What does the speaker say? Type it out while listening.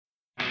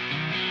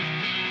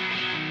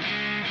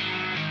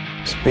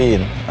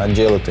Speed,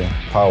 agility,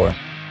 power.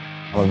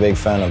 I'm a big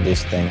fan of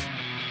these things.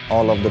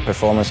 All of the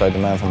performance I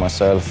demand from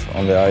myself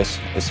on the ice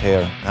is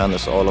here.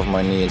 Handles all of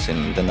my needs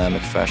in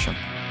dynamic fashion.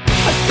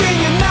 I sing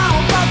you now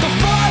about the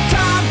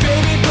four-time,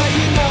 baby, but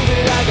you know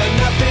that I got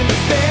nothing to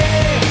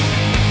say.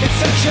 It's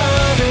so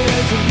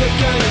charming to look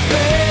on your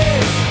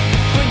face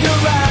when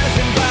you're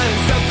rising,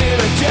 finding something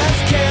I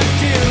just can't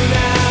do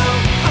now.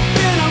 I've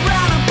been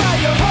around about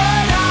your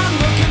heart, I'm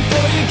looking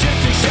for you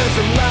just to shed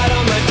some light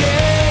on my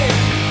day.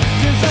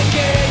 Feels like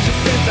ages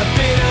since I've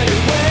been on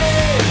your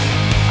way.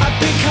 I've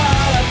been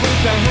caught up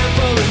with a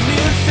handful of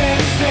new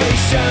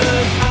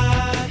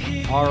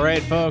sensations. All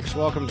right, folks,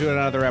 welcome to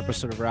another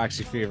episode of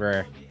Roxy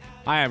Fever.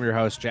 I am your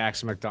host,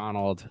 Jackson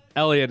McDonald.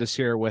 Elliot is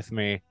here with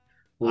me.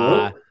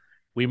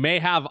 We may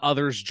have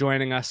others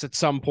joining us at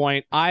some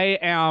point.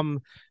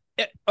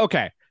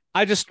 Okay.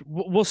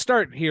 We'll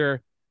start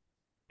here.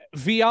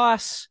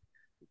 Vias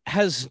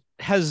has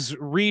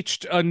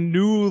reached a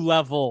new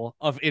level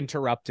of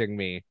interrupting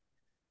me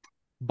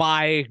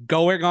by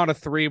going on a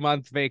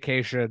 3-month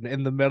vacation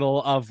in the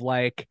middle of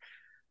like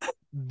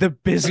the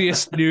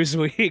busiest news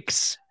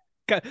weeks,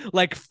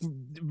 like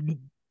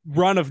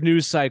run of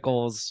news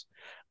cycles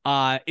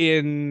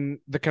in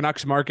the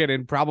Canucks market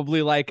in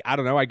probably like, I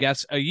don't know, I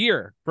guess a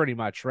year, pretty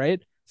much,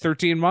 right?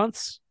 13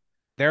 months,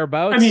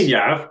 thereabouts. I mean,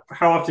 yeah.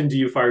 How often do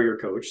you fire your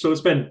coach? So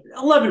it's been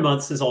 11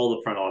 months since all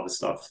the front office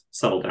stuff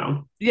settled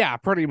down. Yeah,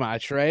 pretty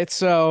much, right?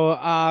 So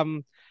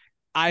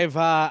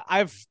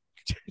I've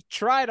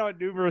tried on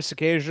numerous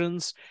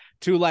occasions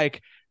to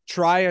like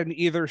try and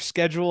either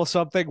schedule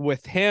something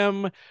with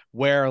him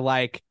where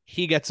like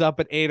he gets up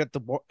at 8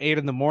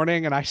 in the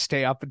morning and I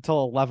stay up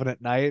until 11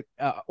 at night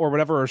or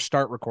whatever, or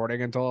start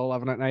recording until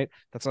 11 at night.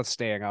 That's not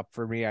staying up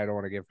for me. I don't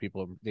want to give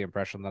people the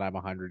impression that I'm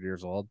 100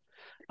 years old.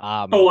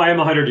 I am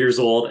 100 years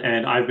old,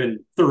 and I've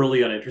been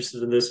thoroughly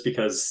uninterested in this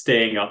because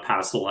staying up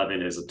past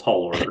 11 is a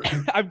tall order.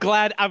 I'm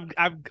glad. I'm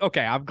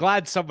okay. I'm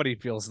glad somebody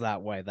feels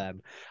that way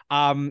then.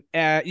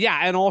 Yeah,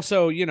 and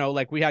also, you know,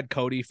 like we had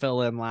Cody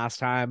fill in last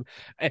time.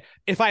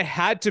 If I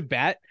had to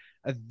bet,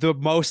 the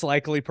most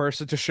likely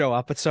person to show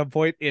up at some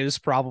point is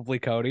probably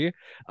Cody.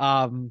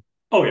 Oh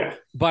yeah,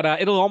 but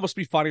it'll almost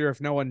be funnier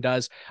if no one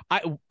does.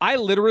 I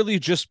literally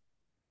just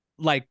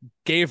like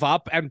gave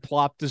up and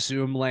plopped the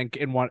Zoom link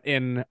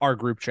in our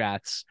group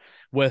chats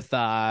with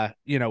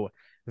you know,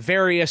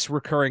 various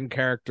recurring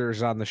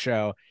characters on the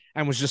show,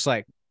 and was just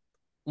like,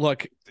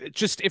 look,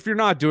 just if you're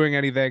not doing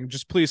anything,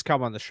 just please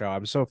come on the show.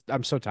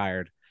 I'm so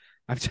tired.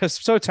 I'm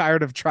just so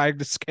tired of trying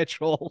to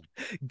schedule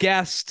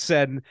guests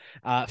and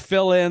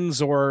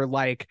fill-ins, or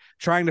like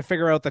trying to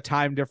figure out the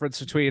time difference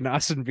between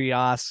us and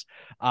Vias.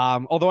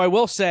 Although I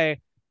will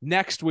say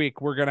next week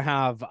we're going to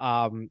have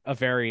a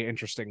very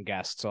interesting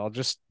guest. So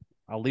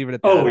I'll leave it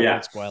at that. Oh, I yeah.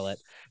 won't spoil it.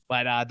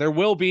 But there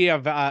will be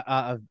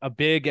a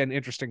big and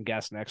interesting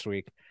guest next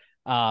week.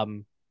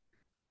 Where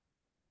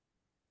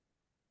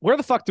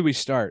the fuck do we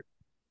start?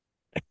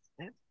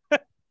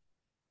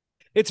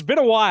 It's been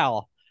a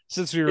while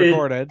since we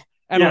recorded.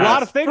 And a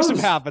lot of things have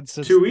happened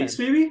since 2 weeks,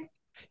 then. maybe?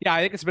 Yeah, I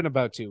think it's been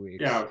about 2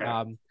 weeks. Yeah,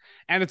 okay.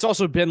 And it's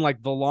also been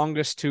like the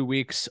longest 2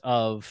 weeks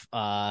of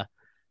my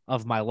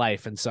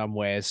life in some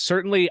ways.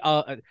 Certainly,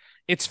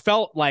 it's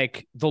felt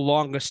like the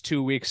longest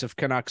 2 weeks of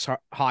Canucks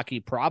hockey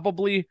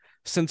probably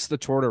since the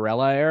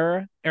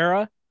Tortorella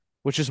era,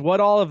 which is what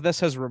all of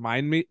this has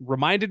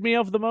reminded me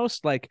of the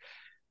most. Like,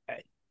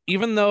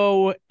 even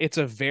though it's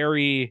a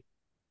very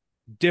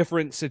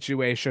different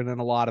situation in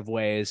a lot of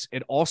ways,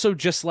 it also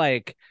just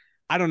like,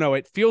 I don't know,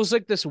 it feels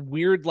like this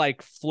weird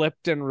like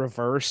flipped and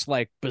reverse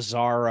like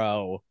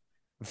bizarro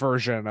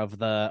version of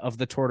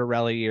the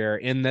Tortorella year,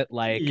 in that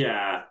like,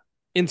 yeah,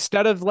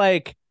 instead of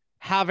like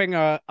having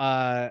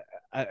a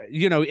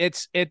you know,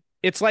 it's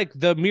like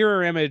the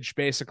mirror image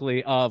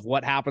basically of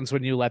what happens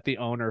when you let the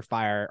owner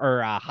fire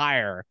or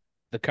hire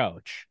the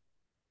coach,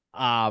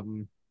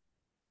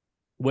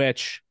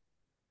 which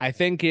I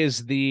think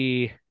is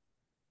maybe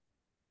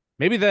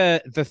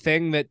the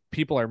thing that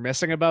people are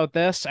missing about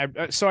this.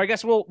 So I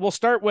guess we'll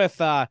start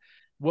with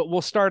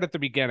we'll start at the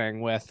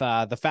beginning with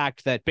the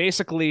fact that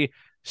basically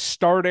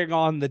starting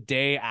on the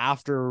day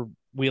after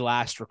we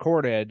last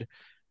recorded,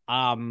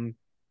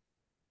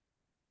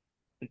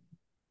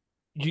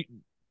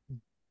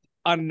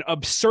 an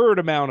absurd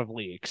amount of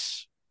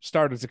leaks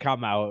started to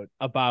come out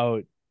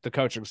about the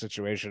coaching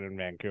situation in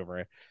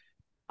Vancouver,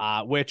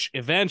 which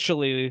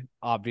eventually,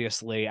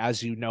 obviously,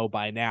 as you know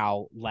by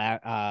now,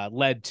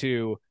 led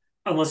to...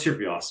 Unless you're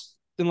Vias.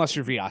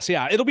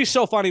 Yeah, it'll be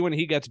so funny when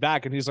he gets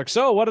back and he's like,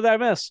 so what did I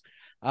miss?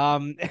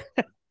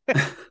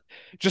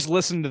 Just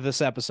listen to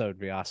this episode,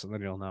 Vias, and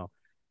then you'll know.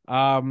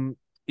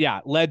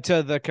 Yeah, led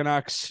to the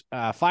Canucks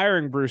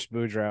firing Bruce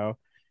Boudreau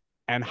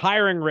and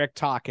hiring Rick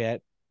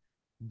Tocchet,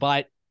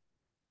 but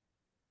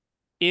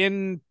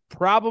in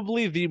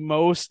probably the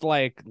most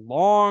like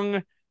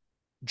long,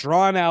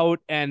 drawn out,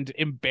 and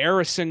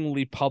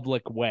embarrassingly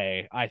public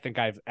way I think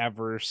I've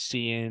ever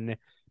seen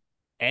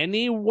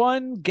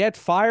anyone get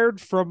fired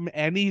from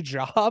any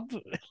job.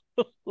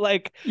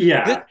 Like,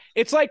 yeah,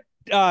 it's like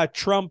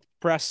Trump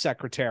press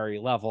secretary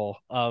level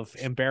of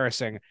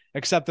embarrassing,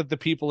 except that the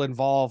people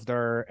involved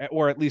are,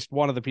 or at least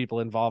one of the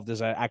people involved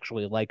is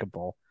actually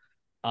likable.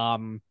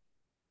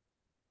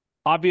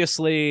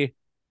 Obviously,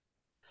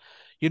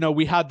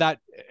 we had that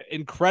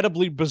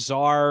incredibly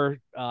bizarre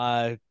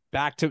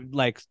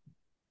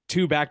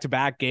two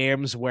back-to-back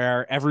games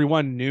where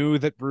everyone knew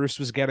that Bruce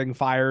was getting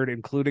fired,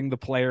 including the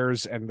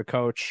players and the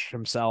coach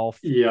himself.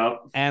 Yeah.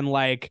 And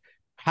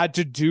had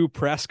to do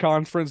press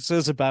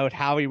conferences about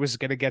how he was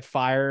going to get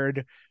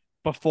fired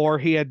before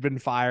he had been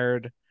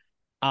fired.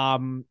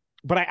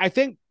 But I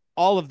think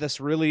all of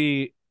this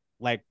really,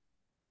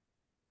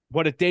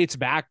 what it dates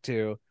back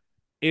to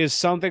is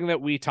something that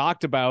we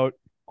talked about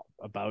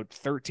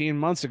 13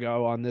 months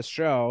ago on this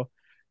show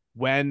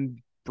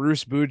when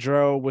Bruce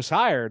Boudreau was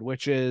hired,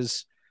 which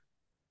is,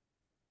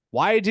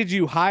 why did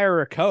you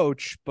hire a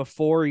coach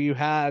before you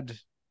had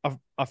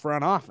a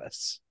front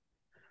office?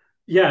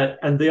 Yeah,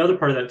 and the other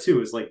part of that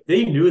too is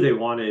they knew they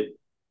wanted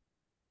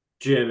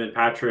Jim and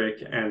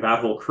Patrick and that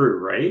whole crew,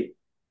 right?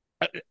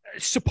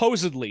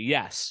 Supposedly,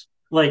 yes.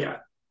 Right,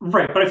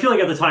 but I feel like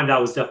at the time that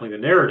was definitely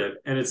the narrative,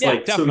 and it's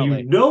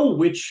definitely. So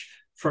which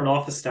front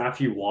office staff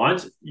you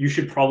want, you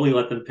should probably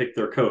let them pick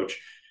their coach.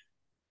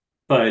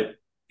 But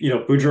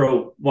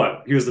Boudreau,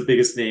 he was the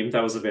biggest name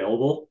that was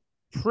available.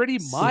 Pretty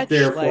much. So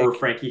therefore,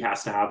 Frankie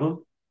has to have him.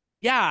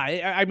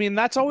 Yeah, I mean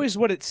that's always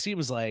what it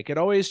seems like. It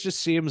always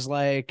just seems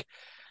like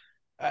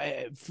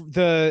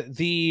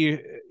the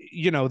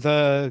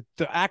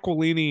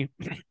Aquilini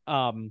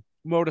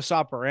modus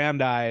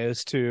operandi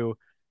is to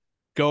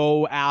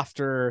go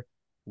after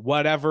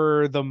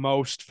whatever the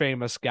most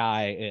famous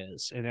guy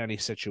is in any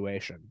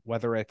situation,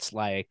 whether it's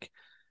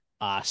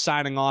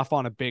signing off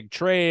on a big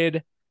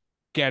trade,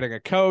 getting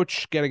a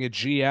coach, getting a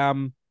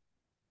GM.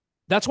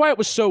 That's why it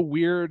was so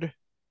weird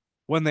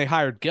when they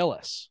hired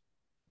Gillis.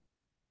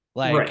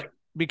 Right.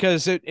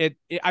 Because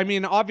I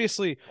mean,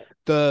 obviously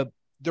the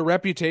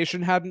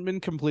reputation hadn't been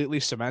completely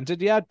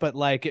cemented yet, but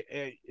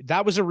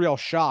that was a real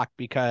shock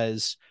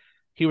because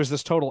he was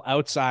this total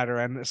outsider.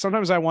 And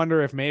sometimes I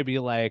wonder if maybe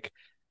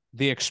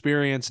the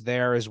experience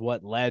there is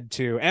what led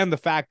to, and the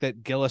fact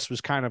that Gillis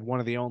was kind of one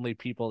of the only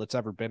people that's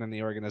ever been in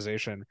the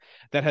organization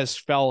that has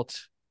felt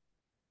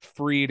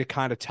free to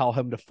kind of tell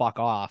him to fuck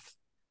off.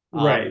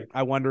 Right.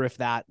 I wonder if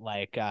that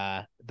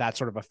that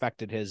sort of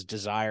affected his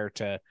desire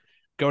to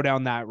go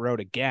down that road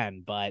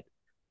again. But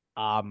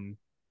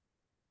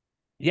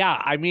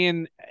yeah, I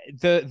mean,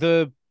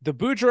 the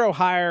Boudreau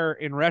hire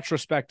in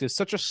retrospect is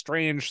such a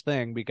strange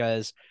thing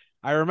because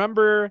I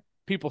remember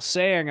people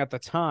saying at the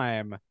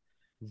time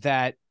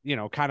that,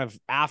 kind of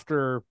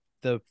after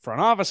the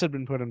front office had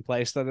been put in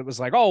place, that it was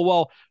oh,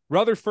 well,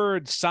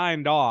 Rutherford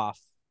signed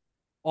off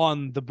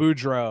on the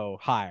Boudreau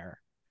hire,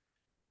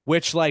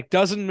 which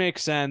doesn't make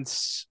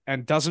sense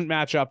and doesn't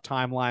match up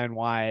timeline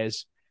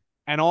wise.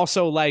 And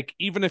also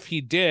even if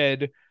he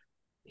did,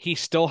 he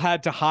still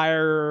had to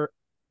hire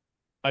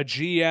a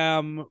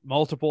GM,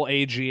 multiple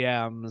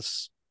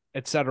AGMs,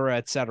 et cetera,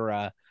 et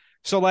cetera.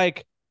 So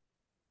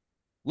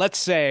let's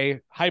say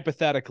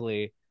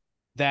hypothetically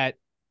that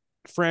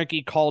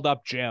Frankie called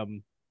up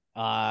Jim,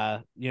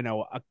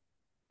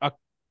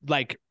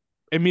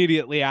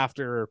 immediately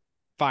after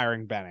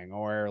firing Benning,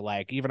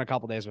 or even a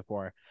couple days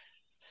before.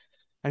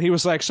 And he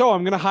was so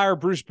I'm going to hire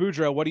Bruce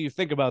Boudreau. What do you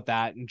think about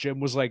that? And Jim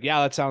was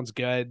yeah, that sounds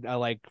good. I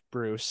like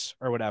Bruce,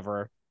 or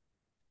whatever.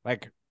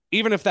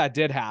 Even if that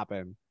did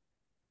happen,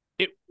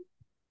 it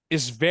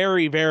is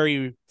very,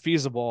 very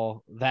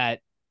feasible that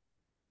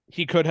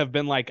he could have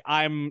been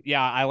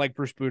I like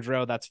Bruce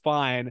Boudreau. That's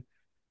fine.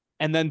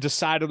 And then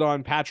decided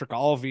on Patrick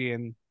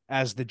Allvin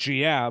as the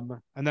GM,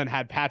 and then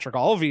had Patrick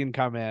Allvin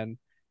come in,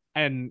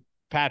 and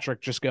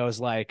Patrick just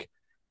goes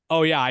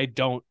oh yeah, I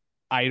don't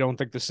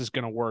think this is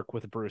going to work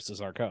with Bruce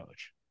as our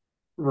coach.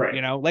 Right.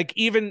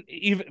 Even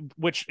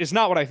which is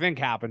not what I think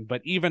happened,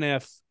 but even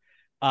if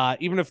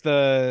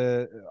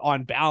the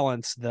on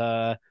balance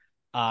the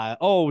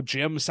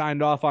Jim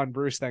signed off on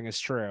Bruce thing is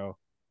true.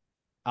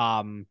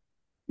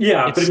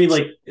 Yeah, but I mean,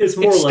 it's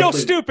more it's likely... still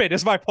stupid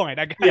is my point,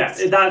 I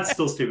guess. Yeah, that's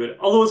still stupid.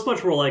 Although it's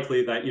much more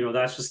likely that,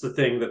 that's just the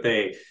thing that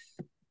they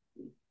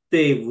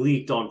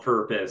leaked on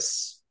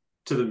purpose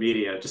to the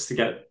media just to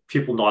get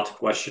people not to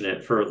question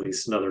it for at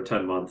least another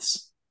 10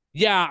 months.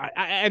 Yeah,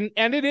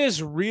 and it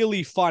is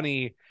really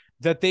funny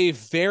that they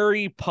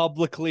very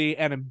publicly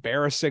and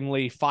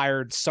embarrassingly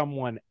fired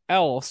someone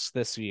else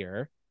this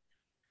year,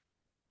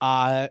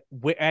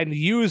 and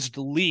used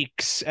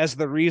leaks as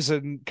the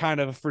reason kind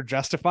of for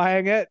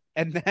justifying it.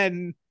 And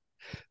then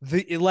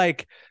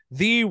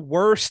the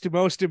worst,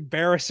 most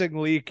embarrassing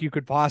leak you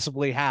could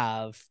possibly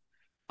have,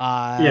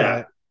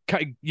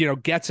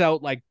 gets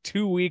out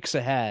 2 weeks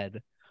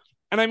ahead.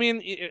 And I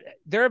mean,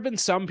 there have been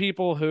some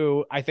people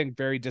who I think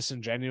very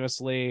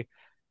disingenuously,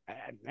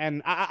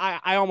 and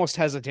I almost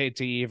hesitate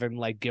to even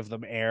give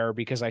them air,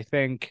 because I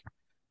think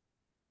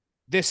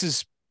this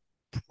has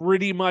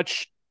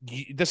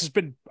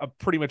been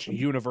pretty much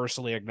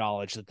universally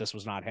acknowledged that this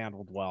was not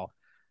handled well.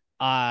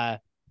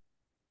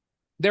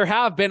 there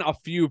have been a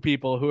few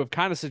people who have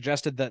kind of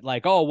suggested that,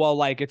 like, oh, well,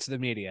 like, it's the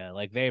media,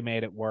 like they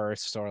made it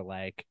worse, or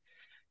like,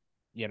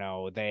 you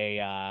know, they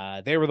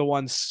were the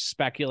ones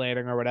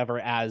speculating or whatever,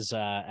 as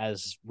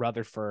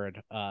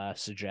Rutherford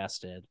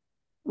suggested.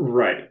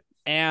 Right.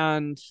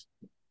 And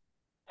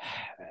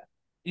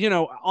you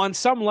know, on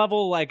some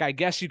level, like, I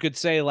guess you could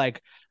say,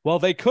 like, well,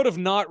 they could have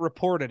not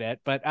reported it,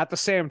 but at the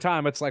same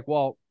time, it's like,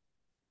 well,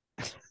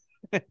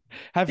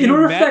 have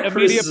you met a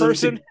media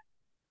person?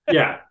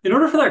 Yeah. In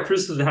order for that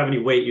criticism to have any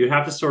weight, you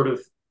have to sort of,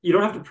 you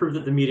don't have to prove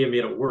that the media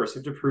made it worse. You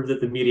have to prove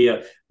that the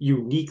media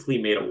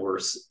uniquely made it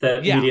worse,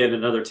 that media in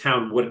another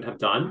town wouldn't have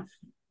done.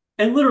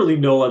 And literally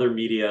no other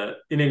media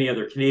in any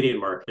other Canadian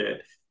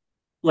market,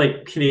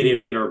 like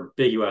Canadian or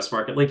big US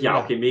market, like,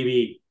 okay,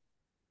 maybe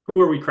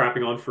who are we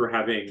crapping on for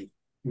having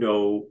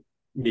no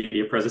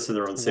media presence in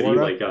their own city?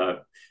 Like,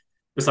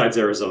 besides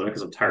Arizona,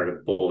 because I'm tired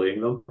of bullying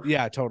them.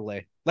 Yeah,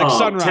 totally. Like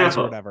Sunrise Tampa.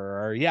 Or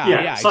whatever. Or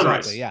Sunrise.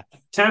 Exactly. Yeah.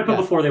 Tampa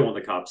before they won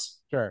the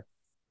Cups. Sure.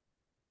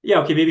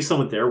 Yeah, okay, maybe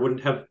someone there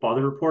wouldn't have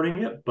bothered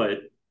reporting it, but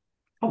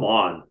come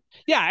on.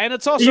 Yeah, and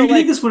it's also you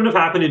think this wouldn't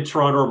have happened in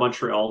Toronto or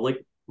Montreal?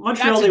 Like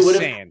Montreal, they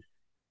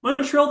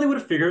would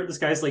have figured this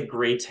guy's like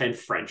grade 10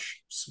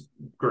 French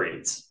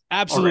grades.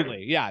 Absolutely.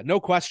 Already. Yeah, no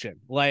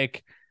question.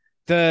 Like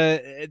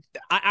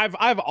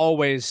I've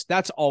always,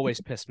 that's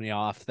always pissed me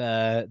off,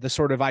 the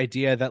sort of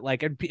idea that,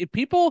 like, and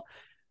people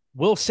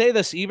will say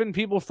this, even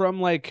people from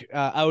like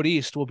out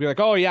east will be like,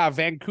 oh yeah,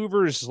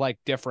 Vancouver's like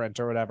different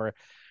or whatever.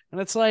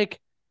 And it's like,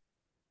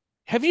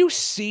 have you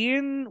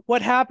seen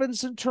what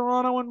happens in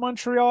Toronto and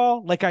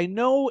Montreal? Like, I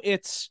know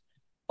it's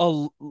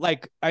I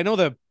know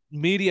the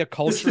media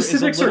culture, the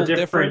specifics is a little are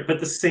different, but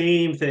the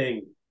same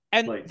thing.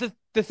 And like,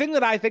 the thing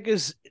that I think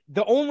is,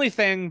 the only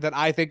thing that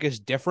I think is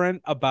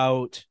different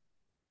about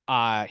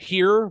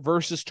here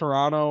versus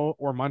Toronto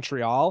or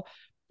Montreal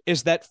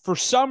is that for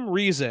some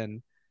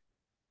reason,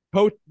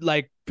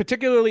 like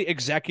particularly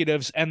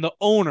executives and the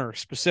owner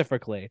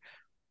specifically,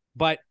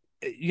 but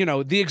you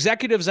know, the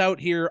executives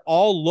out here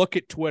all look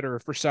at Twitter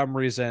for some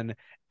reason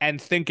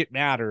and think it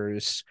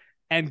matters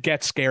and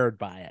get scared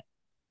by it,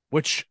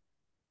 which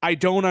I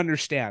don't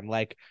understand.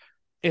 Like,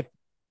 if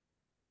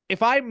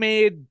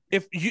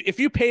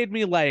you paid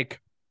me like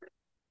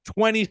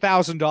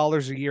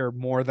 $20,000 a year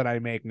more than I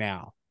make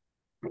now,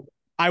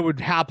 I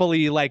would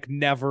happily like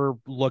never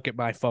look at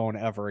my phone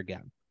ever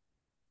again.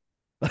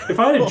 If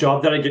I had a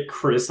job that I get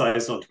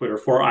criticized on Twitter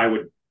for, I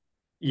would,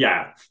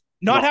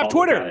 not have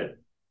Twitter.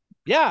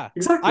 Yeah,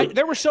 exactly.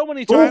 There were so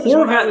many times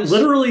when I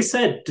literally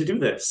said to do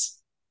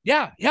this.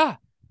 Yeah.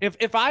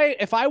 If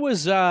I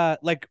was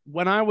like,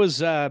 when I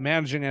was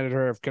managing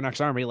editor of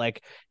Canucks Army,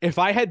 like if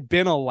I had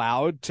been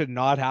allowed to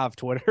not have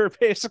Twitter,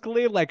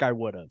 basically, like I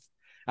would have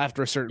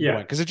after a certain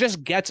point, because it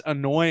just gets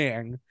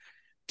annoying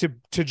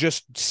to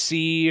just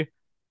see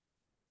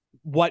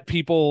what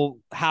people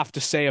have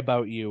to say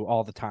about you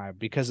all the time,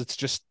 because it's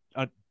just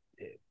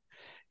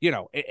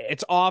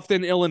it's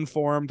often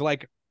ill-informed.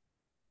 Like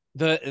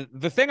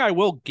the thing I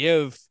will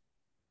give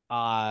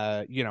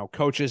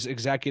coaches,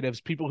 executives,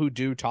 people who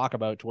do talk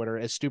about Twitter,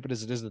 as stupid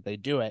as it is that they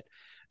do it,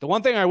 the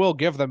one thing I will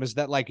give them is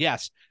that, like,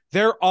 yes,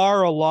 there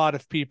are a lot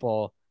of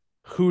people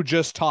who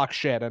just talk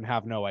shit and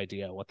have no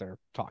idea what they're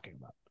talking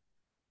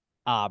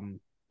about.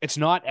 It's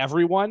not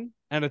everyone,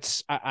 and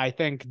it's, I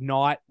think,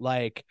 not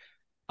like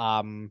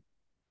the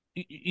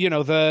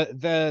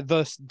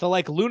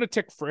like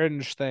lunatic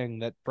fringe thing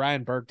that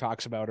Brian Burke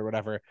talks about or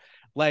whatever.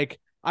 Like,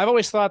 I've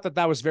always thought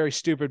that was very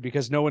stupid,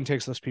 because no one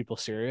takes those people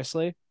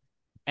seriously.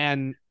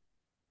 And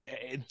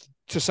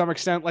to some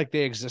extent, like, they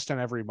exist in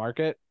every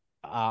market.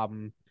 So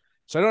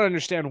I don't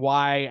understand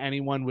why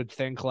anyone would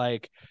think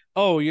like,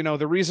 oh,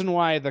 the reason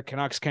why the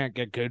Canucks can't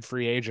get good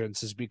free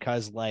agents is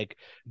because like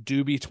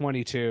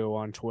Doobie22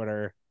 on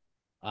Twitter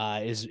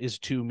is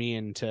too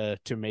mean to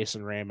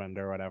Mason Raymond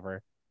or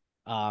whatever.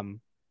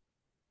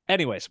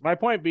 Anyways, my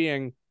point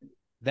being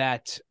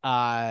that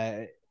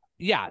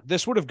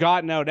this would have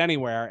gotten out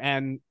anywhere,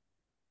 and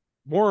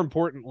more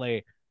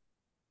importantly,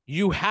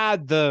 you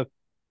had the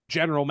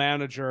general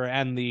manager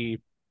and the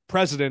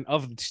president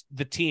of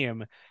the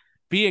team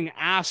being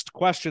asked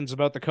questions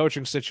about the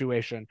coaching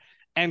situation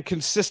and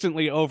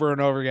consistently over and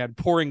over again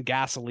pouring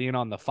gasoline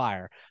on the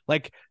fire.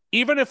 Like,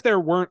 even if there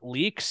weren't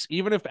leaks,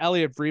 even if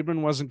Elliot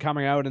Friedman wasn't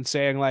coming out and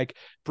saying like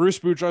Bruce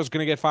Boudreau is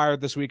going to get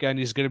fired this weekend,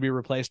 he's going to be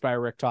replaced by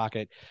Rick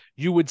Tocchet,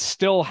 you would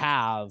still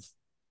have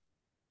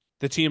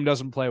the team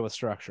doesn't play with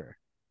structure.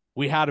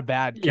 We had a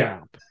bad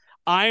camp.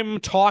 I'm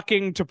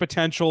talking to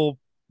potential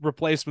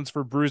replacements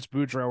for Bruce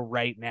Boudreau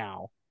right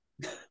now,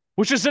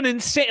 which is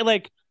an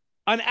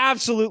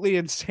absolutely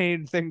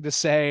insane thing to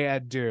say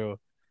and do.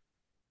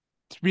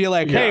 To be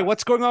like, hey,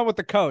 what's going on with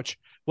the coach?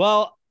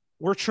 Well,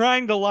 we're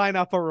trying to line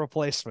up a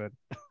replacement.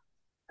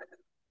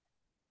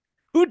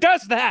 Who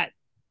does that?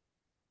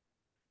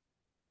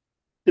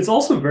 It's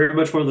also very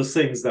much one of those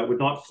things that would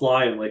not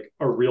fly in like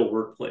a real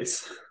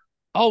workplace.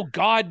 Oh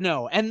God,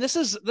 no. And this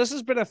has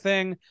been a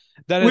thing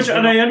that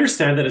I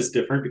understand that it's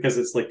different because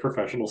it's like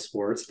professional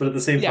sports, but at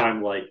the same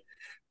time, like,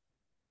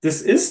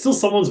 this is still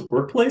someone's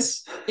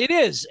workplace. It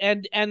is,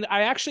 and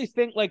I actually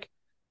think like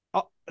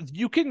uh,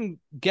 you can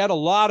get a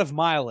lot of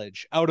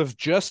mileage out of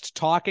just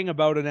talking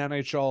about an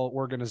NHL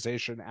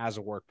organization as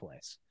a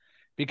workplace,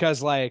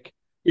 because like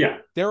Yeah,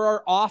 there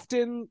are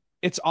often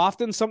it's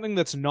often something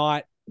that's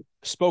not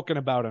spoken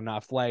about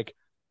enough. Like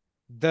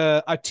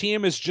a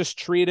team is just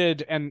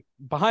treated, and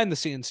behind the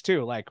scenes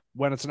too, like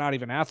when it's not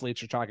even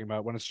athletes you're talking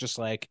about, when it's just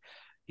like,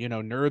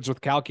 nerds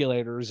with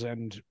calculators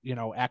and,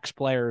 ex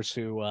players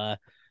who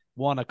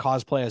want to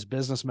cosplay as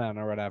businessmen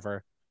or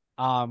whatever.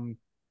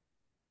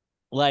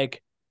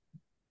 Like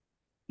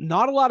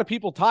not a lot of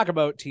people talk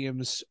about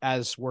teams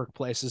as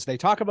workplaces. They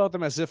talk about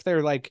them as if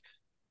they're like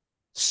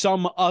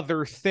some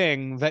other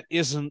thing that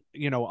isn't,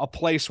 a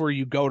place where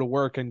you go to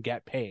work and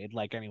get paid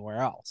like anywhere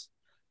else,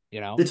 they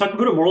talk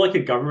about it more like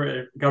a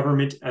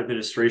government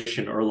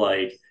administration, or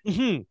like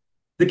Mm-hmm.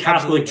 the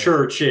Catholic Absolutely.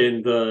 Church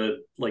in the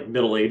like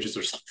Middle Ages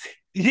or something.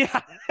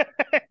 Yeah.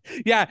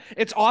 Yeah,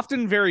 it's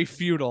often very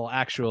feudal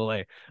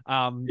actually.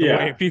 The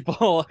Yeah. way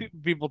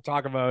people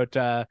talk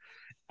about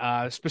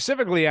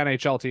specifically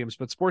NHL teams,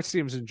 but sports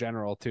teams in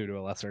general too, to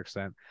a lesser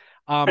extent.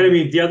 And I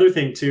mean, the other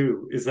thing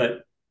too is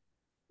that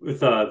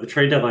with the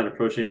trade deadline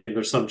approaching,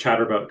 there's some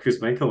chatter about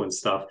Kuzmenko and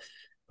stuff.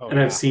 Oh, and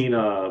yeah. I've seen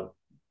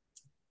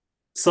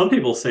some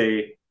people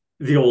say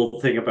the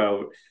old thing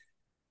about,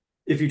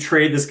 if you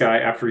trade this guy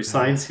after he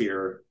signs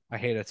here, I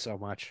hate it so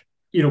much.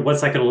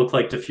 what's that going to look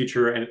like to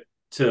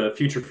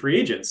future free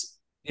agents?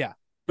 Yeah.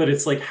 But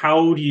it's like,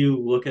 how do you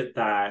look at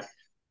that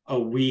a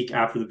week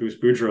after the Bruce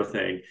Boudreau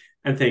thing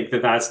and think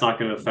that that's not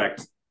going to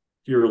affect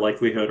your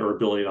likelihood or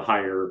ability to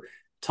hire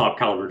top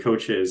caliber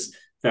coaches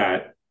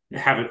that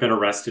haven't been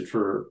arrested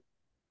for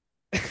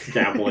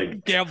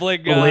gambling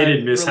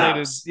related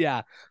mishaps?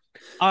 Yeah.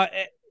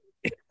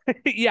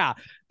 Yeah,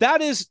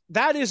 that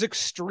is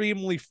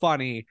extremely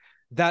funny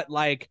that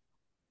like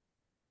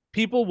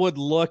people would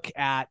look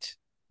at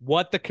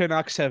what the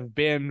Canucks have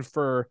been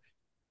for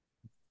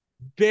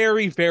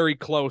very, very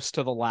close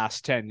to the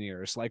last 10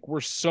 years. Like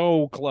we're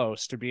so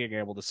close to being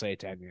able to say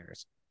 10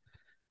 years.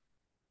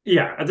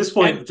 Yeah, at this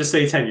point, just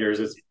say 10 years.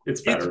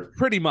 It's better. It's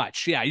pretty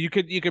much. Yeah, you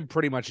could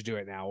pretty much do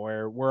it now.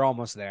 We're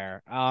almost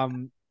there.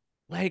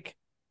 Like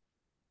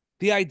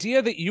the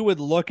idea that you would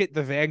look at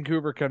the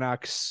Vancouver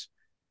Canucks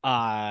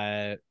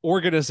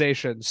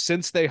organization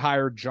since they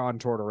hired John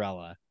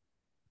Tortorella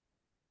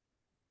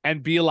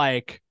and be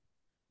like,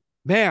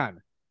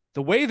 man,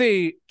 the way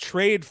they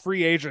trade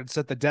free agents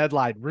at the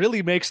deadline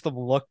really makes them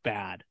look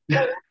bad.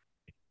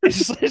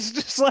 It's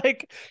just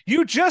like,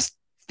 you just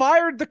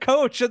fired the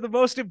coach in the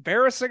most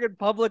embarrassing and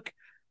public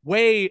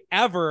way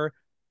ever,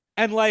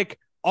 and like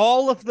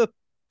all of the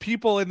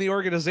people in the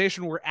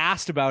organization were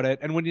asked about it,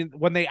 and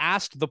when they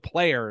asked the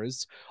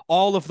players,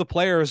 all of the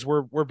players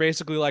were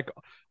basically like,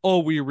 oh,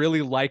 we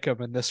really like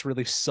him and this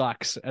really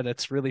sucks and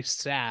it's really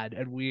sad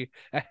and we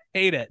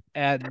hate it.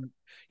 And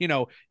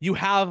you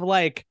have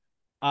like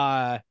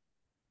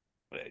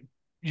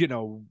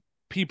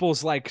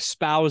people's like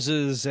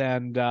spouses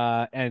and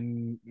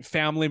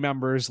family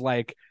members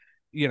like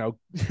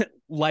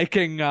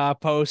liking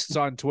posts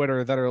on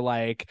Twitter that are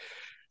like,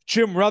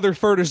 Jim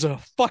Rutherford is a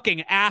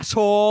fucking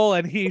asshole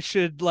and he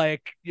should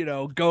like,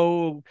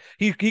 go,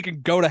 he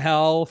can go to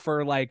hell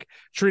for like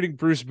treating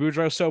Bruce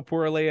Boudreau so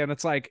poorly. And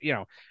it's like,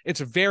 it's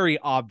very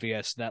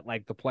obvious that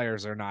like the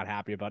players are not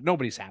happy about it.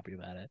 Nobody's happy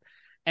about it.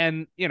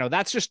 And,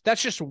 that's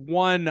just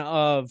one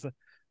of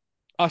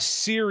a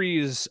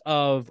series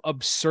of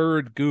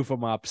absurd goof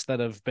 'em ups that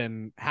have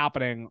been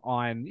happening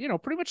on,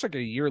 pretty much like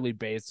a yearly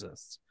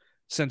basis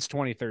since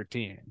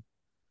 2013.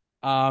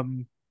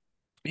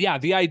 Yeah,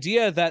 the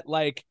idea that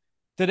like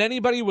that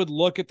anybody would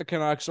look at the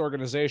Canucks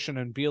organization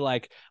and be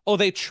like, oh,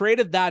 they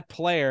traded that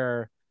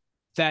player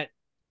that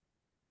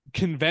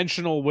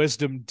conventional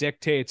wisdom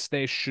dictates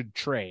they should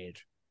trade.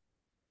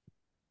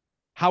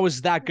 How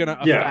is that going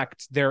to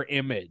affect their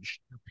image,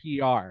 their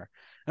PR?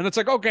 And it's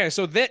like, okay,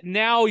 so that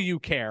now you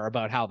care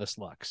about how this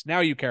looks.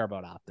 Now you care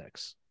about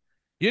optics.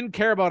 You didn't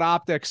care about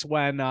optics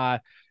when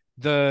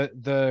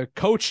the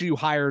coach you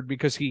hired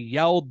because he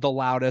yelled the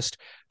loudest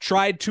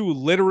tried to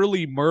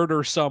literally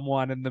murder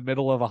someone in the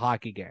middle of a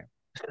hockey game.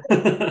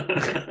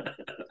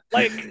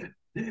 Like,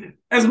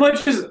 as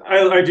much as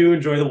I do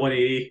enjoy the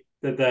 180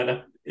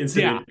 that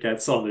incident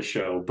gets on the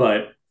show,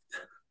 but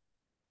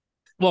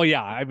well,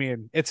 yeah, I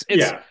mean, it's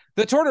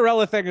the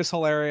Tortorella thing is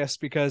hilarious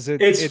because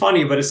it's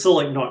funny, but it's still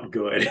like not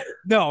good.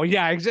 No,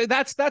 yeah,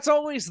 that's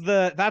always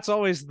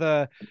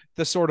the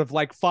sort of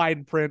like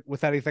fine print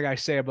with anything I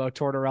say about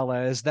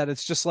Tortorella, is that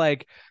it's just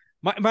like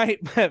my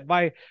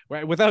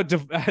without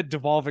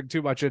devolving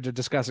too much into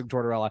discussing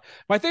Tortorella.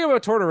 My thing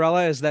about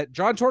Tortorella is that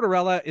John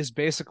Tortorella is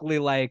basically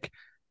like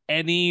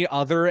any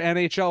other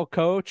NHL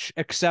coach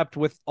except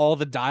with all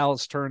the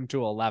dials turned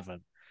to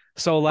 11.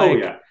 So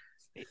like,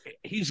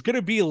 he's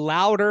gonna be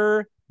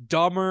louder,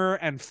 dumber,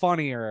 and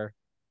funnier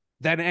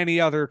than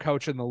any other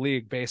coach in the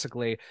league,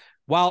 basically,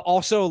 while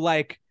also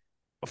like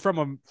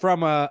from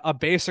a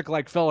basic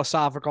like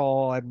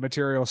philosophical and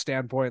material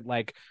standpoint,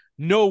 like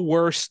no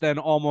worse than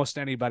almost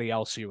anybody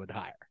else you would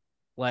hire.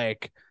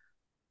 Like,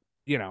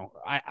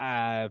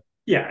 I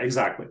Yeah,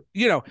 exactly.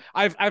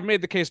 I've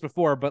made the case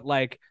before, but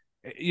like,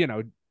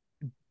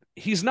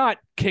 he's not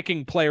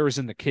kicking players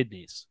in the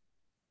kidneys.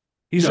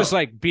 He's just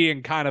like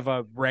being kind of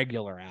a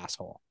regular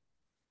asshole.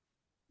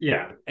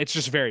 Yeah. It's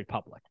just very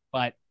public,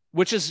 but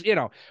which is,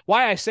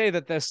 why I say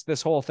that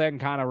this whole thing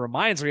kind of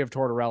reminds me of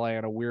Tortorella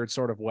in a weird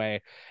sort of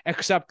way,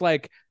 except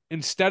like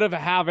instead of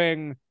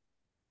having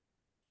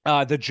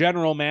the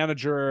general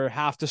manager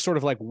have to sort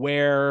of like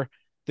wear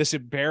this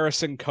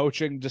embarrassing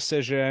coaching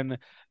decision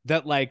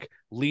that like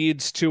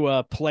leads to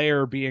a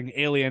player being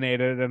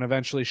alienated and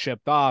eventually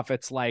shipped off,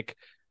 it's like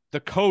the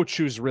coach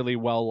who's really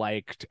well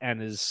liked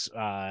and is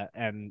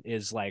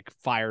like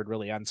fired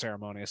really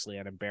unceremoniously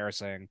and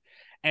embarrassing,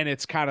 and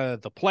it's kind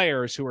of the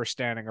players who are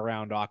standing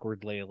around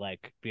awkwardly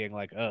like being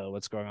like, oh,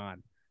 what's going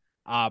on.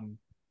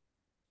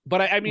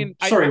 But I mean,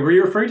 sorry, were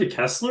you referring to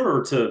Kessler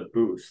or to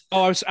Booth?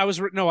 Oh, I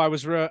was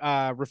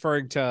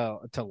referring to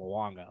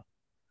Luongo.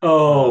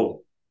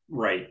 Oh,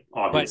 right.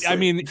 Obviously. But I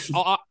mean,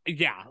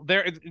 yeah,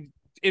 there.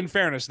 In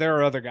fairness, there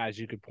are other guys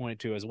you could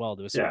point to as well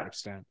to a certain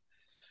extent.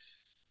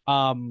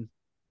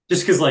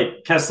 Just because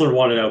like Kessler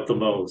wanted out the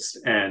most,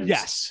 and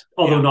yes,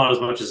 although not as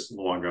much as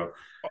Luongo.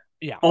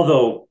 Yeah.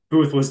 Although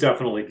Booth was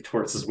definitely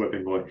Torts'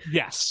 whipping boy.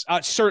 Yes,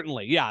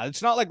 certainly. Yeah,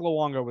 it's not like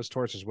Luongo was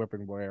Torts'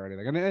 whipping boy or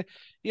anything. I mean,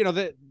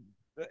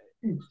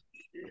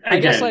 I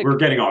guess like, we're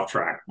getting off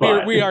track.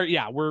 But...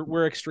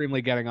 we're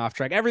extremely getting off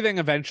track. Everything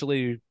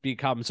eventually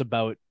becomes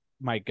about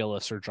Mike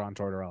Gillis or John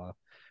Tortorella.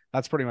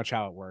 That's pretty much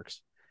how it works.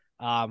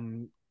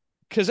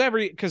 Because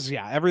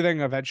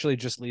everything eventually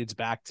just leads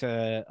back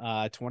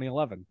to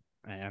 2011,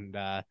 and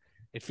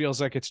it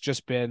feels like it's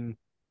just been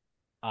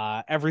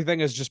everything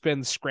has just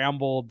been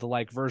scrambled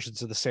like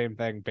versions of the same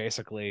thing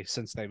basically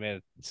since they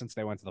went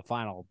to the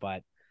final.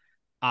 But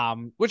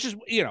which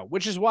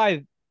is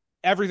why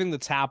everything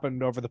that's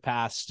happened over the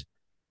past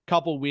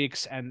couple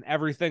weeks and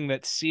everything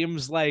that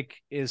seems like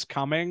is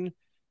coming,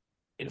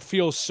 it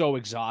feels so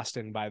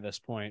exhausting by this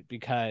point,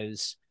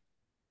 because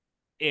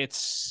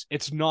it's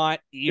not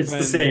even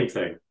the same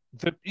thing.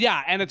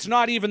 And it's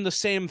not even the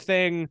same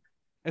thing.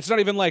 It's not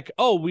even like,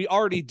 oh, we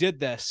already did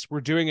this,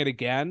 we're doing it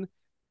again.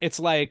 It's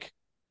like,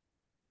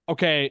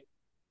 okay,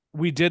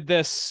 we did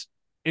this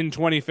in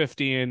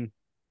 2015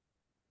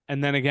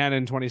 and then again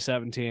in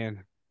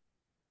 2017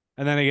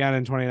 and then again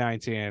in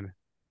 2019.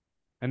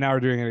 And now we're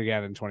doing it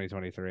again in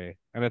 2023.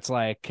 And it's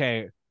like,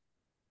 okay,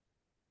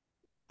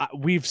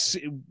 we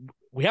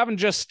haven't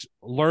just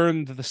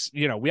learned this,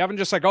 we haven't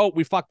just like, oh,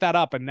 we fucked that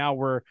up and now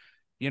we're,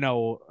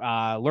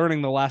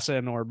 learning the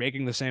lesson or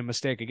making the same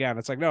mistake again.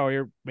 It's like, no,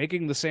 you're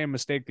making the same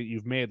mistake that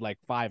you've made like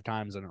 5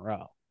 times in a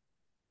row.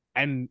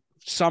 And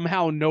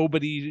somehow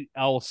nobody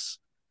else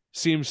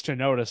seems to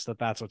notice that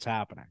that's what's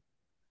happening.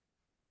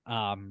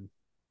 And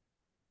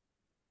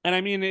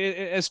I mean,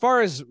 as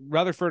far as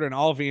Rutherford and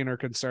Allvin are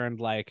concerned,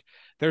 like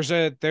there's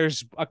a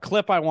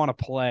clip I want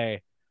to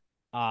play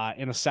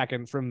in a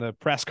second from the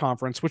press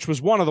conference, which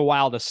was one of the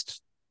wildest,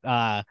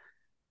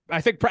 I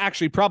think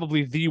actually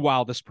probably the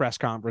wildest press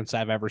conference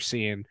I've ever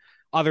seen,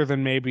 other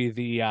than maybe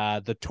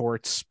the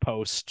Torts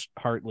post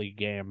Hartley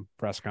game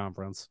press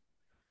conference.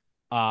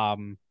 But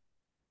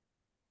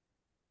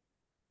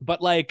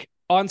like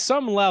on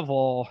some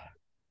level,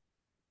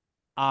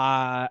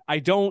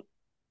 I don't.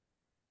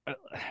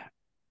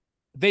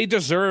 They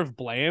deserve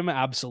blame,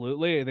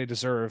 absolutely. They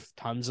deserve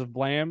tons of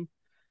blame.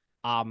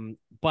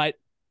 But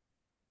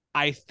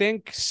I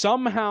think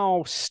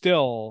somehow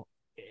still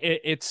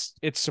it's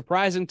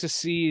surprising to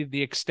see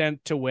the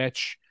extent to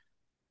which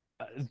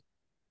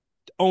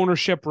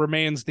ownership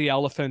remains the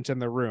elephant in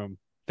the room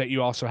that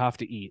you also have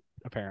to eat,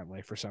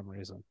 apparently, for some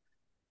reason.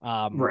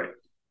 Right.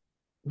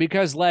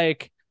 Because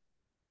like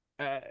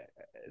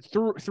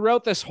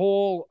throughout this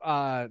whole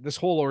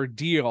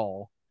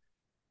ordeal,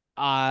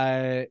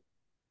 there's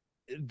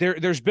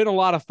been a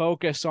lot of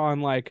focus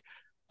on like,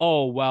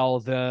 oh, well,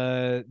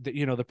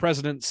 the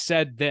president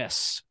said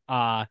this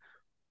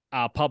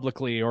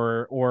publicly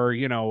or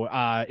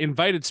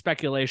invited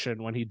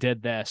speculation when he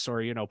did this,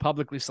 or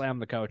publicly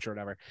slammed the coach or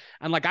whatever.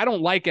 And like, I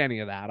don't like any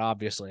of that,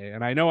 obviously,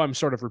 and I know I'm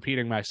sort of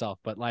repeating myself,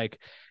 but like,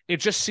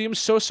 it just seems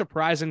so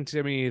surprising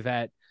to me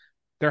that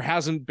there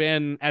hasn't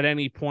been at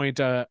any point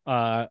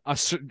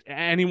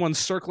anyone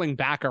circling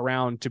back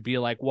around to be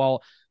like,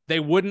 well, they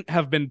wouldn't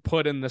have been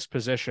put in this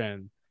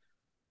position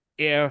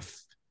if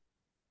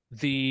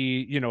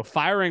the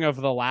firing of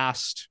the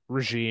last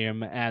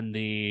regime and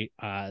the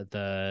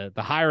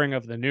hiring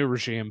of the new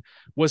regime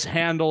was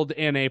handled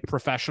in a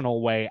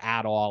professional way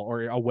at all,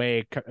 or a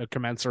way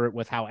commensurate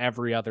with how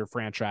every other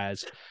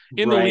franchise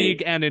in the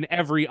league and in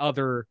every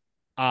other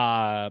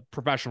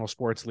professional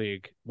sports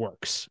league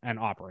works and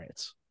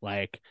operates.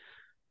 Like,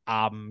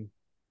 and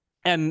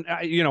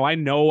I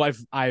know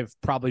I've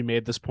probably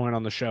made this point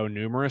on the show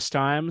numerous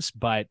times,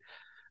 but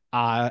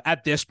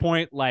at this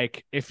point,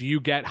 like, if you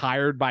get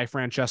hired by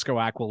Francesco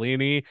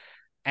Aquilini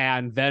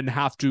and then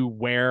have to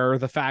wear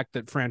the fact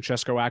that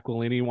Francesco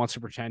Aquilini wants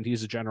to pretend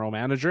he's a general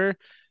manager,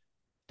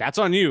 that's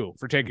on you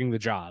for taking the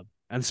job.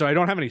 And so I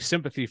don't have any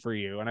sympathy for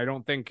you. And I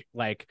don't think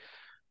like,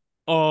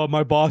 oh,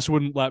 my boss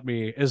wouldn't let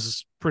me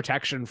is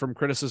protection from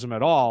criticism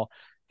at all.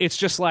 It's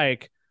just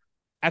like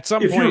at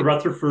some if point, you're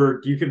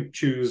Rutherford, you can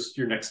choose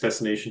your next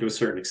destination to a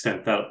certain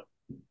extent that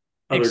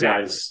other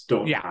guys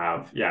don't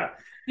have. Yeah.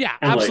 Yeah,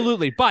 And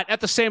absolutely. But at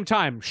the same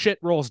time, shit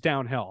rolls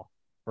downhill,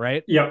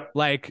 right? Yep.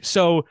 Like,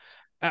 so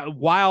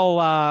while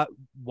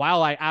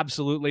I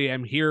absolutely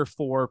am here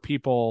for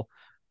people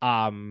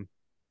slamming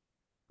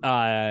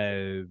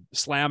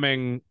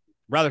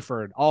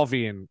Rutherford,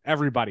 Allvin,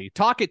 everybody,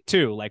 Tocchet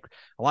too. Like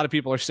a lot of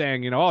people are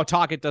saying, oh,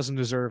 Tocchet doesn't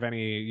deserve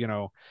any,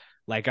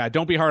 like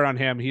don't be hard on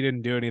him. He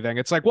didn't do anything.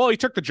 It's like, well, he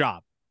took the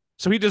job,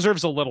 so he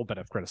deserves a little bit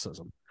of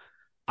criticism.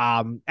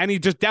 And he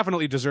just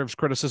definitely deserves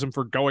criticism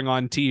for going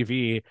on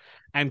TV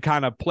and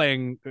kind of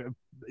playing,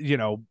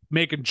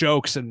 making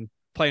jokes and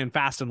playing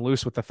fast and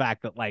loose with the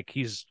fact that like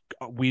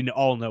we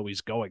all know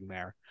he's going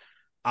there.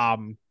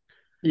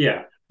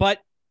 But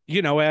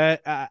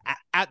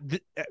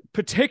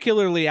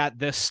particularly at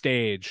this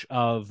stage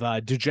of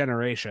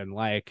degeneration,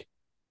 like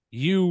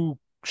you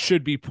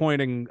should be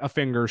pointing a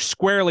finger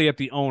squarely at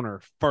the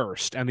owner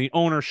first, and the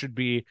owner should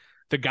be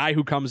the guy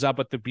who comes up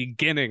at the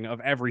beginning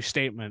of every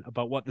statement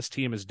about what this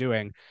team is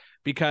doing,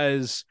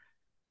 because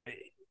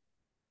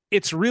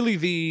it's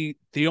really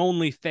the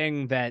only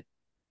thing that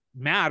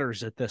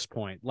matters at this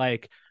point.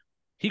 Like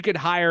he could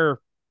hire,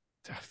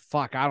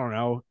 I don't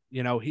know,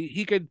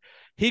 he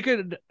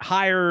could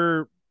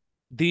hire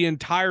the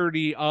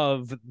entirety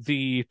of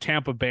the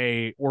Tampa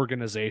Bay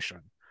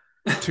organization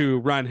to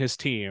run his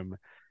team.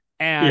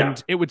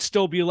 And it would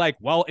still be like,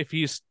 well, if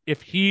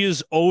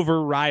he's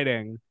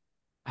overriding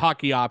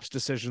hockey ops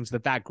decisions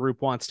that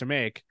group wants to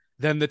make,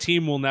 then the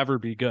team will never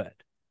be good,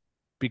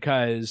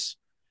 because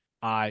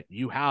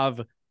you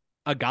have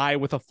a guy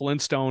with a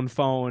Flintstone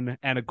phone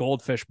and a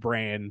goldfish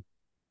brain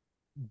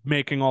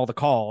making all the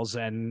calls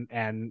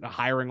and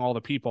hiring all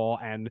the people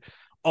and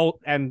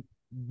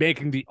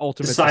making the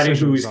ultimate deciding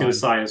who he's on... going to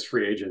sign as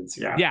free agents.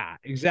 Yeah,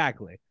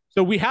 exactly.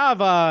 So we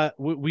have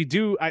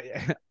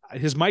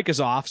his mic is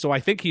off, so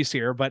I think he's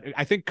here, but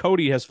I think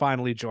Cody has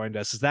finally joined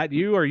us. Is that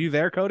you? Are you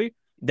there, Cody?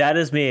 That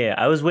is me.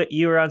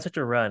 You were on such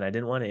a run. I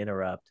didn't want to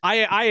interrupt.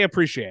 I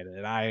appreciate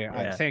it.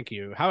 I thank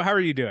you. How are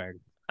you doing?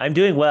 I'm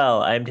doing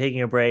well. I'm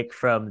taking a break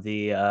from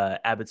the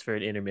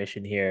Abbotsford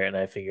intermission here, and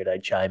I figured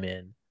I'd chime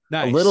in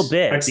a little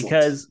bit. Excellent.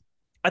 Because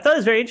I thought it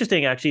was very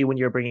interesting, actually, when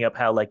you were bringing up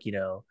how, like,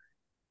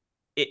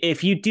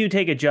 if you do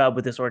take a job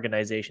with this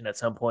organization at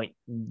some point,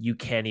 you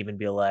can't even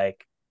be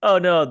like, oh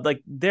no,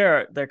 like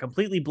they're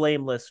completely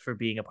blameless for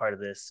being a part of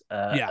this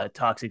a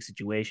toxic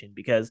situation.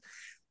 Because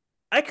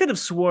I could have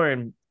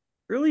sworn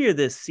earlier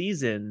this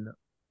season,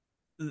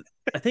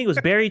 I think it was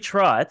Barry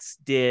Trotz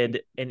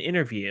did an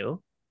interview.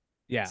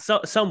 Yeah.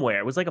 Somewhere.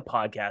 It was like a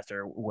podcast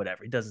or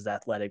whatever. He does his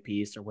athletic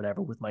piece or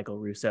whatever with Michael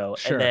Russo.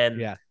 Sure. And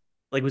then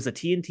like it was a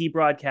TNT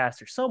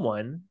broadcast or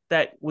someone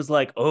that was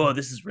like, oh,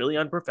 this is really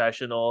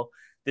unprofessional.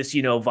 This,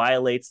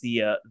 violates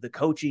the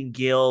coaching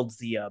guilds,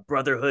 the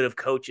brotherhood of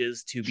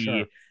coaches to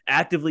be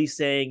actively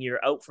saying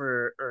you're out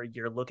for, or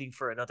you're looking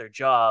for another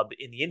job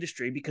in the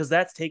industry, because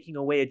that's taking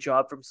away a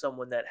job from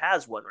someone that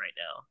has one right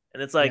now.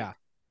 And it's like,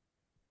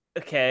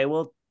 okay,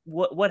 well,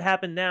 what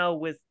happened now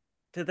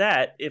to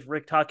that if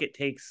Rick Tocchet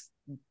takes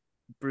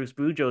Bruce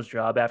Boudreau's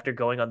job after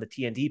going on the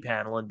TNT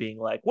panel and being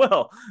like,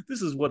 well,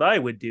 this is what I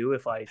would do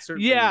if I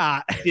certainly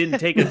didn't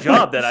take a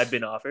job that I've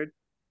been offered.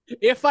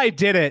 If I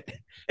did it.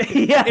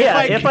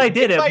 If I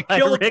did it. If I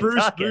killed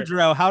Bruce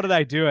Boudreau, how did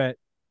I do it?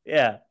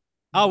 Yeah.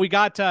 Oh, we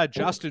got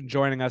Justin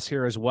joining us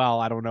here as well.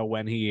 I don't know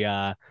when he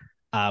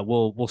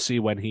we'll see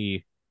when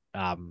he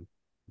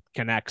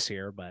connects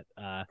here, but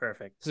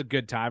perfect. This is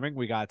good timing.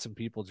 We got some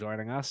people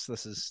joining us.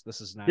 This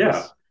is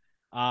nice.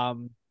 I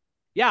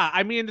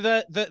mean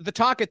the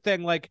Tocchet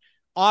thing, like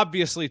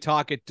obviously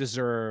Tocchet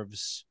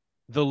deserves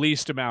the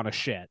least amount of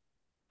shit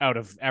out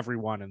of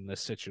everyone in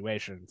this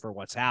situation for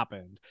what's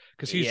happened,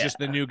 because he's just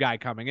the new guy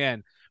coming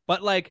in.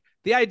 But like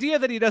the idea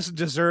that he doesn't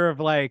deserve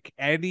like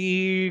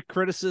any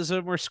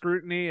criticism or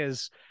scrutiny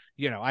is,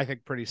 I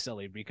think pretty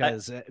silly,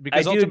 because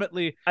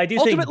ultimately I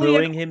do think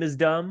booing him is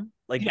dumb.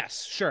 Like,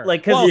 yes, sure.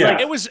 Like,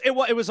 because it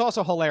was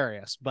also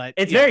hilarious, but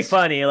it's very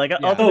funny. Like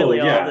ultimately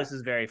all of this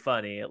is very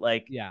funny.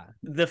 Like,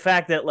 the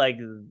fact that like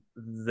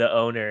the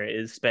owner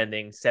is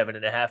spending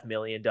 $7.5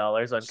 million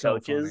on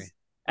coaches. Funny.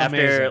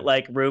 After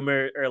like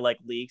rumor or like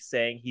leaks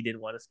saying he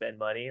didn't want to spend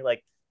money,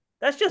 like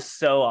that's just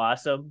so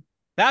awesome.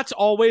 That's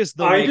always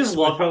I just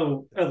love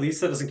how at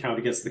least that doesn't count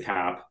against the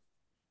cap.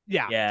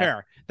 Yeah,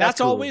 fair. That's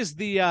cool. Always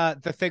the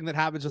thing that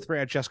happens with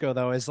Francesco,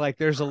 though, is like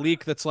there's a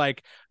leak that's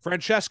like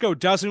Francesco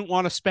doesn't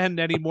want to spend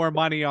any more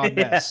money on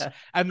this,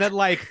 and then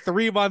like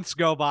 3 months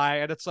go by,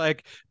 and it's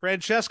like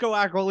Francesco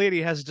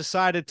Aquilini has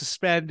decided to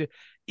spend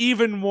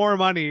even more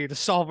money to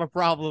solve a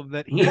problem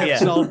that he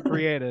himself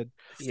created.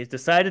 He's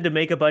decided to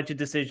make a bunch of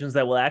decisions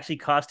that will actually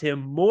cost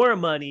him more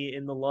money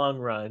in the long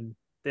run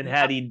than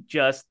had he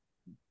just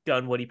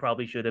done what he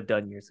probably should have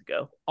done years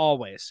ago.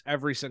 Always,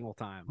 every single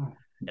time.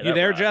 You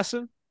there,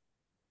 Justin?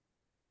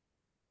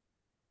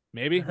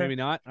 Maybe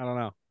not. I don't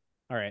know.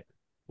 All right.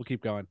 we'll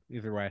keep going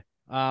either way.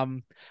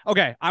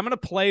 Okay, I'm gonna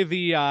play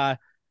the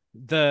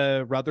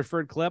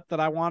Rutherford clip that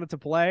I wanted to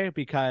play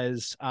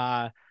because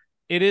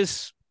it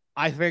is,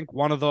 I think,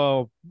 one of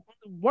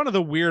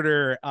the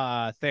weirder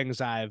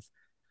things I've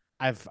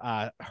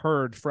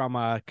heard from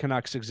a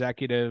Canucks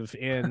executive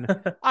in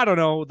I don't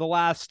know, the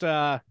last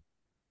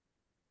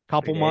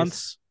couple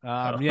months.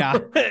 Yeah.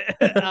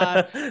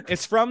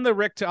 It's from the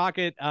Rick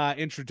Tocchet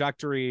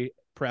introductory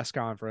press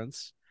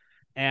conference.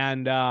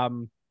 And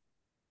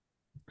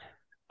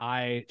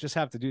I just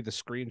have to do the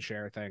screen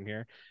share thing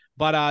here.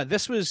 But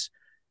this was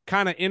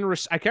kind of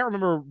I can't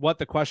remember what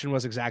the question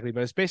was exactly,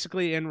 but it's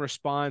basically in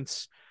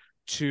response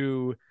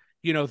to,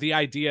 you know, the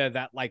idea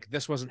that like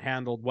this wasn't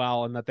handled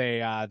well and that they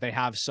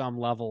have some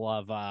level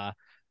of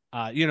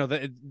you know,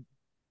 the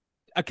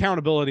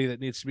accountability that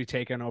needs to be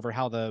taken over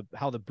how the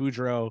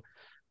Boudreau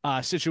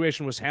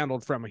situation was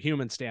handled from a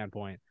human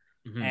standpoint.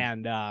 Mhm.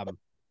 And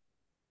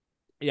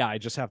yeah, I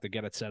just have to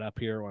get it set up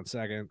here. 1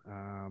 second.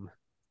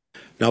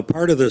 Now,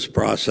 part of this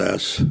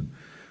process,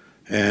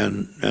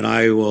 and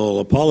I will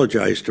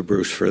apologize to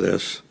Bruce for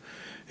this,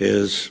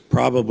 is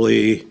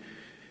probably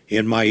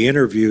in my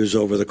interviews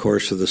over the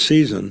course of the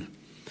season,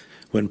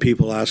 when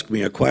people ask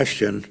me a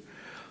question,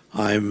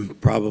 I'm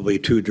probably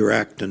too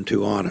direct and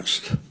too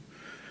honest.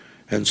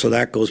 And so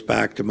that goes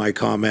back to my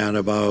comment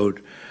about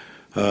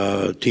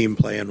team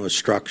playing with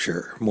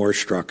structure, more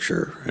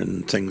structure,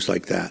 and things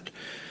like that.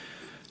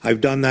 I've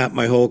done that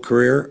my whole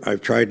career. I've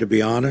tried to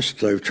be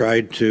honest. I've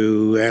tried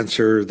to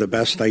answer the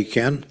best I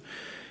can.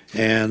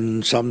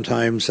 And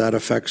sometimes that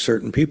affects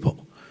certain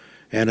people.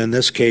 And in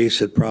this case,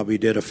 it probably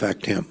did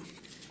affect him.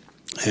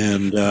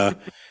 And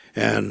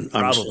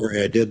I'm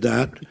sorry I did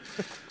that.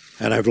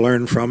 And I've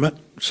learned from it.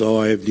 So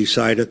I've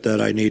decided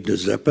that I need to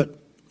zip it.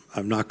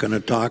 I'm not going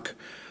to talk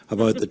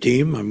about the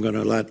team. I'm going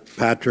to let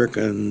Patrick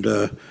and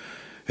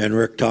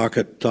Rick talk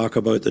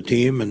about the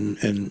team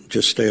and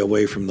just stay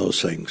away from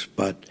those things.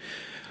 But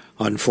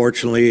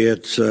unfortunately,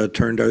 it's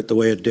turned out the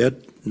way it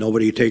did.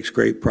 Nobody takes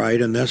great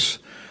pride in this.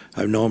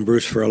 I've known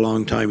Bruce for a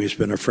long time. He's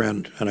been a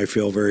friend, and I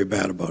feel very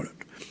bad about it.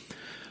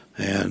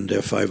 And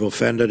if I've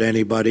offended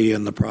anybody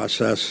in the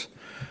process,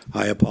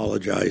 I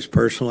apologize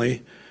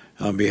personally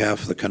on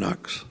behalf of the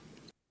Canucks.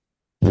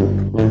 All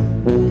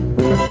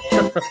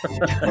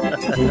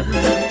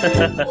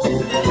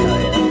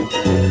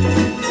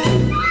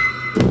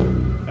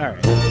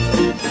right.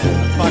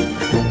 Fuck.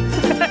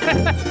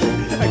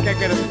 I can't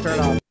get it to turn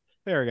off.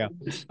 There we go.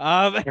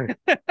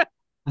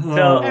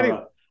 So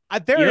anyway,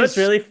 you know what's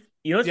really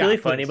Yeah,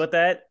 funny please. about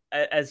that?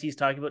 As he's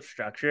talking about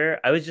structure,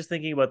 I was just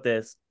thinking about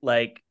this.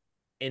 Like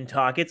in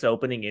Tocchett's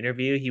opening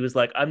interview, he was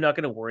like, "I'm not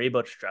going to worry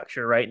about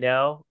structure right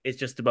now. It's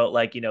just about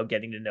like, you know,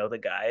 getting to know the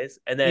guys."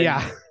 And then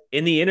Yeah.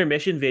 in the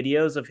intermission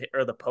videos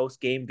or the post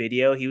game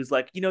video, he was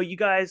like, "You know, you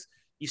guys,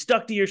 you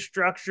stuck to your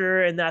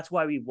structure, and that's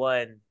why we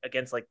won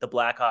against like the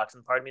Blackhawks."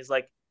 And part of me is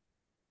like,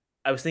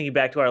 I was thinking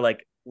back to our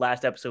like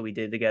last episode we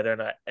did together,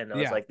 and I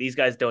was Yeah. like, these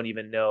guys don't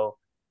even know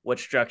what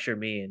structure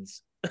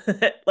means.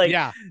 Like,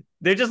 Yeah.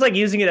 they're just like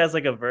using it as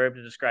like a verb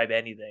to describe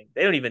anything.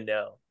 They don't even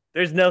know.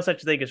 There's no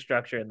such thing as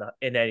structure in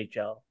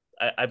NHL.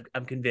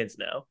 I'm convinced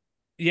now.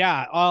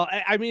 Yeah,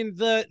 I mean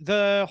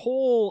the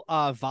whole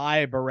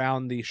vibe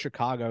around the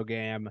Chicago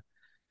game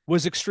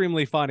was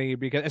extremely funny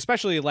because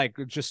especially like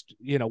just,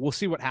 you know, we'll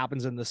see what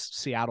happens in this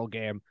Seattle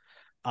game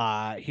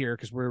here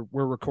because we're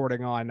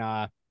recording on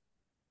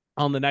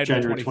the night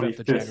January of the 25th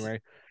of 25th.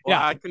 January.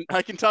 Well, Yeah.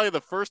 I can tell you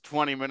the first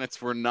 20 minutes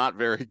were not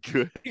very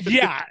good.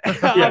 Yeah.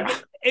 Yeah.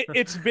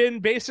 It's been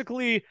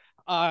basically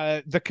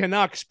the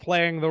Canucks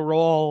playing the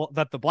role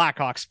that the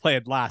Blackhawks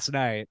played last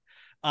night.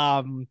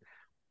 And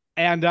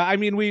I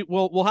mean,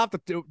 we'll have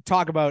to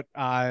talk about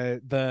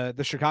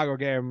the Chicago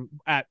game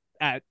at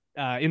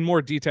in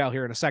more detail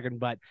here in a second.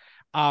 But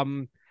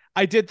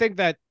I did think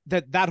that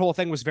whole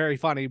thing was very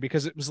funny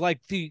because it was like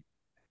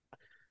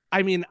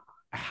I mean,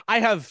 I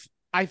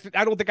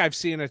don't think I've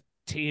seen a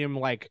team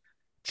like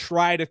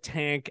try to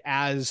tank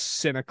as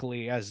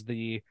cynically as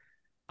the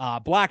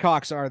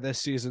Blackhawks are this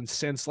season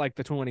since like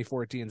the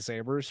 2014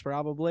 Sabres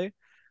probably.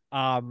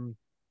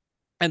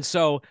 And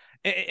so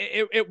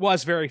it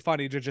was very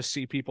funny to just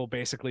see people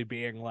basically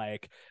being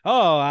like,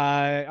 oh,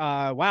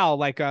 wow,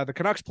 like the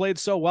Canucks played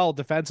so well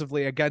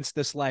defensively against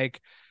this,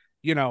 like,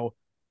 you know,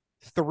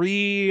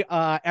 3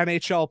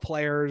 NHL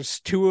players,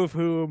 2 of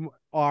whom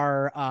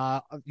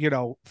are, you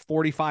know,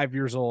 45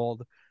 years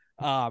old,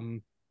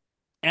 and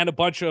a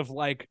bunch of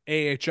like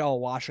AHL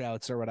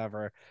washouts or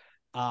whatever.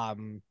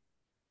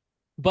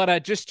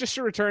 But just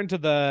to return to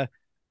the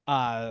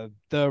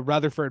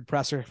Rutherford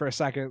presser for a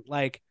second,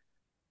 like,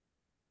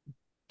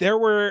 there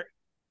were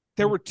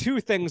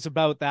 2 things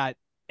about that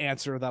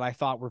answer that I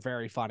thought were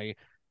very funny.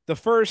 The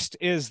first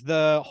is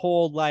the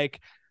whole like,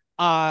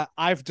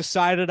 I've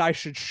decided I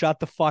should shut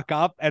the fuck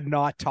up and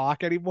not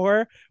talk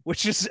anymore,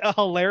 which is a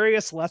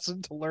hilarious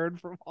lesson to learn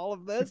from all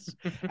of this.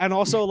 And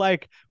also,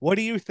 like, what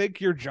do you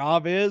think your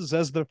job is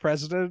as the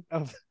president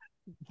of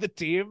the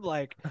team?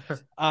 Like,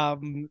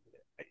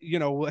 you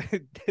know,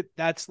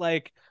 that's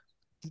like,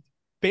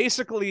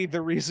 basically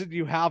the reason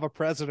you have a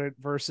president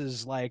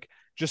versus like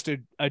just a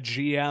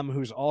GM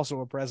who's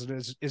also a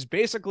president is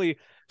basically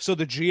so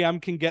the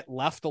GM can get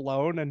left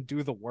alone and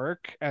do the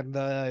work, and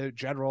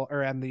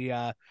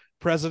the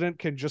president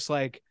can just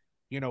like,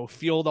 you know,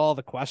 field all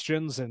the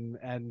questions and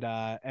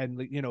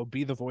you know,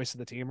 be the voice of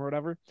the team or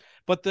whatever.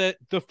 But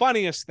the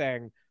funniest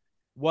thing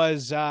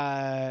was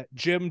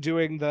Jim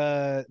doing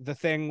the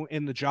thing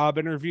in the job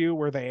interview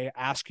where they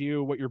ask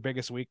you what your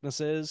biggest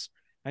weakness is,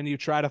 and you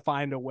try to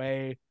find a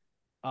way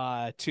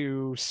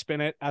to spin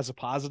it as a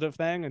positive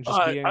thing, and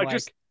just being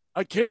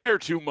I care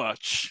too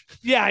much.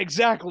 Yeah,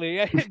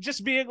 exactly.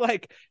 Just being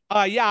like,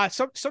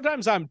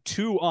 sometimes I'm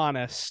too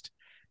honest,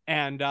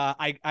 and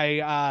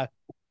I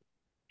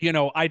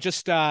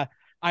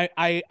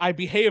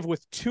behave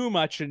with too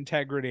much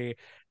integrity,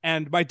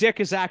 and my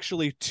dick is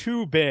actually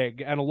too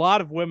big, and a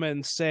lot of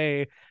women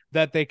say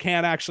that they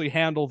can't actually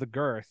handle the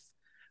girth.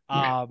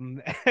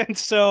 And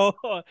so,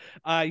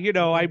 you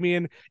know, I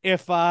mean,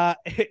 if I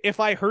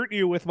hurt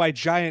you with my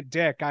giant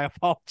dick, I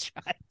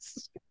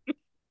apologize.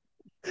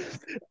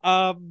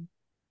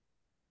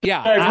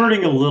 Yeah,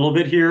 diverting a little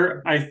bit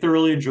here. I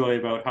thoroughly enjoy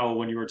about how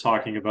when you were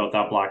talking about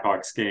that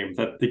Blackhawks game,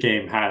 that the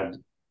game had,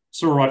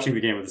 so we're watching the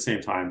game at the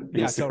same time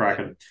against the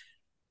Kraken.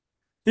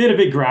 They had a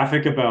big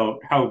graphic about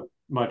how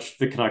much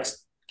the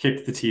Canucks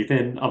kicked the teeth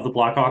in of the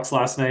Blackhawks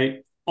last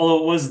night.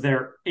 Although it was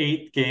their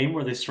 8th game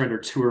where they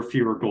surrendered 2 or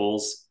fewer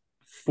goals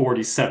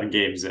 47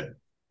 games in.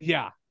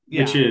 Yeah.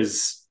 Which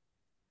is,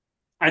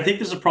 I think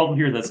there's a problem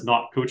here that's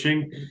not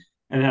coaching,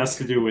 and it has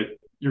to do with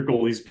your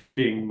goalies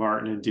being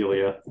Martin and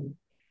Delia.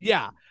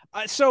 Yeah.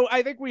 So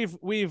I think we've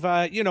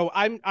you know,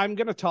 I'm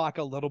going to talk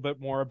a little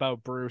bit more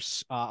about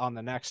Bruce on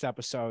the next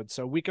episode.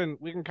 So we can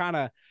kind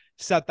of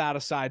set that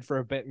aside for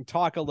a bit and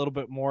talk a little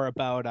bit more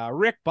about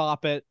Rick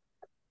Boppet,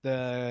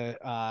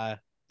 the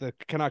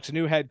Canucks'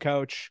 new head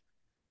coach,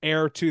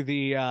 heir to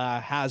the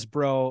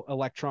Hasbro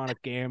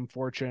electronic game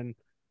fortune.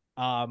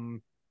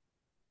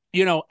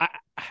 You know, I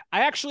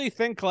actually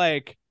think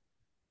like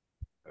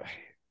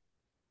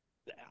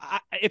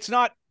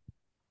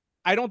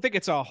I don't think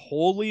it's a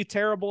wholly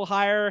terrible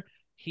hire.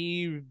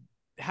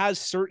 There's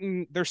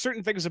certain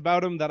things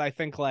about him that I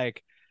think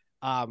like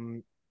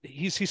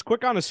he's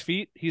quick on his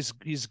feet.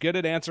 He's good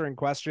at answering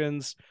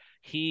questions.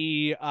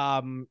 He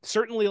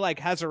certainly like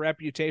has a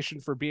reputation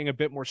for being a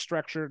bit more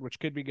structured, which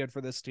could be good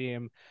for this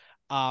team.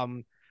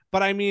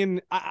 But I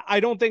mean,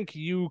 I don't think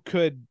you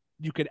could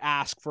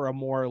ask for a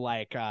more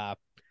like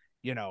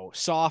you know,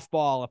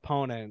 softball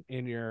opponent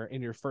in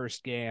your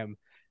first game.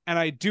 And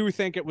I do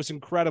think it was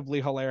incredibly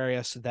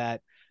hilarious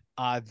that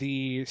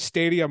the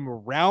stadium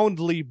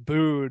roundly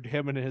booed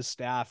him and his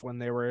staff when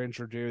they were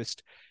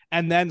introduced.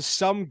 And then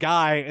some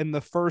guy in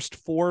the first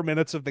 4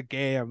 minutes of the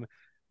game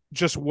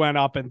just went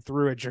up and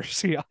threw a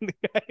jersey on the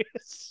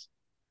ice.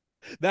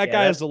 That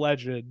guy is a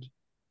legend.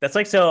 That's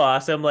like so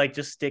awesome. Like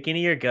just sticking to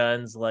your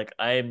guns. Like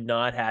I am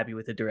not happy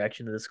with the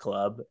direction of this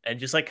club, and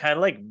just like kind of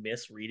like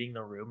misreading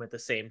the room at the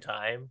same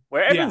time,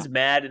 where everyone's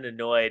mad and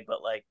annoyed,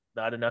 but like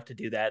not enough to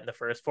do that in the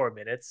first 4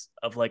 minutes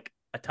of like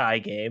a tie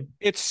game.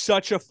 It's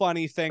such a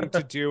funny thing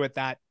to do at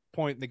that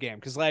point in the game,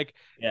 because like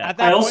at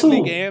that point in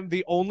the game,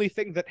 the only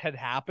thing that had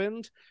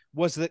happened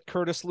was that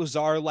Curtis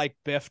Lazar like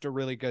biffed a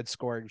really good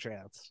scoring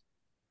chance,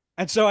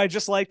 and so I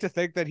just like to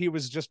think that he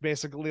was just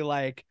basically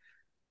like,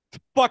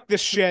 "Fuck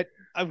this shit."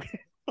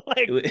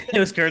 Like it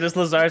was Curtis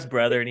Lazar's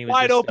brother, and he was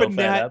wide just open so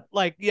fed net. up.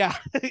 Like, yeah,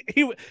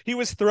 he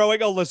was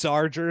throwing a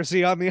Lazar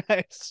jersey on the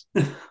ice.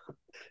 There's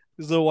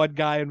the one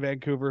guy in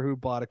Vancouver who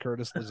bought a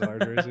Curtis Lazar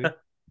jersey.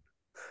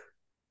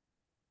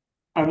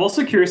 I'm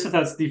also curious if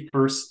that's the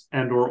first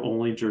and/or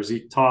only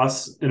jersey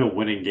toss in a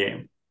winning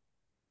game.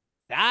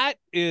 That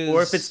is,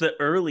 or if it's the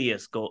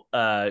earliest goal.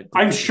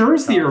 I'm sure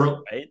it's the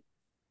early. Right?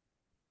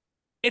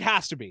 It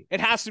has to be.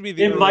 It has to be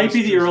the. It might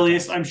be the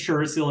earliest. I'm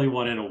sure it's the only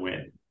one in a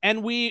win.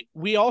 And we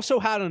also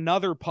had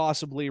another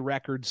possibly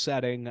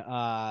record-setting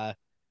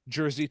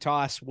jersey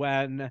toss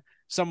when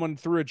someone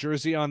threw a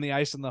jersey on the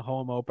ice in the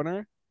home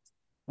opener,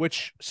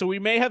 so we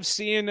may have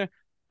seen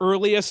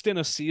earliest in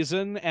a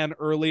season and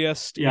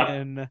earliest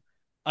in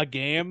a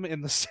game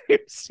in the same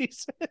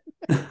season,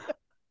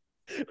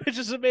 which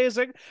is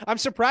amazing. I'm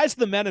surprised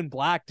the Men in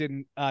Black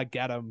didn't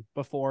get him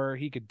before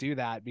he could do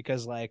that,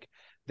 because like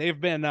they've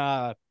been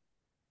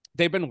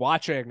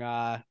watching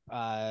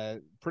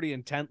pretty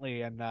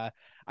intently, and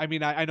I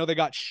mean, I know they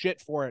got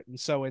shit for it, and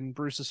so in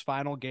Bruce's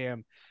final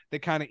game they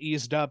kind of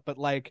eased up, but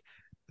like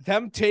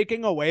them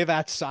taking away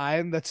that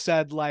sign that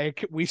said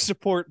like "we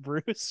support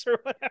Bruce" or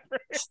whatever,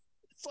 it's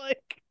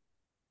like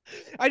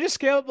I just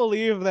can't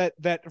believe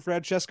that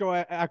Francesco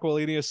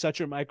Aquilini is such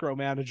a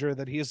micromanager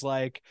that he's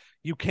like,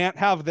 you can't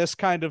have this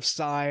kind of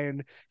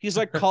sign. He's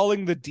like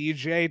calling the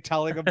DJ,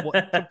 telling him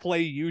what to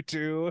play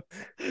U2.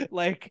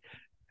 Like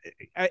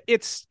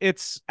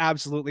it's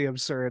absolutely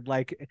absurd.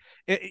 Like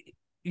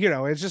you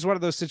know, it's just one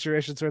of those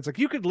situations where it's like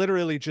you could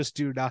literally just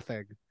do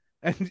nothing,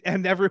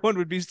 and everyone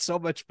would be so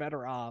much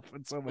better off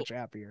and so much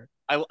happier.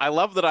 I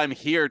love that I'm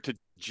here to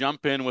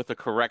jump in with a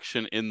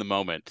correction in the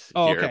moment.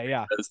 Oh, here, okay,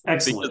 yeah,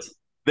 excellent.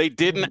 They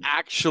didn't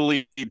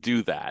actually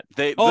do that.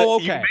 Oh,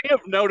 You okay. may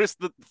have noticed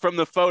that from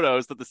the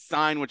photos that the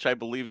sign, which I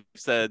believe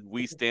said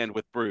 "We stand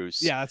with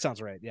Bruce," Yeah, that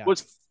sounds right. Yeah.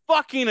 was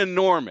fucking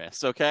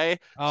enormous. Okay,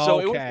 so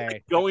it was Okay.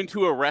 like going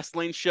to a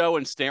wrestling show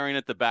and staring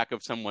at the back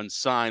of someone's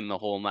sign the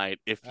whole night.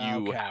 If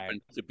you Okay.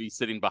 happen to be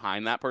sitting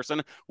behind that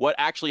person, what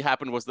actually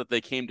happened was that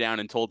they came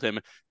down and told him,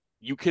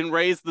 "You can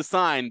raise the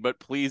sign, but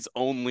please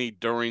only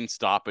during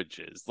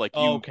stoppages. Like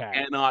you Okay.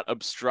 cannot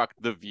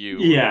obstruct the view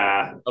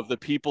Yeah. of the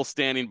people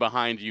standing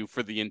behind you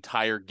for the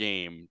entire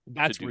game."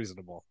 That's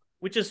reasonable.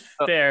 Which is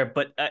fair,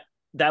 but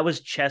that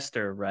was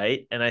Chester,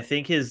 right? And I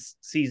think his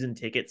season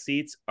ticket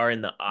seats are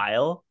in the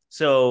aisle.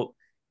 So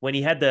when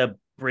he had the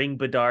 "Bring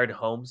Bedard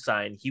Home"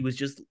 sign, he was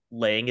just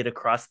laying it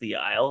across the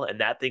aisle,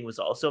 and that thing was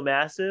also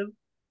massive.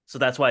 So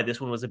that's why this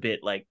one was a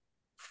bit like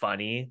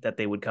funny that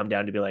they would come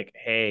down to be like,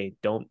 "Hey,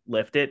 don't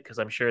lift it," because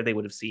I'm sure they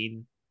would have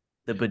seen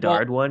the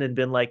Bedard one and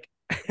been like,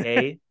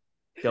 "Hey,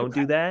 don't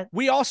do that."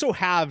 We also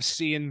have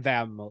seen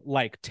them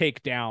like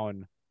take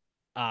down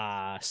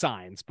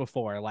signs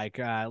before, like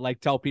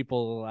tell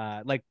people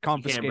like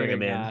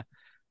confiscating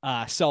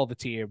sell the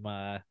team.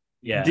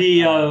 Yeah.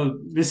 The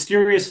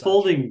mysterious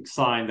folding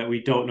sign that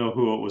we don't know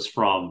who it was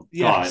from.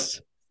 Yes.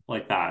 Got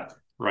like that,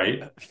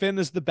 right? Finn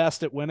is the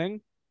best at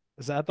winning.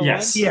 Is that the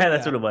Yes. one? Yeah,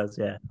 that's what it was.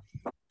 Yeah.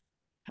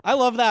 I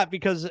love that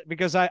because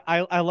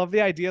I love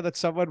the idea that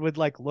someone would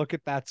like look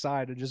at that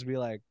sign and just be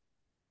like,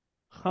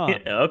 huh,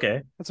 Yeah,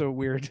 okay. that's a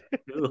weird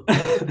Cool.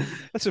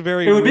 that's a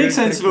very It would weird make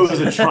sense if thing it to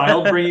was a say.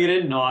 child bringing it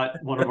in,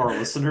 not one of our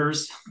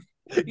listeners.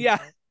 Yeah.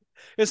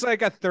 It's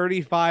like a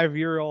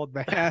 35-year-old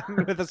man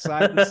with a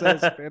sign that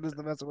says Finn is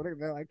the best winner.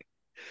 They're like,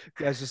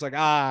 guy's just like,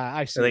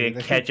 I see. Like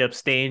a ketchup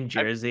stained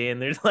jersey,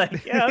 and they're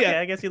like, "Yeah, okay, Yeah.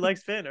 I guess he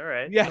likes Finn. All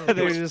right." Yeah, It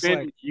they're was just Finn,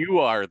 like, you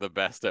are the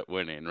best at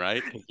winning,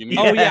 right? You need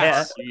oh to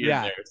yeah, be in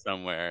yeah, there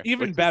somewhere. even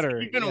which is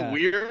better, even yeah.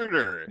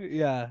 weirder.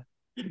 yeah,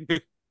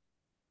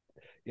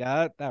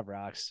 yeah, that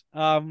rocks.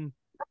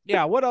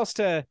 Yeah, what else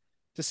to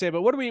say?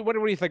 But what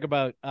do we think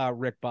about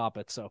Rick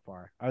Bobbitt so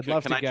far? I would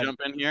love Can to I get. jump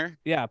in here?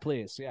 Yeah,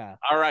 please. Yeah.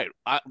 All right.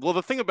 Well,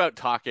 the thing about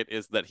Tocchet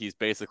is that he's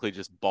basically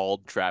just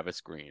bald Travis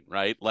Green,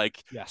 right?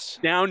 Like Yes.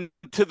 down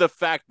to the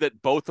fact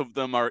that both of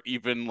them are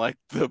even like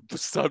the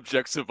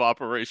subjects of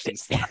Operation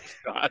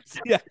Slapshot.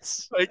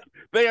 Yes. Like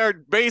they are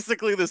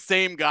basically the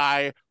same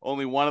guy,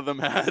 only one of them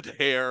had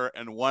hair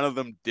and one of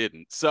them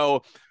didn't.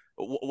 So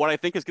what I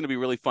think is going to be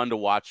really fun to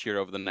watch here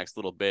over the next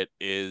little bit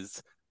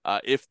is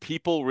if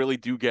people really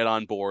do get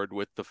on board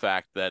with the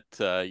fact that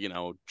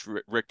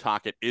Rick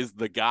Tocchet is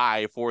the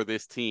guy for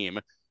this team,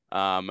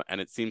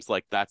 and it seems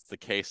like that's the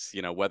case,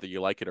 whether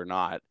you like it or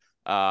not.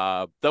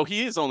 Though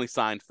he is only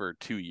signed for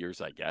 2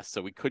 years, I guess,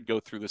 so we could go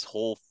through this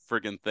whole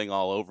friggin' thing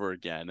all over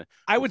again.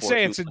 I would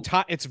say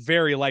it's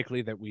very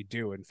likely that we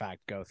do, in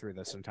fact, go through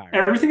this entire.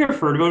 Everything I've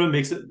heard about him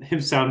makes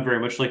him sound very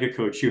much like a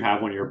coach you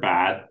have when you're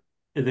bad,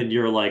 and then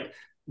you're like,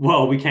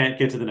 well, we can't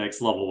get to the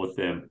next level with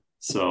him,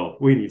 so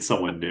we need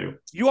someone new.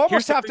 You almost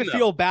Here's have to something,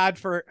 feel bad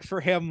for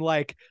him,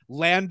 like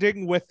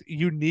landing with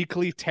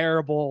uniquely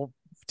terrible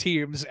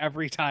teams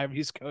every time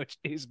he's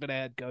been a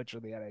head coach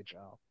in the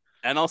NHL.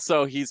 And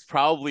also, he's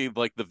probably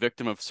like the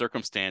victim of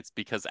circumstance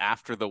because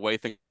after the way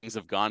things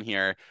have gone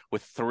here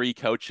with 3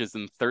 coaches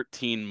in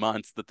 13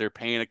 months that they're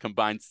paying a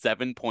combined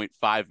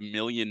 $7.5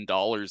 million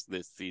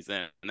this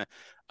season.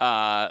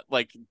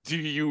 Like, do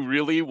you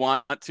really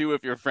want to,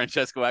 if you're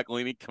Francesco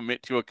Aquilini,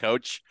 commit to a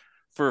coach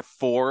for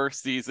 4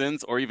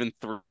 seasons or even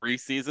 3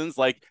 seasons?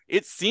 Like,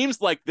 it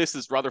seems like this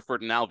is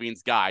Rutherford and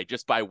Alvin's guy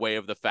just by way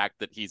of the fact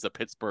that he's a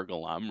Pittsburgh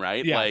alum,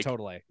 right? Yeah, like,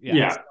 totally.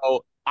 Yeah.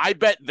 So I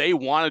bet they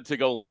wanted to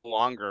go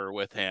longer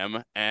with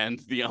him, and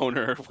the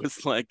owner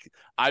was like,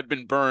 I've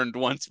been burned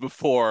once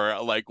before,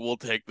 like, we'll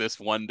take this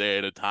one day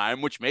at a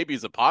time, which maybe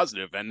is a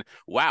positive. And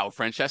wow,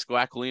 Francesco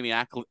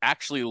Aquilini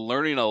actually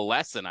learning a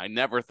lesson I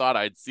never thought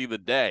I'd see the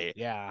day.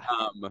 Yeah.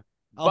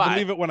 I'll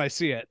believe it when I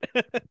see it.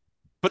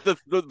 But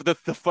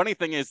the funny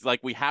thing is,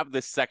 like, we have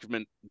this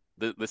segment,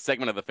 the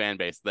segment of the fan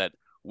base that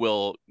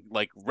will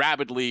like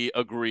rabidly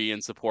agree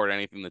and support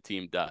anything the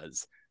team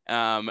does.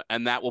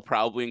 And that will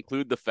probably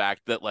include the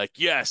fact that, like,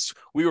 yes,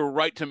 we were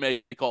right to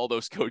make all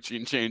those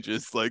coaching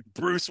changes. Like,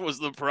 Bruce was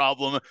the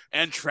problem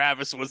and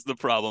Travis was the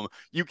problem.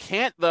 You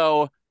can't,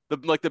 though.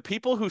 The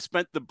people who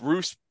spent the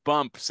Bruce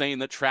bump saying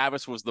that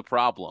Travis was the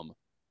problem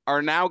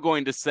are now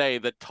going to say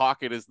that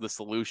Tocchet is the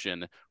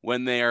solution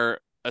when they're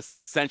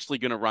essentially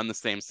going to run the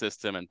same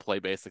system and play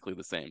basically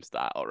the same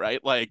style, right?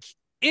 Like,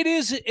 it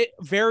is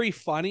very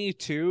funny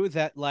too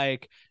that,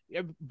 like,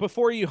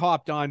 before you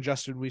hopped on,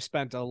 Justin, we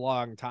spent a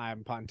long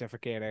time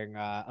pontificating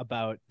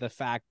about the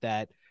fact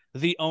that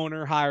the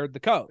owner hired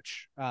the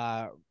coach,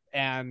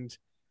 and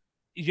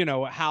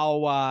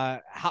how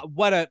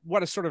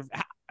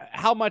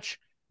much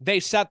they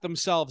set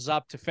themselves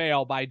up to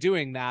fail by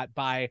doing that,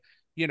 by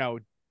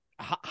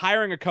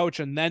hiring a coach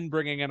and then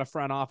bringing in a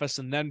front office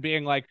and then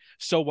being like,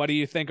 so what do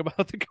you think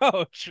about the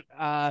coach?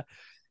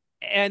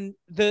 And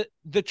the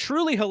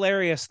truly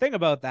hilarious thing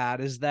about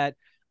that is that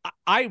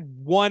I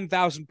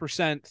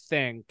 1000%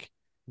 think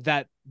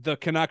that the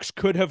Canucks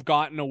could have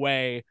gotten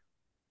away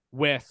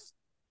with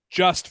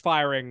just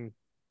firing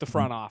the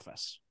front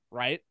office,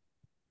 right?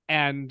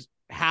 And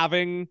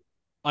having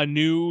a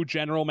new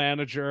general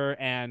manager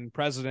and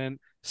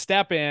president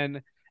step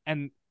in,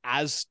 and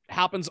as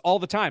happens all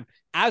the time,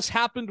 as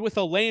happened with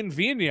Alain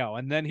Vigneault,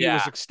 and then he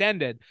was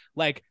extended,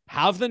 like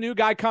have the new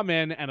guy come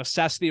in and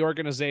assess the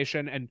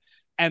organization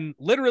and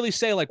literally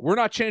say like, we're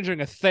not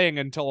changing a thing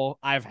until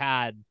I've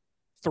had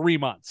 3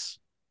 months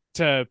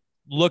to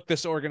look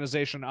this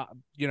organization up,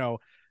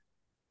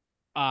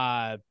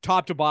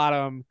 top to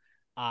bottom,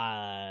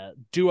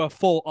 do a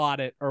full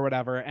audit or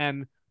whatever.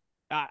 And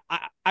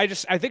I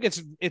think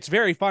it's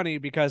very funny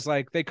because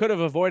like they could have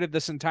avoided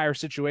this entire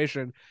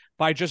situation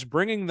by just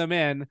bringing them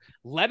in,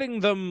 letting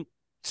them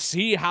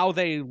see how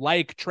they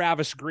like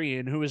Travis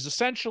Green, who is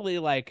essentially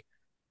like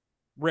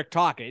Rick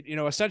Tocchet,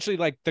 essentially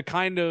like the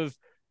kind of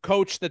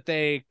coach that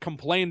they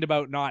complained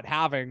about not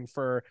having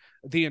for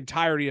the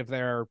entirety of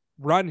their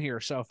run here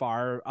so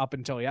far up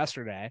until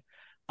yesterday.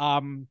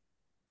 And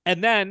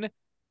then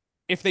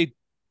if they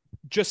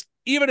just,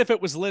 even if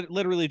it was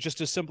literally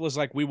just as simple as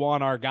like, we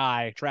want our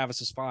guy,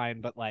 Travis is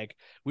fine, but like,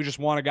 we just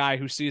want a guy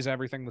who sees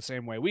everything the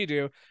same way we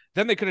do,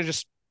 then they could have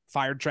just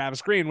fired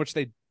Travis Green, which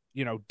they,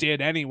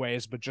 did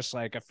anyways, but just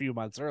like a few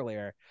months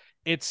earlier.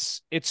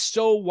 It's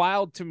so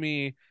wild to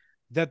me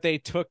that they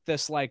took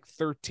this like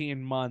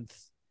 13-month,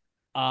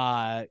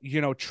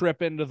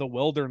 trip into the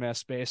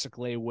wilderness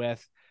basically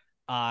with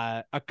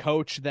a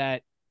coach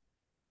that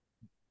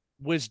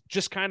was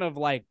just kind of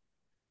like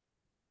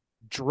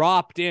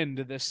dropped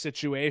into this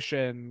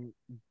situation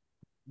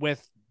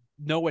with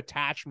no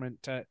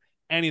attachment to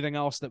anything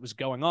else that was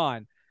going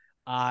on.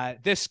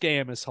 This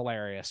game is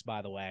hilarious,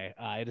 by the way.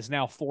 It is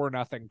now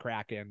 4-0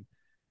 Kraken.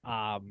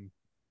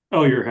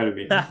 Oh, you're ahead of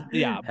me.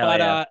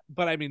 Yeah,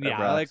 but I mean,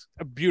 like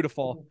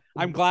beautiful.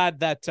 I'm glad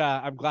that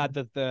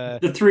the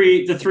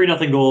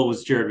 3-0 goal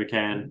was Jared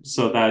McCann,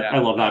 so that I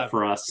love that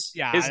for us.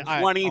 Yeah, his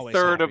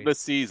 23rd of the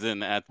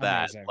season at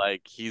that. Amazing.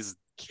 Like he's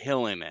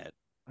killing it.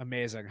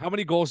 Amazing. How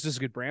many goals does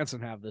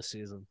Goodbranson have this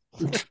season?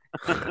 So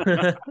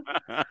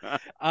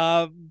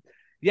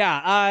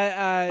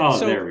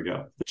there we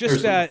go.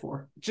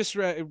 Just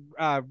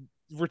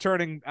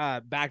returning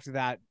back to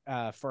that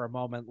for a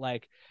moment,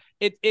 like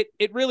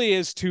it really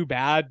is too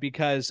bad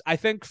because I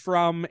think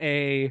from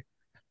a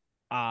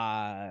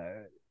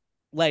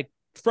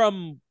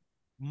from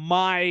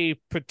my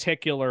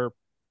particular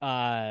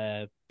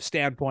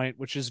standpoint,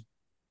 which is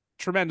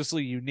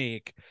tremendously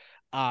unique,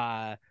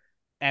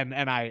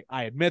 and I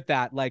admit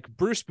that, like,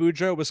 Bruce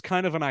Boudreau was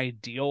kind of an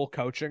ideal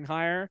coaching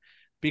hire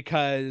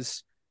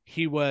because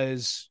he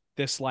was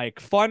this like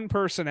fun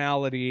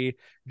personality,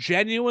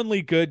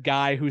 genuinely good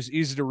guy who's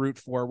easy to root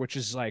for, which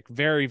is like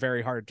very,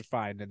 very hard to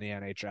find in the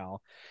NHL.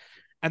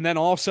 And then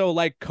also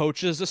like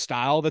coaches a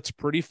style that's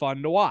pretty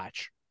fun to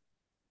watch.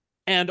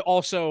 And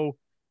also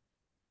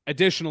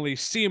additionally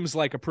seems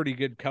like a pretty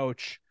good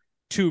coach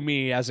to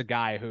me as a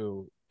guy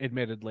who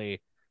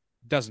admittedly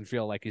doesn't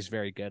feel like he's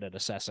very good at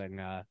assessing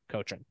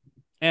coaching.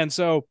 And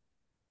so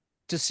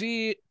to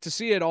see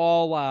it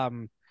all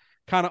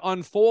kind of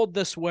unfold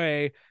this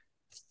way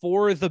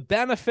for the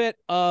benefit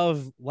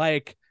of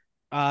like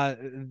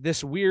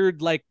this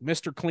weird like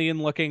Mr. Clean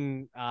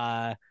looking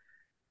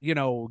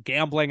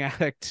gambling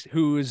addict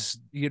who's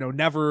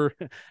never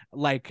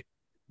like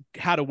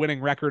had a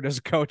winning record as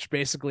a coach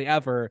basically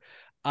ever.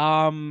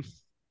 I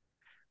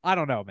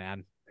don't know,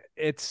 man.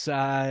 It's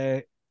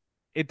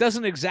it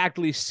doesn't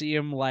exactly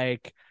seem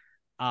like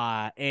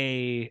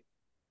a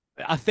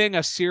thing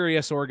a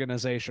serious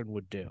organization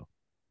would do.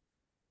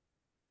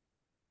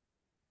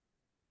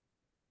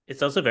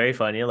 It's also very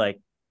funny,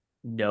 like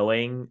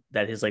knowing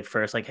that his like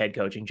first like head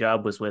coaching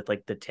job was with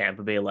like the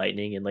Tampa Bay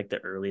Lightning in like the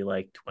early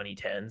like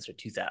 2010s or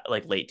 2000,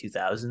 like late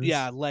 2000s.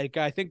 Yeah, like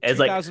I think it's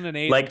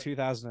 2008 like or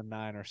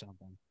 2009 or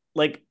something.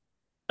 Like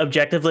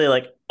objectively,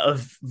 like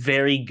of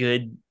very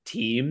good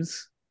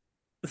teams.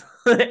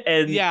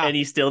 and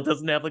he still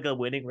doesn't have like a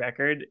winning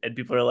record, and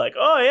people are like,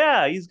 oh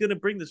yeah, he's gonna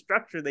bring the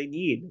structure they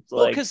need. It's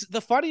well, because the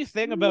funny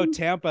thing about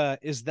Tampa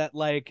is that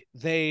like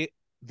they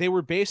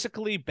were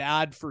basically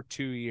bad for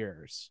 2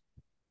 years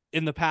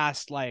in the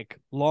past like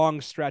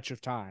long stretch of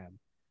time,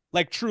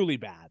 like truly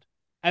bad,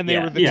 and they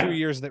were the 2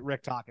 years that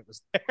Rick Tocchet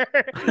was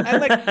there.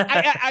 And like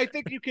I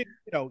think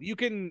you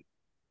can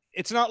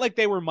it's not like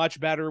they were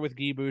much better with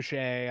Guy Boucher,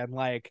 and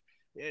like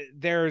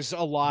there's a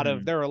lot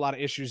of there are a lot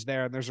of issues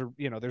there, and there's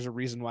a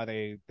reason why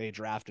they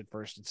drafted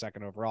first and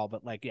second overall.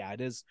 But like, yeah,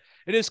 it is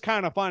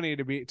kind of funny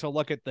to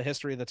look at the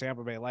history of the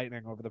Tampa Bay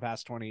Lightning over the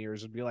past 20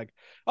 years and be like,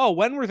 oh,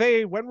 when were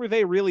they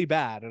really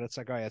bad? And it's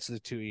like, oh yeah, it's the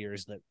 2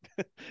 years that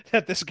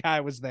that this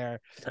guy was there,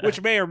 which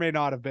may or may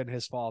not have been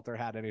his fault or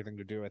had anything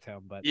to do with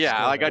him. But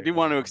yeah, like I do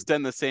want to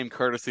extend the same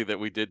courtesy that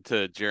we did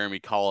to Jeremy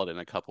Colliton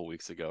a couple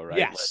weeks ago, right?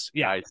 Yes,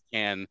 guys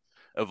can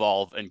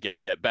evolve and get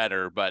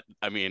better, but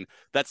I mean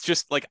that's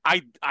just like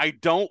I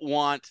don't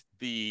want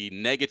the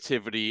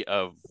negativity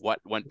of what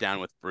went down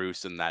with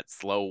Bruce and that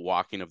slow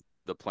walking of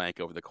the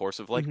plank over the course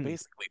of like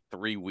basically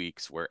 3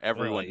 weeks where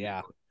everyone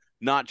knew,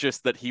 not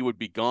just that he would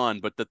be gone,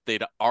 but that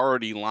they'd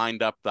already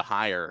lined up the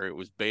hire. It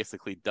was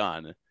basically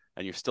done.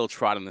 and you're still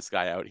trotting this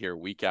guy out here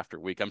week after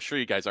week. I'm sure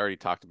you guys already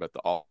talked about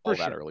all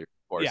that earlier.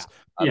 Course.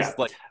 Yeah.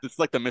 It's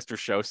like the Mr.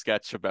 Show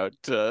sketch about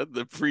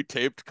the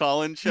pre-taped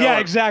call-in show. Yeah,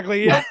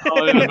 exactly. Yeah.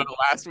 About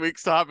last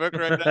week's topic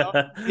right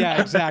now.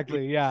 Yeah,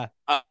 exactly. Yeah.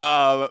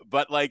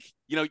 But like,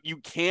 you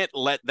can't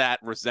let that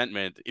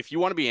resentment, if you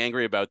want to be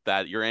angry about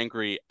that, you're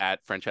angry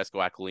at Francesco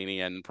Aquilini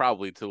and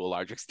probably to a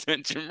large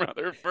extent Jim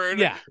Rutherford.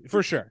 Yeah,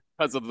 for sure.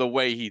 Because of the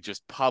way he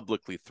just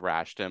publicly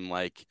thrashed him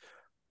like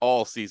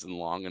all season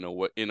long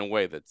in a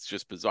way that's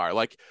just bizarre.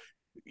 Like,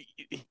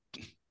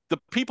 the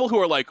people who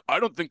are like,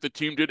 I don't think the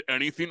team did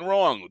anything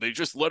wrong. They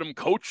just let him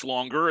coach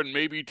longer and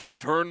maybe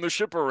turn the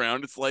ship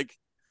around. It's like,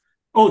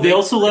 they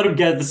also let him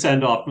get the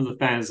send off from the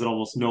fans that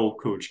almost no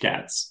coach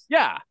gets.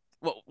 Yeah,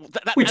 well,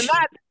 that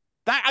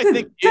I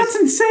think that's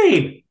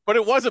insane. But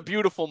it was a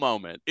beautiful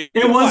moment. It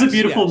was a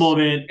beautiful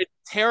moment. It's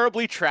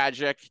terribly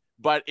tragic,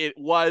 but it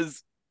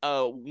was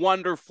a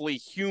wonderfully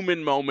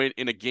human moment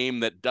in a game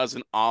that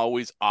doesn't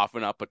always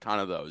often up a ton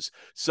of those.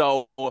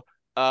 So.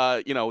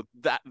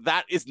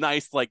 That is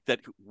nice, like that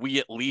we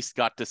at least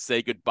got to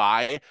say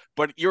goodbye.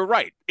 But you're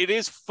right, it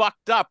is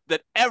fucked up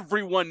that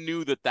everyone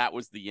knew that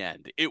was the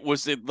end. It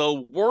was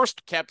the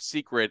worst kept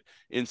secret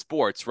in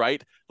sports,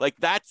 right? Like,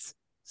 that's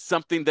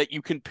something that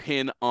you can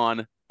pin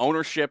on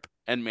ownership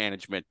and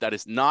management. That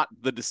is not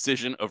the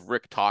decision of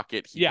Rick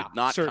Tocchet. He did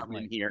not come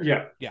in here.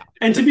 Yeah.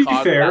 And to be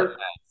fair,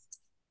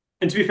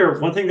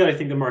 one thing that I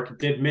think the market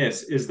did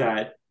miss is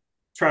that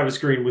Travis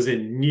Green was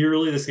in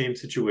nearly the same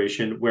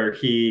situation where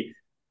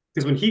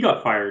because when he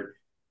got fired,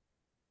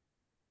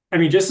 I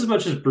mean, just as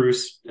much as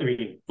Bruce, I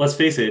mean, let's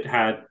face it,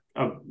 had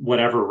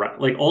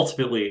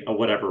ultimately a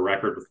whatever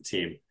record with the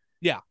team.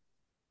 Yeah.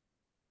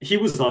 He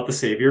was not the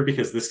savior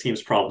because this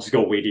team's problems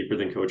go way deeper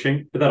than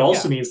coaching. But that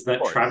also means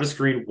that Travis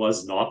Green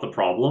was not the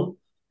problem.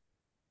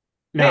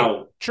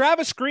 Now,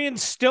 Travis Green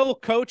still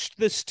coached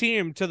this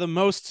team to the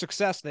most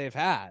success they've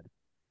had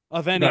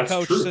of any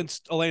coach since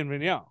Alain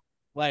Vigneault.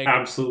 Like,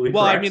 absolutely.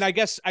 Well, correct. I mean,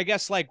 I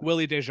guess like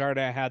Willie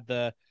Desjardins had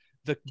the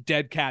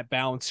dead cat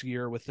bounce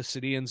year with the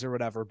Cedians or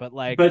whatever, but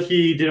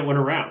he didn't win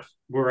a round.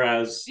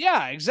 Whereas,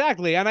 yeah,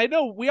 exactly. And I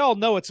know we all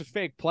know it's a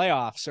fake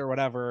playoffs or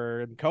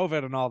whatever and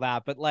COVID and all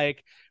that, but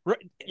like,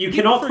 you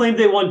cannot claim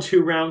they won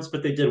 2 rounds,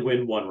 but they did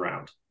win 1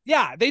 round.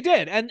 Yeah, they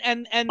did. And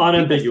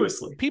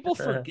unambiguously, people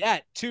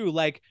forget too,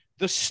 like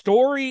the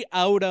story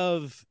out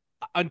of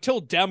until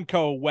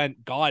Demko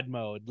went God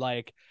mode,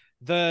 like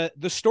the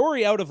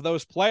story out of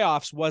those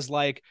playoffs was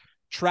like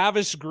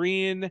Travis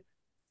Green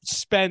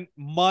spent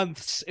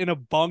months in a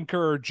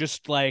bunker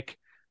just like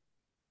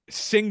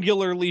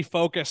singularly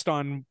focused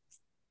on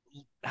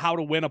how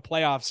to win a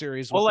playoff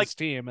series with this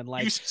team. And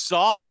like, you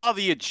saw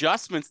the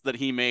adjustments that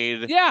he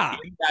made in that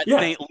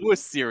St.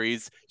 Louis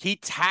series. He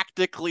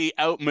tactically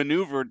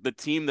outmaneuvered the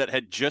team that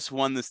had just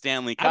won the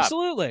Stanley Cup.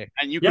 Absolutely.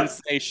 And you can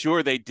say,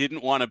 sure, they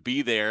didn't want to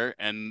be there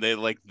and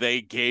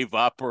they gave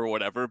up or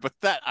whatever, but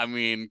I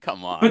mean,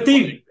 come on. But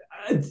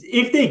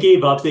if they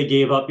gave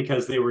up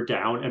because they were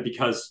down and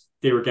because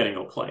they were getting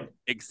outplayed.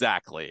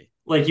 Exactly.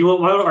 Like, I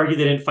would argue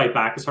they didn't fight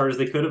back as hard as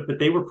they could have, but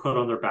they were put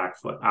on their back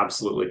foot.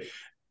 Absolutely.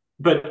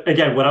 But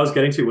again, what I was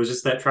getting to was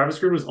just that Travis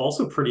Green was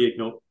also pretty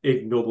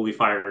ignobly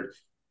fired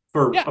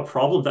for a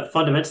problem that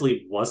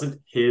fundamentally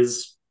wasn't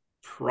his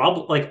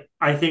problem. Like,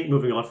 I think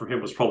moving on from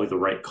him was probably the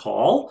right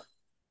call,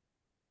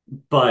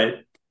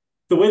 but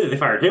the way that they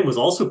fired him was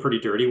also pretty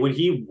dirty. When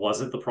he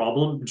wasn't the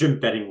problem, Jim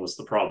Benning was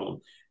the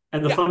problem.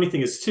 And the funny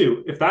thing is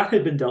too, if that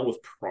had been dealt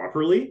with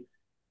properly,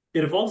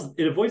 it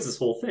avoids this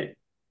whole thing.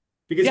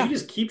 Because you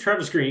just keep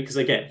Travis Green, because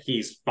again,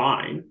 he's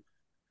fine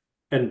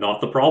and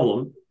not the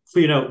problem.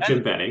 Clean out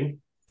Jim Benning,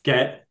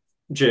 get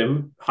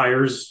Jim,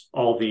 hires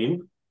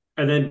Allvin,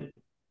 and then,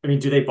 I mean,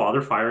 do they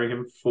bother firing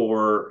him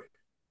for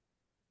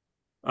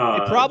they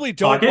probably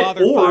don't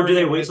bother, or do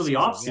they wait till the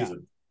off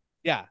season?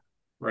 Yeah.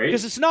 Right?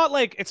 Because it's not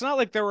like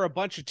there were a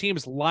bunch of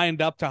teams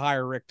lined up to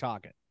hire Rick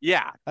Tocchet.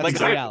 Yeah, that's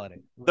the reality.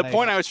 The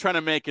point I was trying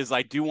to make is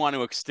I do want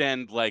to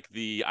extend like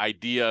the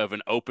idea of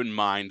an open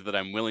mind, that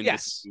I'm willing to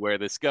see where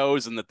this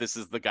goes, and that this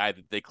is the guy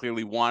that they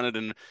clearly wanted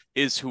and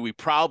is who we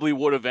probably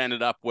would have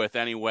ended up with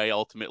anyway,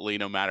 ultimately,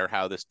 no matter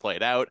how this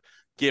played out,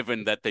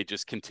 given that they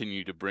just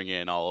continue to bring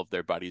in all of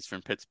their buddies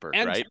from Pittsburgh,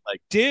 and right?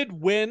 Like, did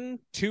win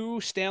 2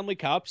 Stanley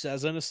Cups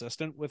as an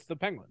assistant with the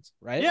Penguins,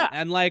 right? Yeah.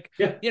 And like,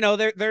 there's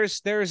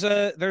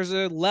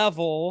a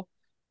level,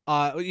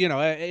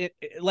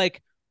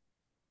 like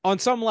on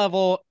some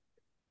level,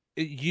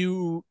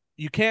 you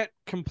can't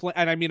complain.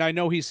 And I mean, I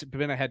know he's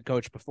been a head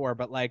coach before,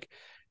 but like,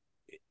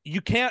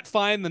 you can't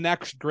find the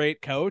next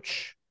great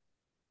coach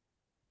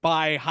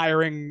by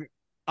hiring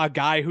a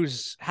guy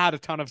who's had a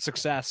ton of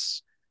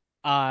success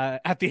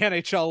at the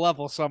NHL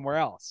level somewhere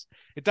else.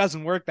 It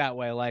doesn't work that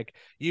way. Like,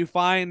 you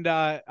find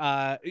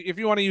if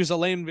you want to use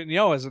Alain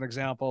Vigneault as an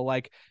example,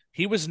 like,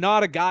 he was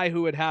not a guy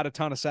who had a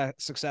ton of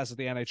success at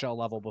the NHL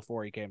level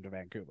before he came to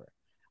Vancouver.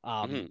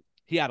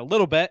 He had a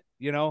little bit,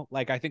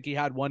 like I think he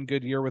had 1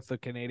 good year with the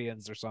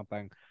Canadiens or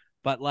something,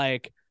 but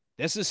like,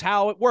 this is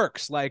how it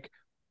works. Like,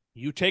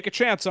 you take a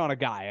chance on a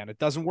guy and it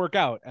doesn't work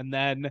out, and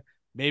then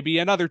maybe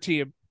another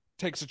team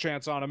takes a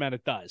chance on him, and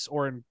it does.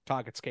 Or in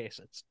Tocchet's case,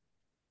 it's,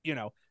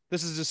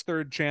 this is his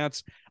third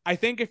chance. I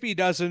think if he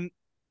doesn't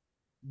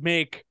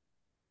make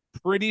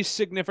pretty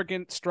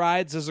significant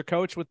strides as a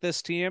coach with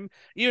this team,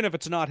 even if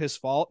it's not his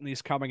fault and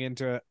he's coming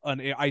into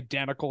an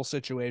identical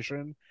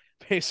situation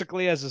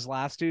basically as his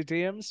last two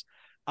teams,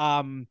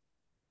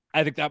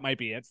 I think that might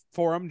be it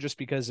for him, just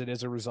because it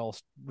is a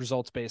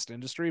results-based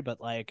industry.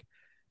 But like,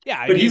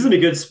 yeah, but he's in a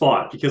good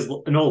spot because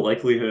in all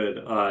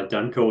likelihood,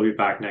 Demko will be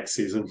back next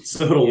season,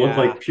 so it'll look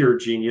like pure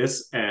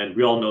genius. And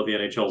we all know the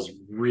NHL is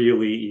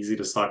really easy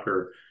to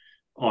sucker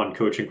on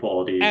coaching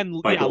quality, and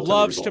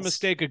loves to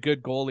mistake a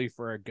good goalie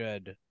for a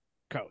good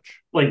coach.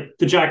 Like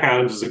the Jack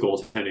Adams is a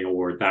goaltending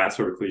award, that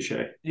sort of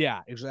cliche.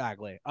 Yeah,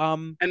 exactly.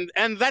 And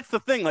that's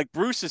the thing. Like,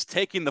 Bruce is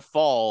taking the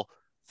fall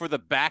for the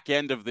back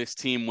end of this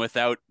team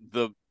without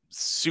the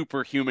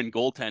superhuman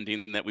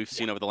goaltending that we've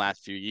seen over the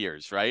last few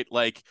years, right?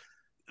 Like,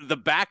 the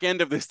back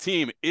end of this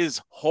team is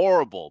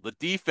horrible. The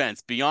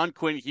defense, beyond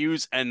Quinn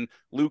Hughes and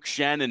Luke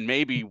Shen and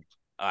maybe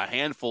a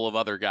handful of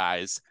other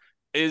guys,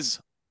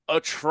 is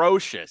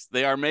atrocious.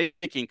 They are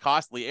making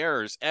costly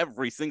errors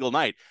every single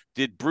night.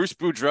 Did Bruce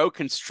Boudreau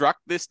construct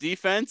this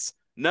defense?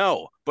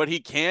 No, but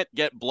he can't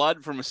get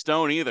blood from a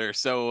stone either,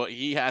 so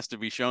he has to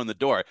be shown the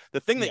door. The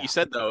thing that you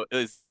said, though,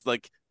 is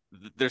like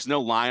there's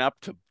no lineup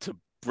to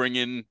bring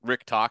in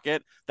Rick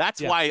Tocchet.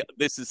 That's why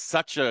this is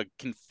such a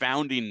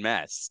confounding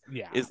mess.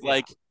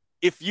 Like,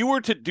 if you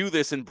were to do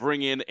this and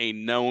bring in a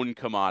known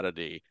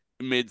commodity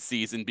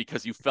mid-season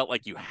because you felt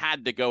like you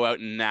had to go out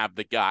and nab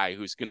the guy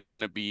who's going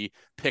to be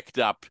picked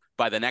up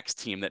by the next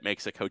team that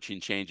makes a coaching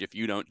change if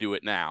you don't do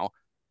it now,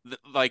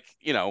 like,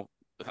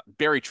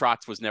 Barry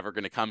Trotz was never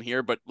going to come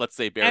here, but let's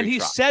say Barry, and he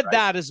Trotz, said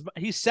right?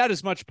 he said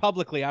as much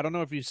publicly. I don't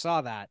know if you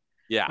saw that.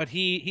 Yeah, but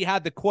he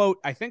had the quote,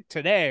 I think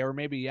today or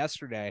maybe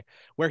yesterday,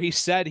 where he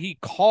said he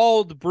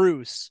called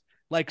Bruce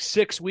like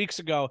 6 weeks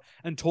ago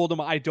and told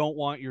him, "I don't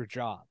want your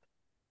job."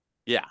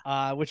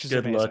 Yeah, which is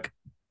good amazing. look.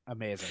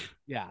 Amazing.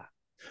 Yeah.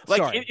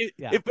 Like,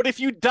 if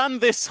you'd done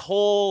this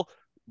whole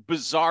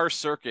bizarre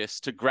circus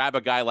to grab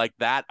a guy like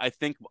that, I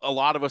think a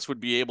lot of us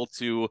would be able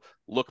to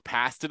look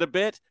past it a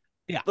bit.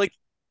 Yeah. Like,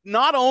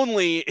 not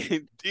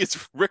only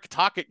is Rick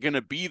Tocchet going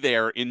to be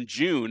there in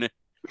June,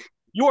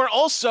 you are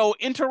also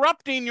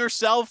interrupting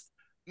yourself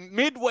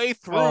midway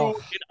through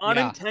an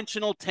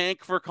unintentional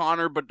tank for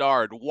Connor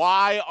Bedard.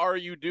 Why are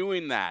you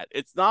doing that?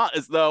 It's not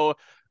as though,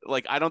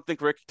 like, I don't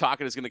think Rick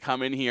Tocchet is going to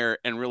come in here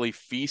and really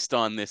feast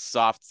on this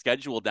soft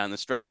schedule down the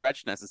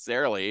stretch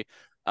necessarily.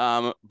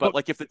 But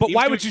like, if the but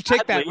why would you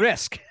take that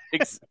risk?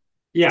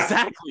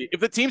 Exactly. If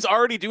the team's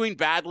already doing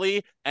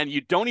badly and you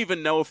don't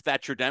even know if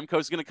that Demko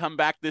is going to come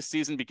back this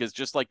season, because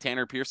just like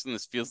Tanner Pearson,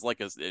 this feels like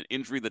an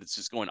injury that it's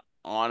just going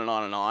on and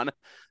on and on.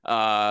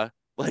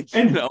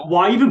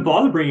 Why even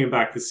bother bringing him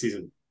back this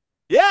season?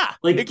 Yeah.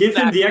 Like, give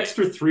him the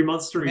extra 3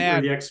 months or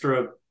the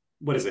extra,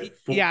 what is it,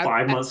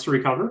 5 months to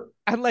recover?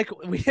 And like,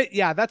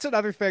 that's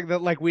another thing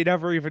that like we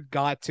never even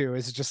got to,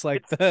 is just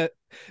like the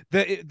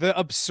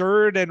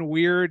absurd and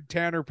weird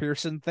Tanner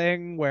Pearson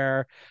thing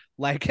where,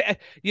 like,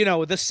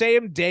 the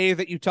same day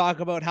that you talk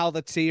about how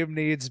the team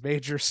needs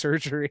major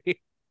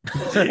surgery.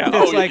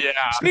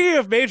 Speaking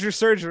of major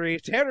surgery,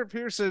 Tanner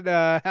Pearson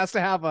has to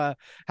have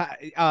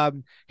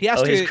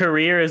his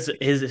career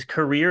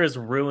is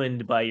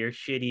ruined by your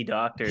shitty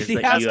doctors. He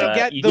has to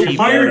get you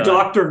hired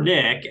Dr.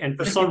 Nick, and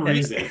for some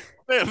reason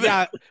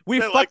we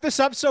fucked this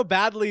up so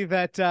badly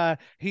that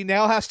he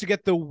now has to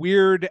get the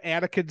weird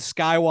Anakin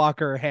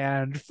Skywalker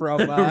hand from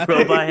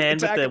robot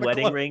hand with the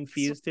wedding ring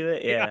fused to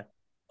it.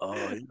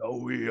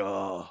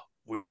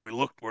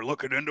 We're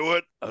looking into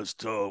it. As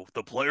to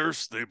the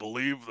players, they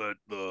believe that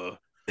the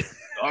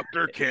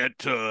doctor can't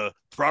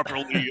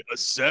properly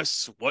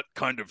assess what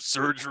kind of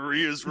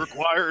surgery is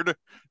required.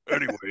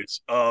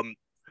 Anyways, on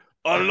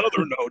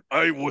another note,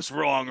 I was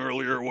wrong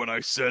earlier when I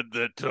said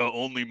that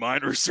only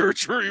minor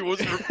surgery was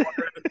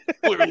required.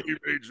 Clearly,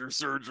 major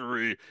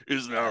surgery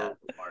is now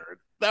required.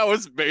 That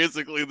was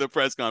basically the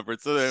press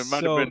conference. So there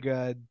might have been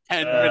good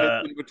 10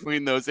 minutes in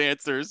between those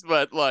answers,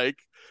 but like,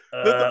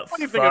 the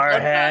funny thing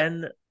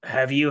Farhan,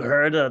 have you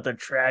heard of the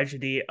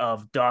tragedy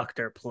of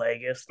Dr.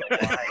 Plagueis the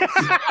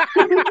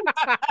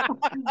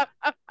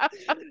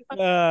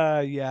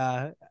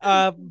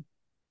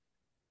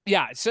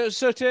Wise?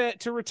 So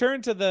to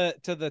return to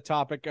the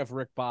topic of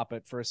Rick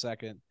Boppet for a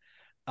second.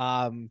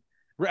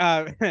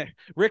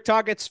 Rick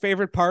Tocchet's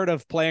favorite part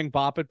of playing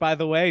Boppet, by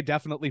the way,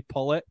 definitely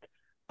pull it.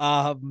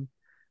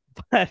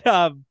 But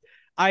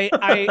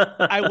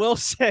I will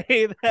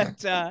say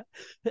that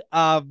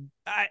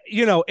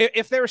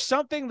if there's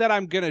something that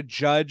I'm gonna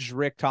judge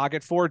Rick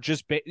Tocchet for,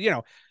 just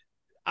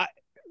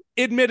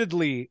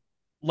admittedly,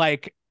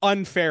 like,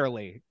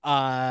 unfairly,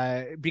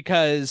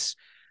 because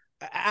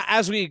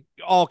as we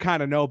all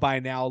kind of know by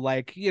now,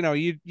 like, you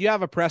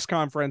have a press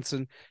conference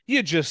and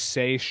you just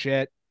say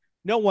shit.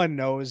 No one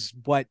knows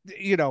what,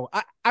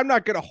 I'm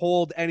not going to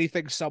hold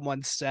anything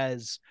someone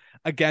says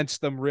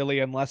against them, really,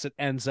 unless it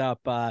ends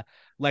up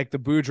like the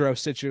Boudreau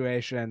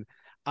situation.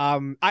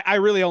 I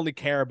really only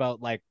care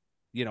about, like,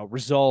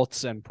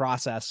 results and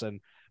process and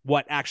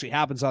what actually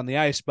happens on the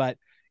ice. But,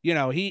 you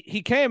know,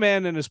 he came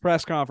in his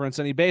press conference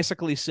and he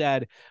basically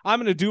said, I'm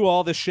going to do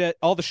all the shit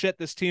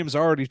this team's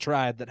already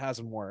tried that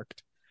hasn't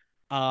worked.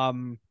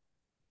 And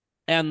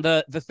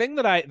the thing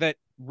that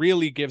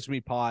really gives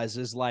me pause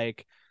is,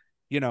 like,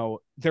 you know,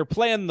 they're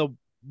playing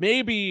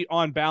maybe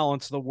on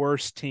balance the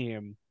worst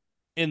team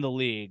in the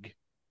league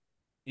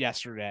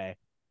yesterday.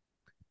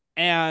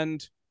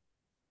 And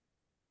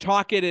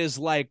Tocchet is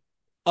like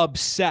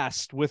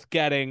obsessed with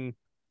getting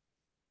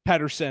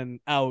Pettersson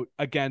out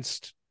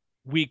against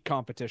weak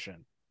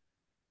competition,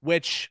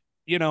 which,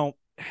 you know,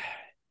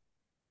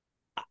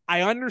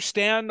 I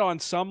understand on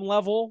some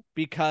level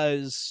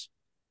because,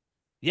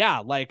 yeah,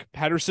 like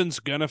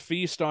Pettersson's gonna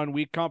feast on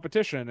weak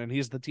competition and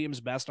he's the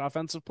team's best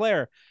offensive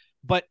player.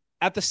 But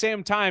at the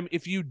same time,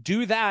 if you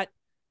do that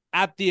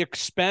at the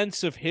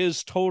expense of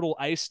his total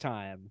ice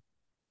time,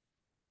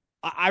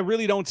 I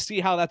really don't see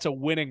how that's a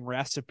winning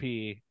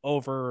recipe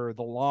over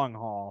the long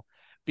haul,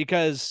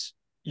 because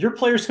your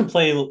players can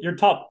play, your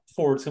top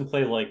forwards can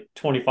play like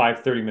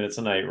 25, 30 minutes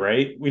a night,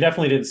 right? We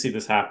definitely didn't see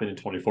this happen in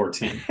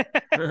 2014.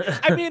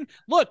 I mean,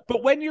 look,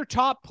 but when your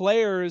top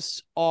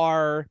players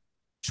are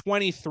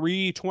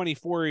 23,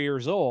 24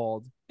 years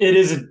old, it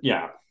is,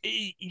 yeah.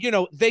 You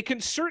know, they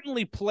can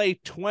certainly play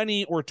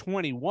 20 or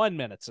 21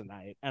 minutes a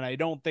night. And I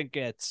don't think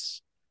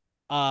it's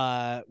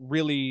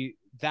really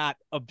that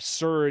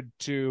absurd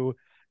to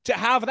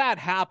have that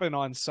happen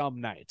on some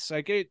nights.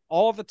 Like, it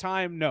all the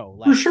time, no.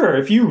 Like, for sure,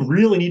 if you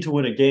really need to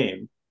win a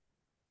game,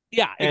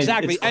 yeah,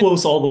 exactly, it's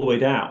close all the way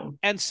down.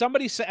 And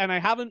somebody said, and I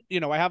haven't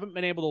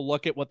been able to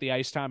look at what the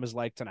ice time is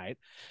like tonight.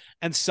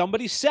 And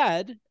somebody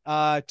said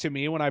to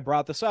me when I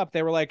brought this up,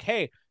 they were like,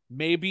 hey,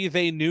 maybe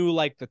they knew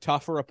like the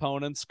tougher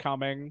opponents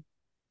coming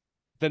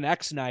the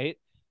next night,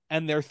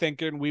 and they're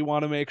thinking, we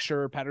want to make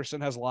sure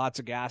Pettersson has lots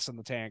of gas in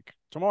the tank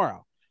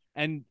tomorrow.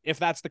 And if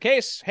that's the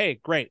case, hey,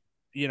 great,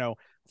 you know,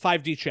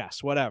 5D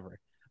chess, whatever.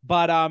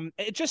 But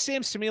it just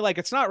seems to me like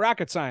it's not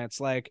rocket science.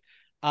 Like,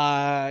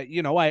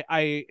 you know,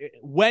 I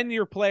when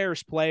your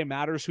players play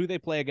matters, who they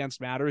play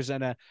against matters,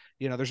 and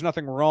you know, there's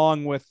nothing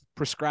wrong with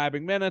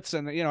prescribing minutes,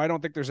 and you know, I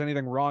don't think there's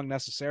anything wrong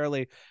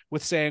necessarily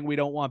with saying we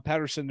don't want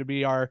Pettersson to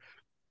be our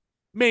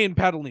main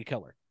penalty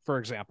killer, for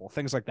example,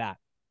 things like that,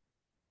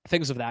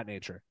 things of that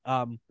nature.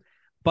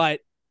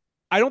 But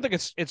I don't think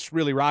it's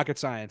really rocket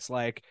science.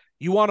 Like,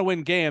 you want to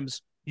win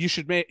games, you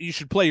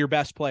should play your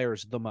best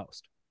players the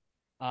most.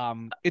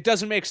 It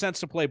doesn't make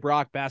sense to play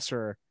Brock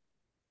Besser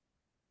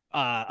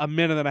a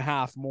minute and a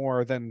half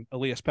more than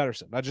Elias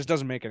Pettersson. That just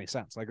doesn't make any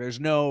sense. Like, there's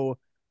no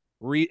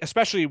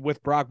especially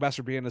with Brock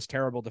Besser being as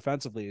terrible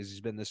defensively as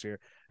he's been this year,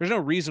 there's no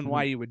reason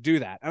why you would do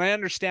that. And I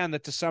understand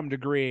that to some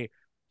degree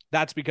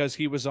that's because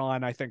he was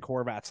on, I think,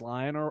 Horvat's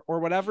line or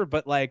whatever.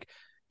 But, like,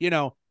 you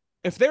know,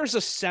 if there's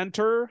a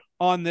center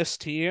on this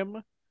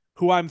team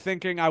who I'm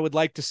thinking I would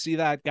like to see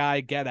that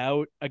guy get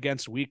out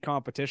against weak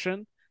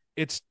competition,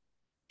 it's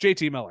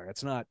JT Miller.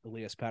 It's not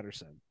Elias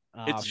Pettersson.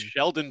 It's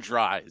Sheldon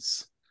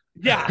Dries.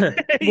 Yeah. Well,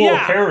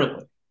 yeah.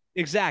 apparently.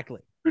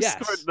 Exactly. He Yes.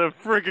 scored the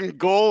freaking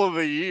goal of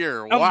the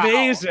year. Wow.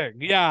 Amazing.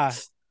 Yeah.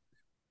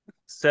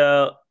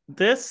 So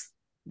this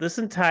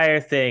entire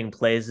thing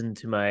plays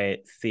into my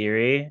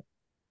theory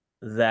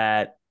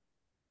that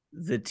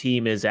the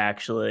team is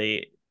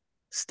actually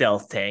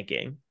stealth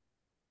tanking.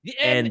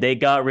 And they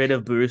got rid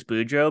of Bruce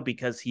Boudreau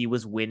because he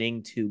was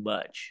winning too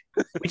much,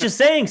 which is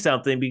saying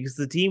something because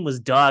the team was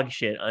dog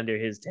shit under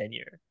his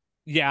tenure.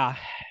 Yeah.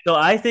 So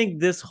I think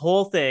this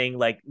whole thing,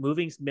 like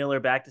moving Miller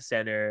back to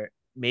center,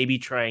 maybe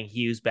trying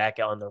Hughes back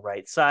on the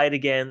right side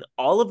again,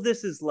 all of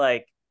this is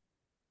like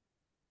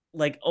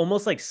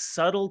almost like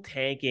subtle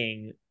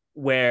tanking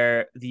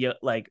where the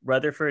like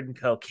Rutherford and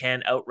co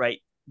can outright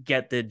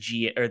get the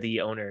G or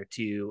the owner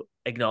to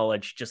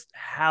acknowledge just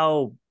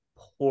how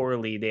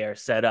poorly they are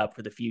set up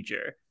for the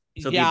future.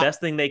 So the best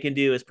thing they can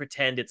do is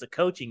pretend it's a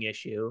coaching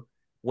issue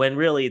when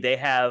really they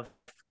have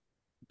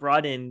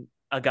brought in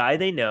a guy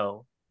they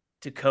know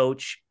to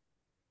coach,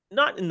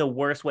 not in the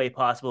worst way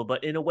possible,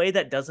 but in a way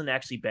that doesn't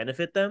actually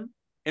benefit them.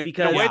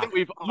 Because in a way that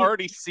we've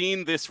already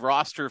seen this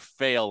roster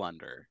fail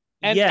under.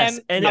 And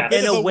in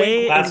a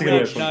way,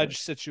 nudge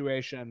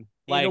situation.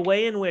 Like, in a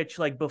way in which,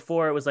 like,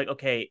 before it was like,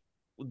 okay,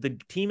 the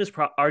team is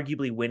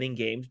arguably winning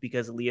games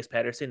because Elias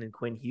Pettersson and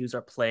Quinn Hughes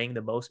are playing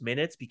the most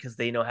minutes because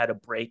they know how to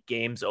break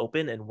games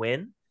open and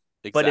win.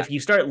 Exactly. But if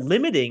you start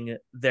limiting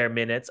their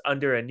minutes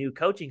under a new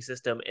coaching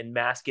system and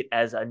mask it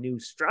as a new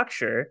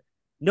structure,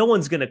 no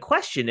one's going to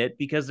question it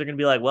because they're going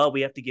to be like, well,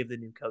 we have to give the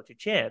new coach a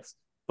chance.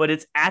 But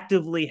it's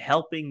actively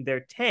helping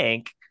their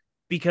tank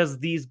because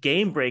these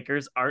game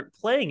breakers aren't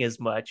playing as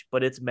much,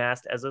 but it's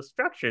masked as a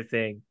structure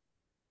thing.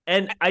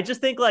 And I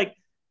just think, like,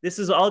 this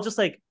is all just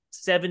like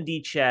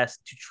 7D chess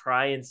to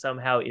try and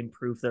somehow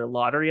improve their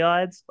lottery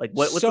odds. Like,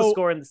 what's the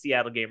score in the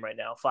Seattle game right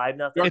now?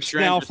 5-0. It's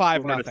now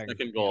 5-0.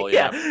 Second goal.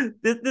 Yeah.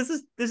 This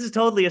is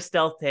totally a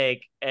stealth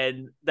tank,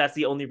 and that's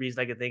the only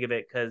reason I can think of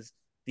it, because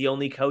the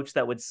only coach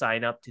that would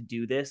sign up to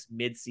do this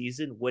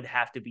mid-season would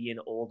have to be an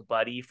old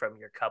buddy from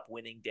your cup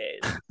winning days.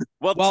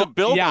 Well, to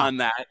build on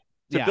that,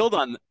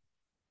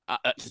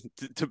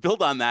 to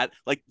build on that,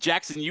 like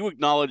Jackson, you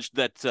acknowledged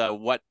that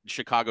what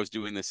Chicago's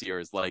doing this year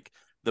is like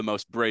the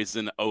most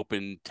brazen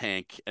open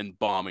tank and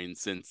bombing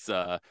since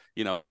the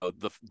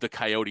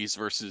Coyotes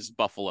versus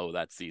Buffalo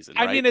that season.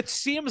 Right? I mean, it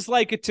seems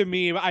like it to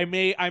me. I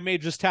may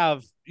just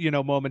have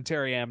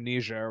momentary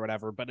amnesia or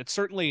whatever, but it's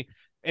certainly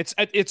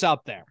it's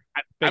up there.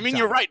 I mean,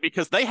 you're right,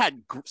 because they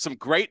had some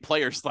great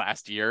players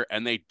last year,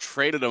 and they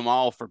traded them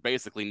all for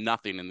basically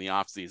nothing in the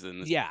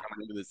offseason.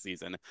 Coming into this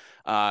season.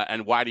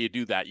 And why do you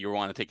do that? You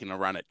want to take a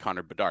run at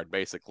Connor Bedard,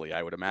 basically,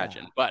 I would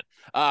imagine.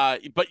 Yeah.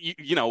 But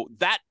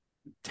that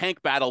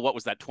tank battle, what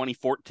was that,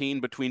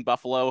 2014 between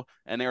Buffalo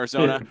and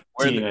Arizona?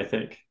 15, I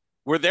think.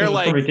 Where they're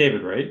like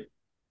McDavid, right?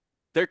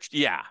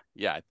 Yeah,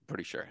 I'm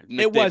pretty sure.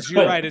 It was,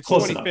 you're right. It's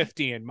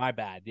 2015. Enough. My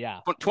bad. Yeah.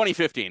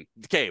 2015.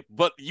 Okay.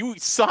 But you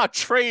saw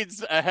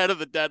trades ahead of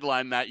the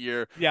deadline that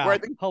year. Yeah. Where I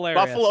think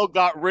hilarious. Buffalo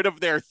got rid of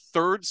their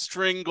third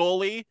string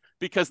goalie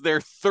because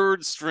their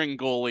third string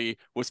goalie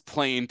was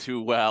playing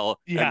too well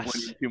and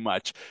winning too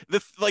much.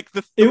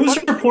 It was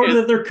reported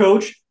that their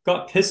coach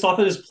got pissed off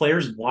at his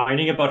players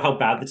whining about how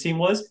bad the team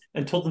was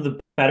and told them the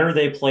better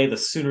they play, the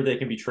sooner they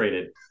can be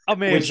traded.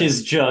 Amazing. Which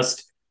is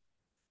just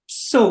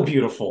so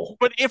beautiful.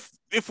 But if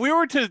we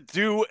were to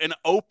do an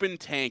open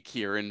tank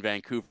here in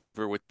Vancouver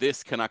with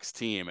this Canucks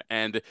team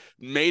and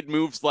made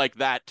moves like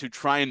that to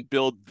try and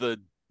build the,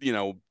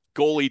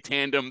 goalie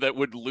tandem that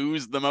would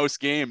lose the most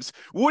games,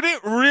 would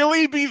it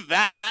really be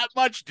that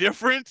much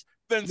different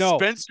than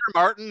Spencer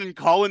Martin and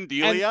Colin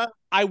Delia? And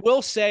I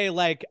will say,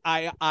 like,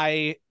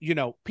 I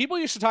people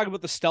used to talk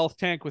about the stealth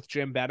tank with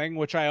Jim Benning,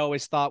 which I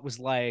always thought was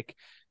like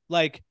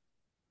people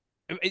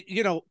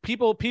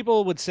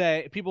would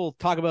say, people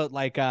talk about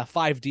like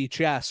 5D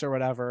chess or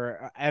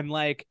whatever. And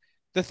like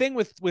the thing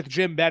with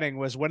Jim Benning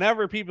was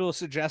whenever people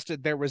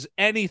suggested there was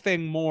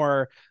anything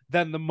more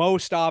than the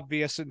most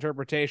obvious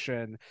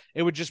interpretation,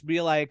 it would just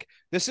be like,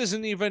 this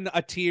isn't even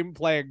a team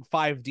playing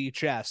 5D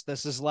chess.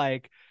 This is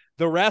like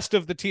the rest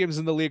of the teams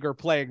in the league are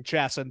playing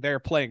chess and they're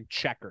playing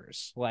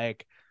checkers.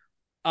 Like,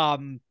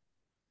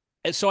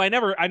 so I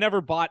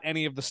never bought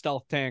any of the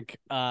stealth tank,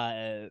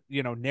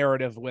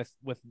 narrative with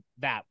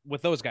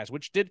those guys,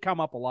 which did come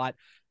up a lot.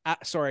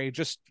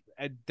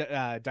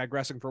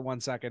 Digressing for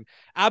 1 second.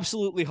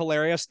 Absolutely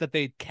hilarious that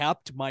they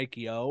kept Mike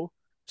Yeo.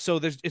 So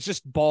it's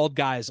just bald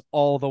guys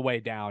all the way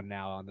down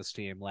now on this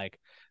team. Like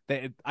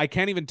I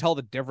can't even tell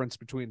the difference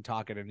between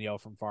Tocchet and Yeo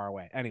from far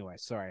away. Anyway,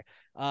 sorry.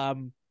 But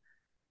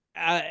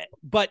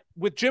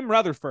with Jim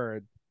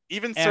Rutherford,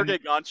 even Sergei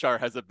Gonchar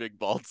has a big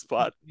bald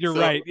spot. You're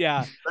right.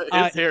 Yeah.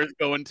 His hair's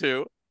going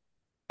too.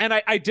 And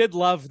I did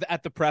love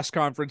at the press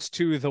conference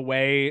too, the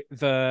way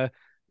the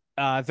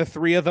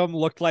three of them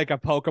looked like a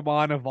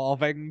Pokemon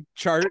evolving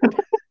chart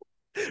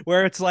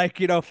where it's like,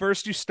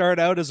 first you start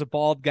out as a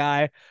bald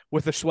guy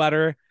with a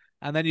sweater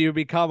and then you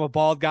become a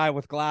bald guy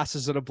with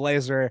glasses and a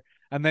blazer.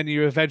 And then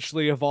you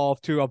eventually evolve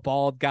to a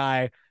bald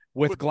guy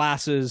with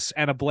glasses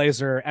and a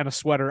blazer and a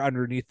sweater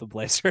underneath the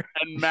blazer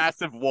and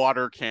massive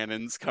water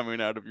cannons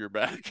coming out of your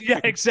back. Yeah,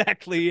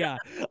 exactly. Yeah.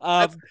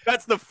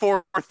 That's the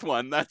fourth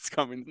one that's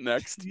coming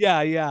next.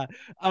 Yeah.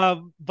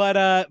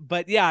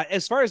 But yeah,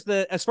 as far as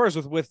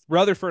with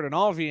Rutherford and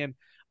Alvian,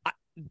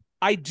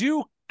 I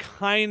do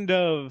kind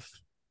of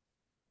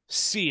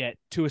see it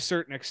to a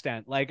certain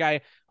extent. Like I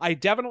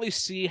definitely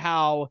see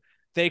how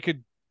they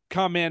could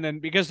come in,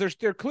 and because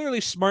they're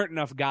clearly smart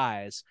enough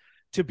guys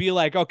to be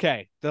like,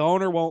 okay, the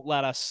owner won't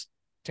let us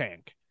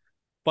tank,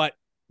 but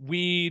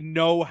we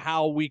know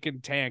how we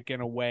can tank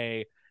in a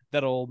way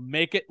that'll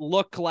make it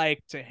look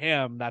like to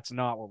him that's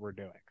not what we're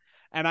doing.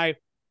 And I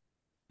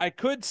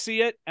could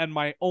see it, and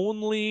the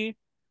only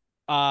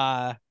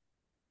thing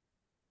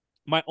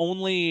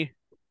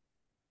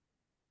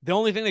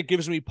that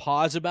gives me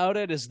pause about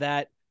it is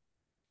that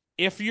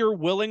if you're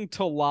willing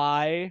to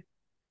lie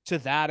to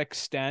that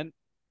extent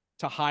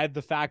to hide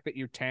the fact that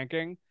you're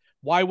tanking,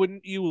 why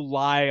wouldn't you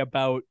lie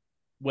about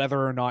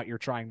whether or not you're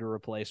trying to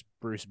replace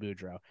Bruce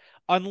Boudreau?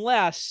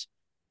 Unless,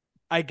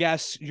 I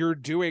guess, you're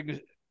doing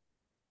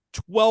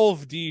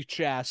 12D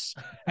chess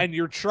and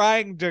you're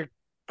trying to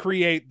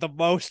create the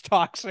most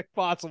toxic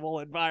possible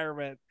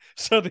environment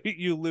so that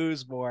you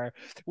lose more,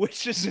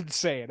 which is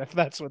insane if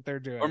that's what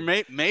they're doing. Or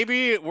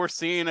maybe we're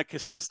seeing a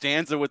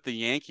Costanza with the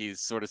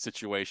Yankees sort of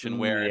situation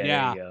where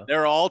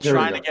they're all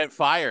trying to get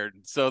fired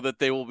so that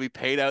they will be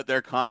paid out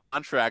their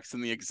contracts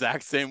in the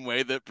exact same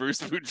way that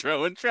Bruce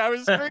Boudreau and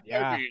Travis Green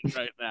are being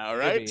right now,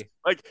 right? Maybe.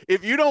 Like,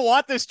 if you don't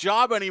want this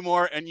job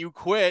anymore and you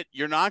quit,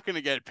 you're not going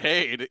to get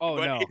paid. Oh,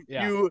 but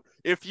no.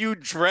 If you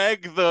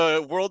drag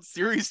the World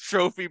Series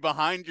trophy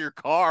behind your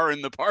car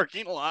in the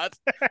parking lot,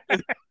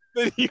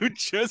 then you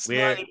just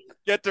might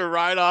get to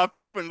ride off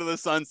into the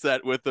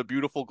sunset with a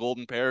beautiful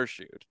golden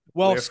parachute.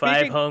 Well, we're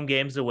 5 home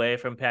games away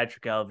from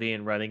Patrick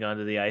Allvin running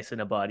onto the ice in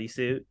a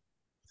bodysuit.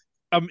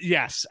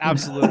 Yes,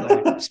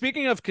 absolutely.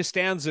 Speaking of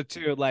Costanza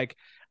too, like,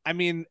 I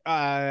mean,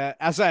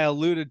 as I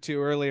alluded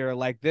to earlier,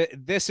 like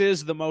this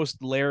is the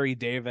most Larry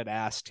David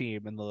ass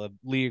team in the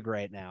league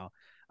right now,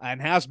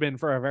 and has been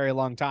for a very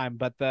long time.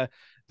 But the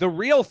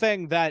real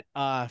thing that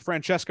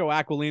Francesco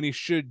Aquilini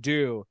should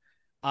do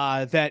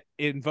that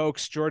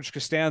invokes George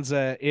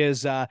Costanza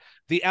is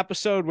the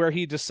episode where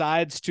he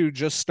decides to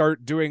just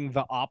start doing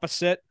the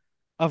opposite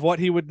of what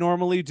he would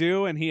normally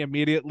do, and he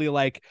immediately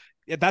like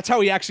that's how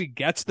he actually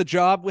gets the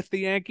job with the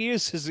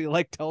Yankees, is he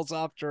like tells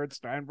off George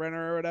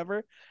Steinbrenner or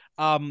whatever.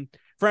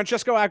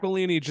 Francesco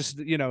Aquilini just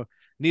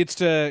needs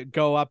to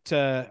go up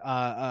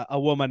to a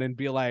woman and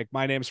be like,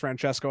 "My name's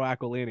Francesco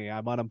Aquilini.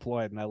 I'm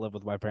unemployed and I live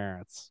with my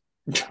parents."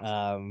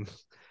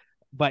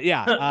 But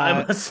yeah, I'm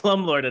a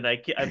slumlord and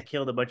I've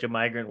killed a bunch of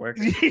migrant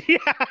workers. Yeah.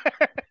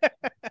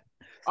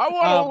 I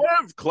want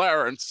to live,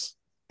 Clarence.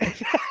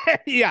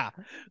 Yeah.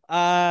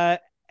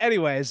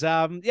 Anyways,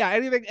 yeah.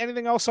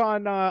 Anything else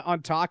on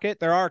Talkit?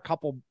 There are a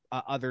couple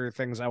other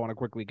things I want to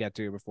quickly get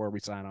to before we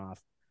sign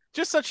off.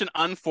 Just such an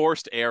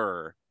unforced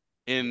error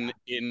in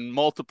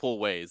multiple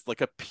ways,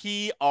 like a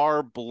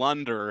PR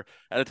blunder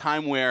at a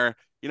time where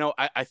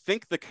I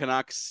think the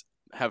Canucks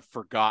have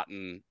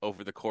forgotten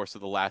over the course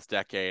of the last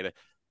decade.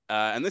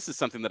 And this is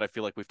something that I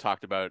feel like we've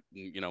talked about,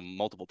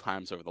 multiple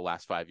times over the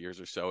last 5 years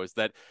or so, is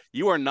that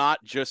you are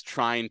not just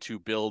trying to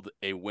build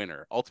a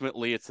winner.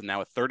 Ultimately, it's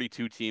now a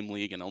 32-team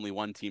league and only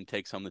one team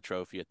takes home the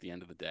trophy at the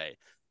end of the day.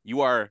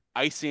 You are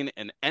icing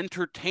an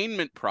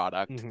entertainment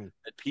product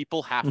that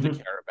people have to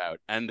care about.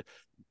 And,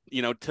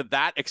 to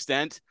that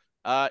extent,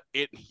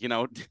 it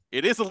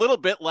is a little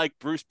bit like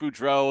Bruce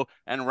Boudreau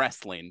and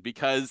wrestling,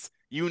 because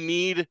you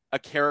need a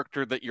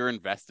character that you're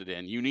invested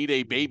in. You need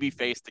a baby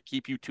face to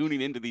keep you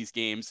tuning into these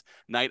games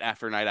night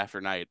after night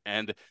after night.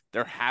 And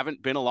there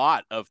haven't been a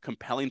lot of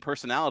compelling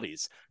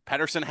personalities.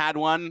 Pettersson had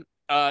one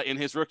in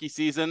his rookie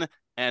season,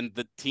 and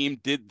the team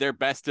did their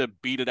best to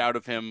beat it out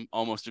of him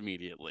almost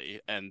immediately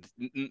and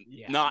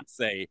not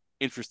say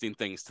interesting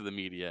things to the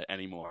media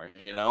anymore.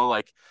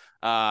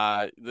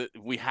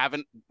 We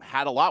haven't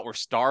had a lot. We're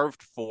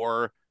starved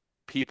for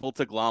people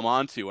to glom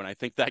onto, and I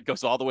think that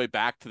goes all the way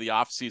back to the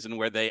offseason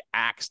where they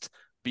axed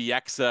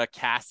Bieksa,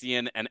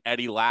 Cassian, and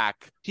Eddie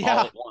Lack all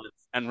at once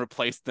and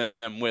replaced them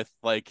with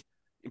like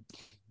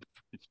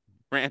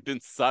Brandon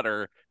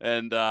Sutter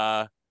and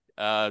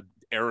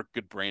Eric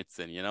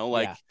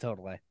Goodbranson,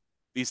 totally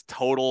these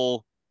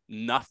total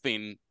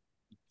nothing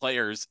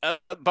players,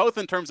 both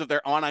in terms of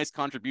their on-ice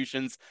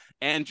contributions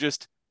and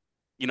just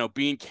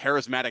being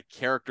charismatic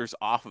characters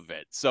off of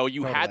it. So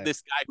you had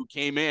this guy who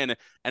came in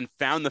and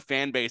found the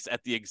fan base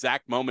at the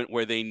exact moment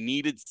where they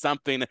needed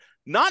something,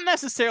 not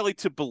necessarily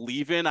to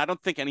believe in. I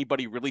don't think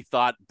anybody really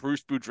thought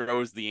Bruce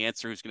Boudreau is the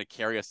answer who's going to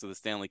carry us to the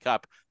Stanley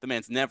Cup. The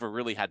man's never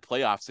really had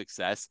playoff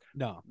success.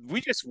 No.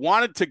 We just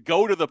wanted to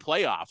go to the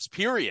playoffs,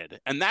 period.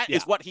 And that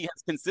is what he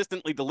has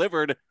consistently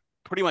delivered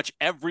pretty much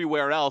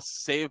everywhere else,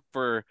 save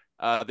for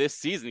this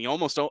season. He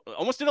almost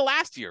did it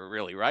last year,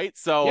 really, right?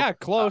 So yeah,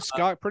 close,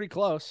 got pretty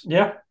close.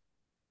 Yeah.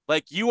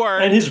 Like you are,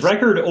 and his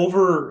record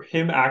over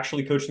him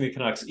actually coaching the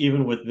Canucks,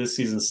 even with this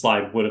season's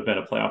slide, would have been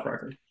a playoff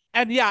record.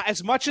 And yeah,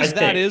 as much as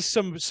that is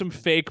some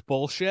fake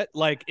bullshit,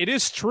 like it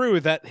is true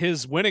that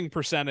his winning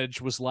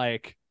percentage was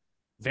like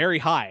very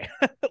high.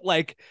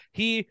 Like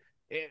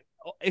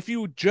if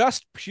you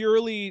just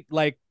purely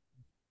like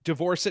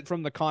divorce it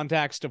from the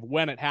context of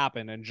when it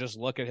happened and just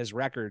look at his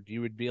record, you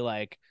would be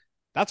like,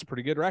 that's a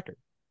pretty good record.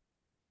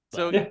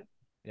 So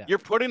you're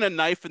putting a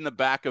knife in the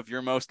back of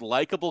your most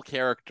likable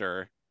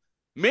character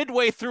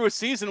midway through a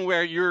season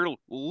where you're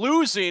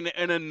losing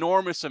an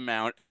enormous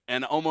amount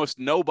and almost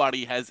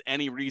nobody has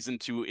any reason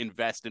to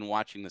invest in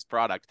watching this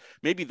product.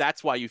 Maybe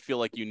that's why you feel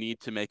like you need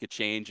to make a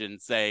change and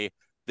say,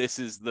 this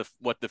is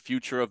what the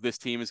future of this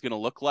team is going to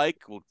look like.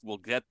 We'll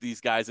get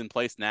these guys in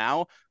place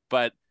now.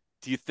 But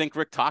do you think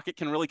Rick Tocchet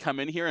can really come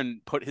in here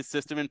and put his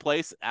system in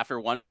place after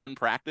one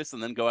practice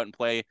and then go out and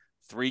play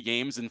 3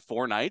 games in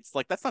 4 nights?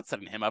 Like, that's not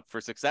setting him up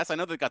for success. I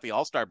know they've got the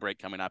All-Star break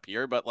coming up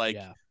here, but like,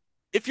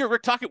 if you're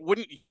Rick Tocchet,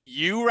 wouldn't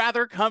you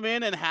rather come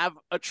in and have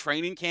a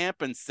training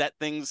camp and set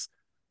things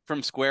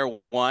from square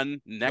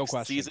one next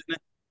season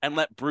and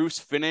let Bruce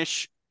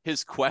finish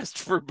his quest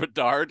for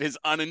Bedard, his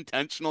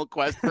unintentional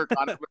quest for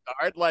Connor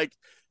Bedard? Like,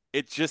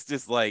 it just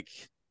is like,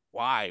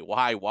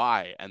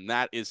 why? And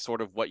that is sort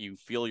of what you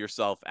feel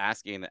yourself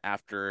asking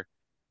after,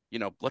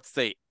 let's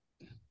say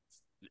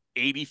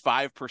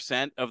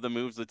 85% of the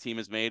moves the team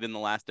has made in the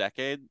last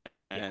decade.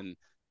 And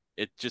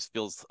it just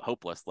feels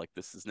hopeless. Like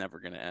this is never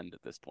going to end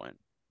at this point.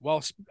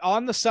 Well,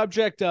 on the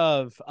subject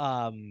of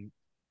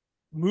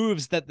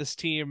moves that this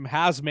team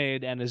has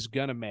made and is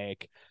going to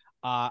make,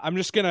 I'm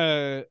just going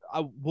to,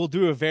 we'll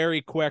do a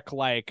very quick,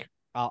 like,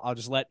 I'll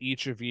just let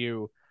each of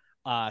you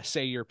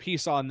say your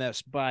piece on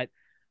this, but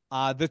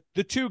the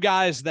 2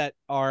 guys that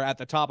are at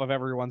the top of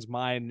everyone's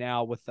mind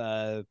now with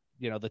the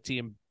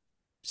team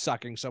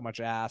sucking so much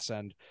ass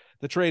and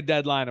the trade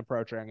deadline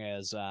approaching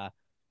is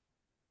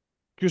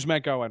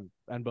Kuzmenko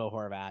and Bo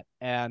Horvat.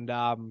 And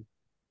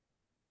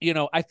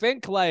I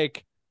think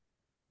like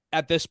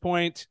at this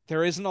point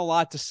there isn't a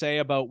lot to say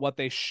about what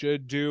they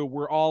should do.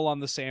 We're all on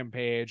the same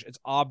page. It's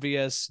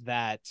obvious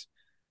that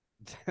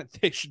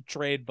they should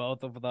trade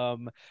both of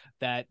them,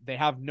 that they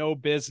have no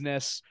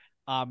business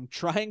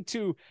trying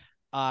to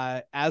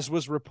as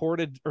was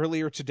reported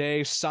earlier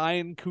today,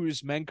 sign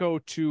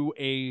Kuzmenko to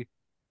a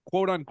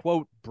quote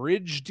unquote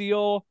bridge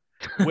deal,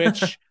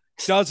 which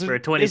doesn't For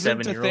a isn't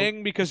a 27-year-old.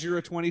 thing because you're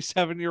a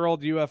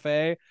 27-year-old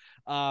UFA.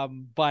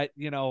 But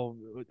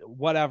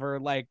whatever.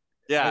 Like,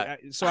 Yeah.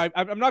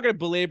 I'm not going to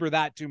belabor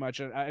that too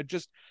much. I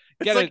just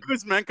It's get like it.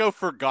 Kuzmenko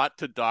forgot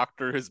to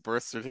doctor his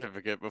birth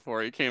certificate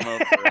before he came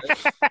over.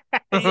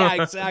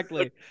 Yeah,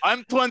 exactly.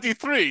 I'm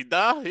 23,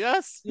 duh.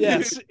 Yes.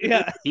 Yes.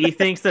 Yeah. He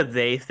thinks that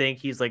they think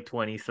he's like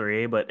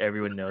 23, but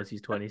everyone knows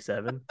he's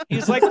 27.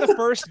 He's like the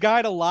first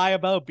guy to lie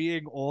about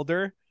being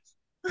older.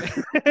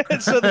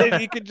 So that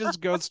he can just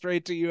go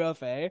straight to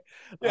UFA.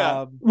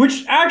 Yeah.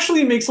 Which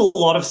actually makes a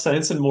lot of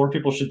sense, and more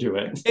people should do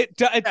it.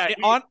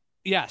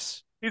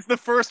 Yes. He's the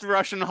first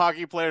Russian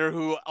hockey player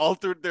who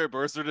altered their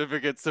birth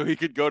certificate so he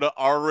could go to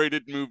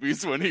R-rated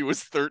movies when he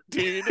was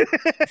 13.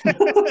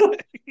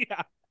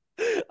 Yeah.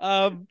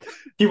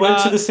 He went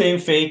to the same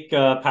fake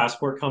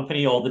passport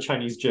company all the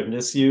Chinese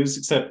gymnasts use,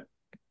 except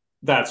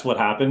that's what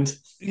happened.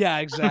 Yeah,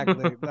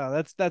 exactly.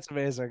 No, that's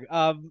amazing.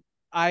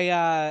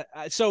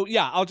 So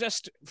yeah, I'll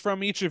just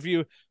from each of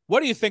you,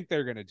 what do you think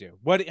they're gonna do?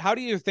 How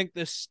do you think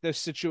this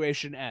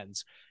situation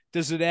ends?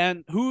 Does it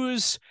end?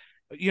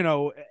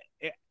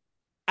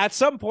 At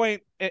some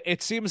point,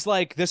 it seems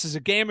like this is a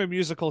game of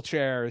musical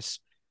chairs,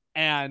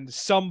 and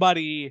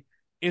somebody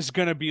is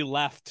going to be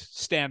left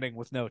standing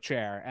with no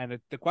chair. And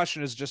the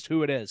question is just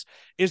who it is.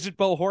 Is it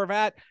Bo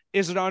Horvat?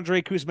 Is it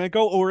Andrei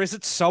Kuzmenko? Or is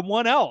it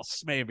someone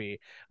else,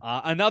 maybe?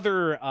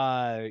 Another,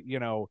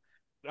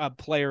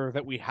 player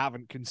that we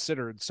haven't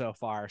considered so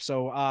far.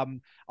 So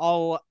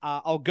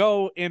I'll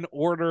go in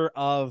order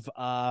of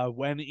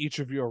when each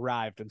of you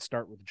arrived and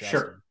start with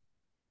Justin.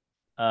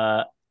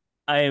 Sure.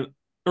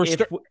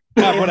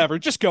 Whatever.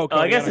 Just go.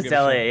 Cody. I guess don't it's give a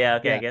Elliot. shit. Yeah,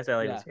 okay. Yeah. I guess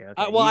Elliot was here.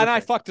 Okay. Well, and I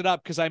first. fucked it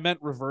up because I meant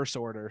reverse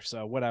order.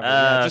 So whatever.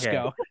 Just Okay.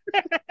 go.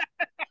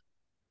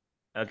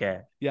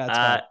 Okay. Yeah. It's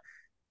fine.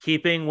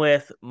 Keeping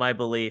with my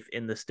belief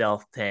in the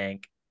stealth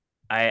tank,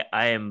 I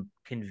am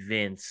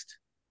convinced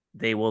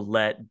they will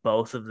let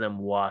both of them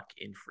walk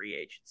in free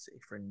agency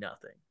for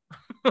nothing.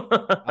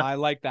 I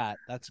like that.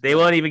 They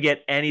won't even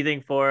get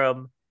anything for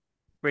them.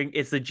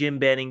 It's the Jim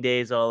Benning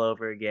days all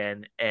over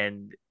again,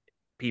 and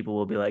people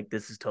will be like,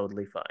 this is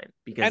totally fine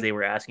because they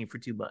were asking for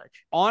too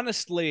much.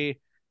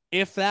 Honestly,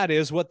 if that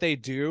is what they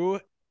do,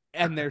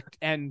 and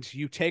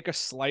you take a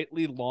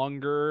slightly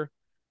longer,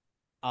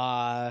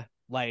 obviously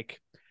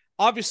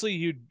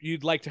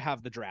you'd like to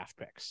have the draft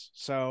picks.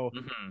 So,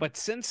 but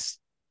since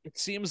it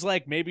seems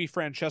like maybe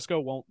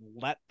Francesco won't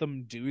let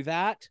them do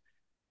that,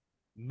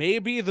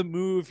 maybe the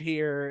move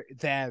here,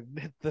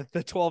 then the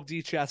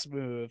 12D chess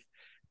move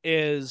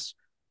is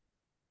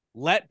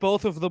let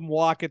both of them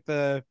walk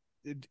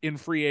in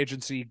free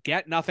agency,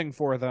 get nothing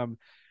for them,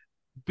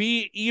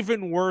 be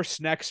even worse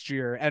next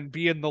year and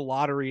be in the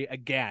lottery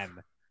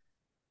again.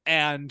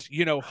 And,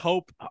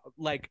 hope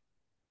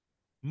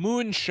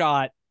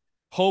moonshot,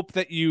 hope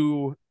that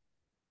you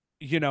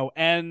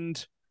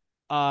end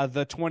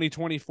the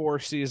 2024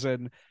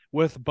 season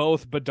with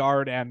both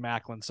Bedard and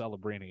Macklin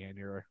Celebrini in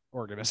your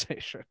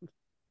organization.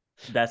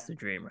 That's the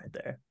dream right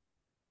there.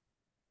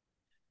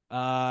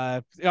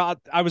 I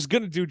was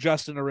going to do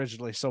Justin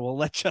originally, so we'll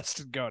let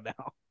Justin go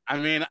now. I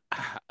mean,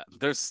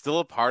 there's still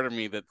a part of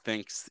me that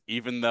thinks,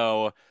 even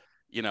though,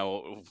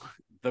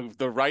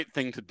 the right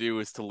thing to do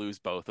is to lose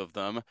both of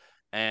them,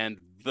 and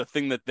the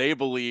thing that they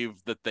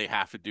believe that they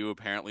have to do,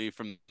 apparently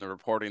from the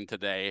reporting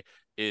today,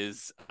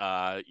 is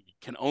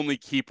can only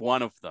keep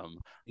one of them.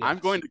 Yes. I'm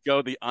going to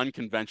go the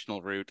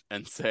unconventional route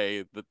and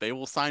say that they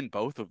will sign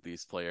both of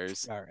these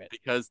players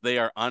because they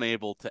are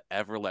unable to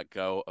ever let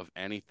go of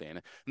anything.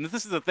 And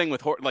this is the thing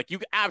with you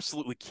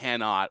absolutely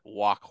cannot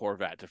walk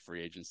Horvat to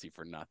free agency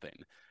for nothing.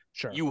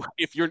 Sure.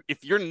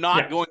 If you're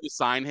not going to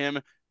sign him,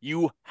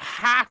 you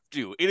have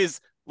to. It is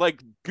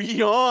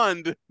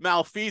beyond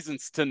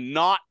malfeasance to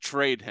not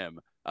trade him.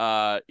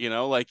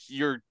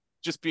 You're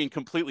just being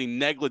completely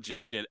negligent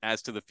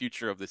as to the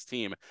future of this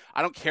team.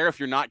 I don't care if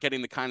you're not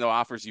getting the kind of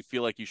offers you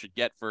feel like you should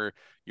get for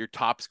your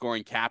top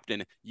scoring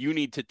captain. You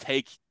need to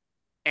take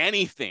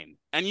anything.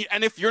 And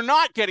if you're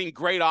not getting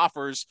great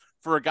offers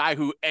for a guy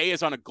who A,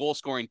 is on a goal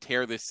scoring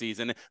tear this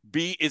season,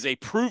 B, is a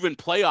proven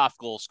playoff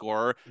goal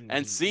scorer,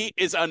 and C,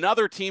 is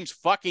another team's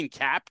fucking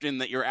captain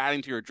that you're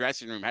adding to your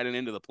dressing room heading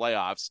into the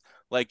playoffs,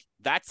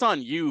 that's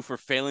on you for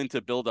failing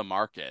to build a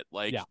market.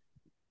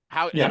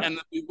 And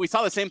we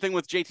saw the same thing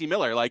with JT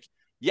Miller.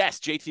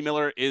 Yes, JT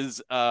Miller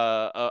is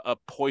a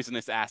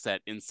poisonous asset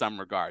in some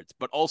regards,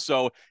 but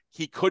also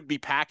he could be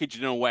packaged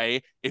in a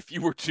way, if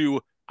you were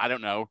to, I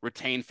don't know,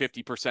 retain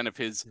 50% of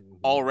his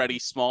already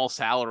small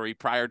salary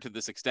prior to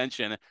this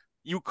extension,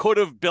 you could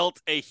have built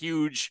a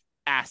huge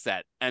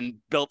asset and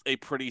built a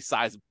pretty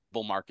sizable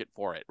market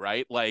for it,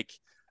 right?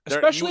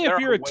 Especially if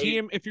you're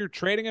if you're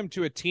trading him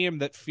to a team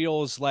that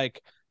feels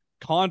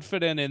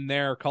confident in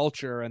their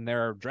culture and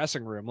their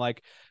dressing room.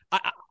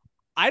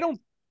 I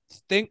don't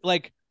think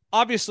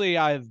obviously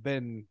I've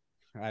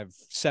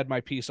said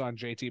my piece on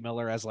JT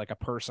Miller as a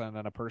person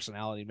and a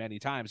personality many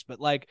times, but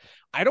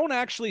I don't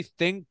actually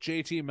think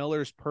JT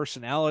Miller's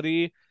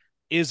personality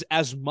is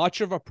as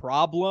much of a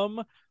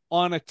problem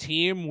on a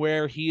team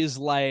where he's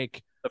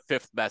like the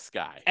fifth best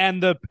guy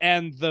and the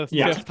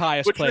fifth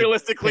highest, which paid,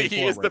 realistically paid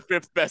he is the forward.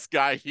 fifth best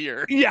guy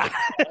here. Yeah,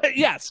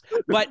 yes,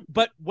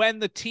 but when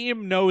the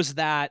team knows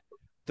that,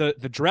 the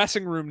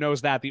dressing room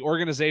knows that, the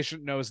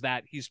organization knows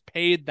that he's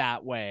paid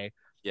that way,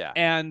 Yeah,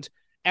 and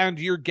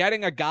you're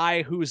getting a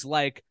guy who's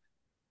like,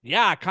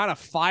 yeah, kind of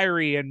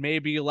fiery and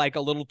maybe like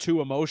a little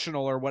too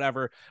emotional or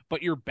whatever,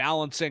 but you're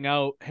balancing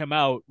him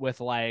out with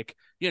like,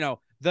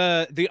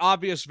 the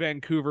obvious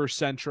Vancouver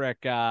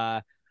centric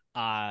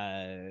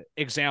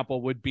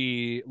example would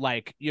be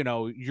like,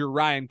 you're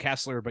Ryan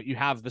Kessler, but you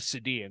have the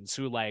Sedins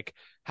who like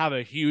have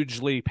a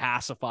hugely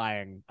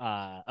pacifying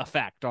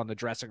effect on the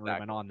dressing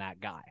room and on that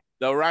guy.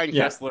 Though Ryan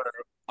Kessler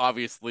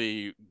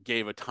obviously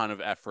gave a ton of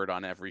effort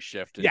on every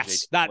shift. And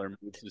yes,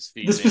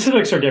 the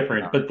specifics are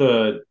different, but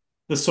the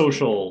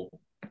social.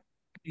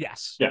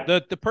 Yes. Yeah.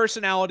 The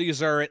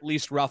personalities are at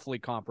least roughly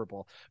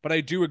comparable. But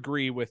I do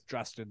agree with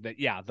Justin that,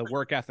 the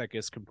work ethic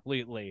is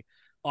completely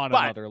on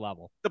another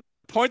level. The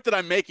point that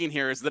I'm making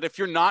here is that if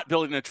you're not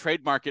building a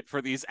trade market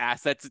for these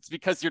assets, it's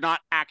because you're not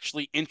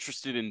actually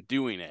interested in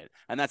doing it.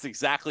 And that's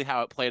exactly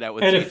how it played out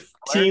with And if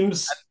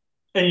teams,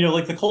 and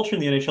like the culture in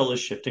the NHL is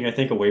shifting, I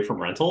think, away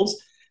from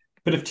rentals.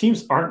 But if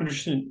teams aren't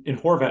interested in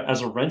Horvat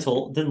as a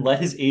rental, then let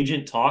his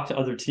agent talk to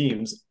other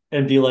teams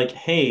and be like,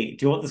 hey,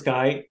 do you want this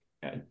guy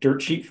dirt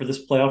cheap for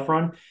this playoff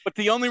run? But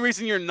the only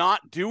reason you're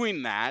not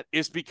doing that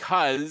is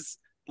because,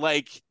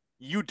 like,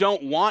 you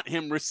don't want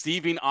him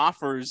receiving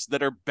offers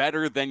that are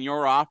better than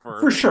your offer.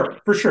 For sure.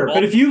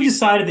 But if you've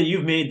decided that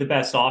you've made the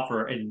best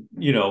offer and,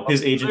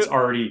 his agent's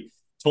already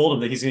told him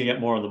that he's going to get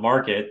more on the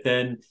market,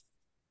 then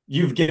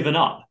you've given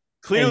up.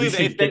 Clearly,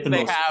 they think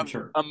they have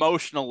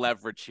emotional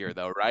leverage here,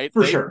 though, right?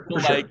 For sure.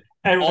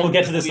 And we'll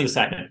get to this in a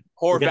second.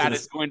 Horvat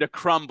is going to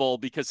crumble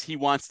because he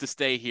wants to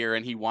stay here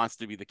and he wants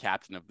to be the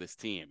captain of this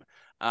team.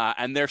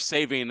 And they're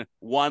saving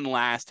one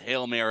last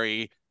Hail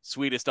Mary,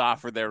 sweetest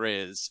offer there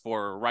is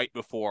for right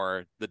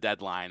before the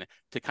deadline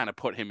to kind of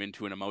put him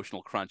into an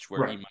emotional crunch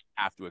where he might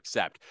have to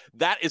accept.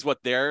 That is what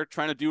they're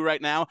trying to do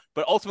right now.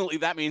 But ultimately,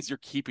 that means you're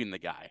keeping the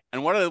guy.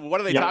 And what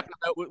are they talking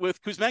about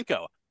with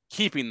Kuzmenko?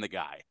 Keeping the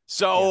guy.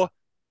 So...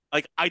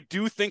 Like, I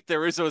do think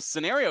there is a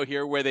scenario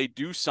here where they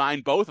do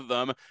sign both of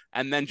them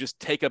and then just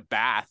take a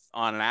bath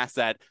on an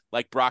asset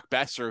like Brock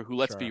Besser, who,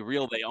 let's be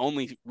real, they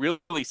only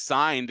really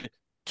signed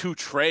to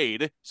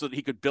trade so that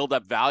he could build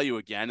up value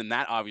again. And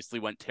that obviously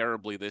went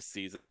terribly this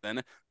season.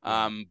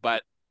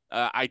 But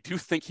I do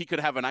think he could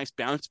have a nice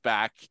bounce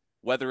back,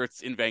 whether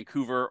it's in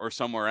Vancouver or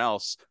somewhere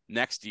else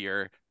next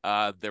year.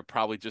 They're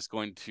probably just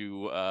going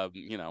to,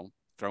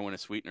 throw in a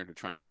sweetener to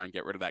try and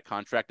get rid of that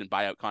contract and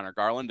buy out Connor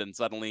Garland, and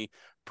suddenly,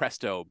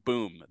 presto,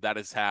 boom, that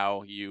is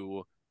how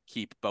you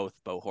keep both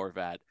Bo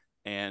Horvat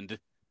and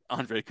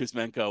Andrei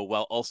Kuzmenko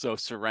while also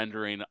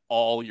surrendering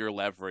all your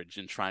leverage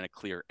and trying to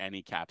clear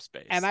any cap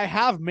space. And I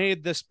have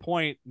made this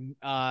point,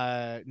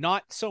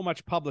 not so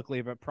much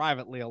publicly, but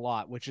privately a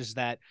lot, which is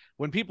that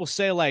when people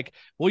say like,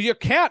 well, you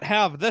can't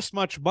have this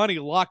much money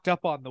locked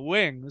up on the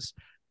wings,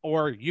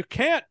 or you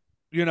can't,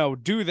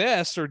 do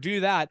this or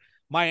do that,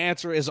 my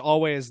answer is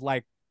always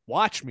like,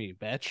 watch me,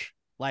 bitch.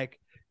 Like,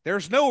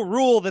 there's no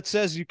rule that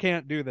says you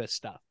can't do this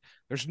stuff.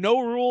 There's no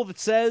rule that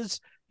says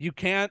you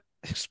can't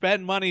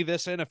spend money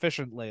this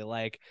inefficiently.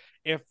 Like,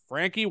 if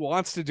Frankie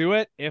wants to do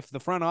it, if the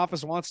front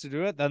office wants to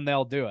do it, then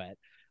they'll do it.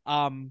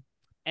 And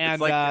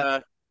it's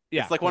like,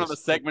 it's like one of the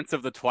segments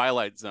of the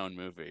Twilight Zone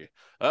movie.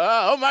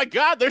 Oh my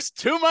God, there's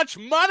too much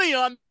money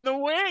on the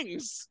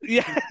wings.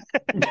 Yeah.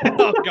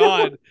 Oh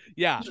God.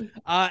 Yeah.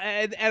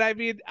 And I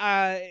mean,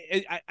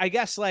 I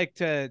guess like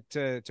to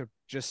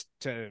just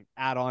to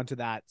add on to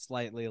that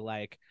slightly,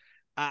 like,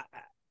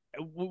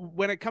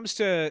 when it comes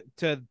to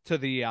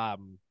the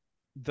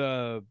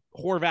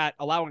Horvat,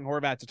 allowing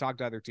Horvat to talk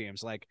to other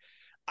teams, like,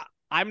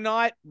 I'm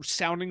not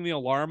sounding the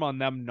alarm on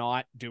them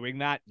not doing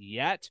that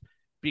yet,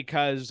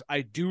 because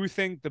I do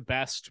think the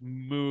best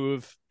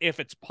move, if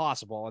it's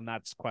possible, and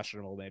that's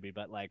questionable maybe,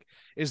 but like,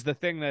 is the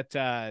thing that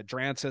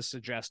Drance has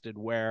suggested,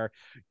 where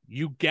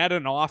you get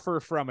an offer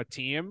from a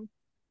team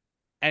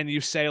and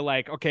you say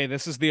like, okay,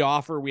 this is the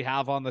offer we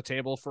have on the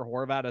table for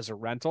Horvat as a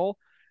rental.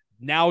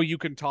 Now you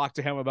can talk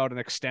to him about an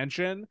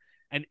extension.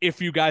 And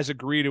if you guys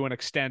agree to an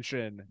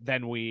extension,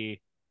 then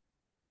we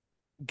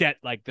get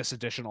like this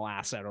additional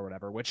asset or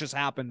whatever, which has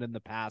happened in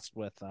the past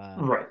with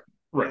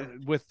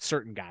with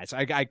certain guys.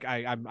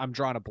 I'm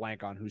drawing a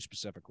blank on who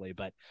specifically,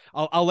 but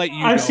I'll let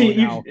you. I've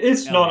seen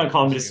it's not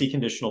uncommon to see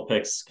conditional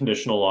picks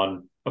conditional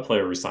on a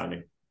player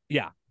resigning.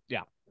 Yeah.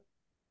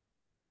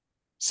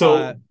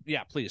 So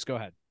please go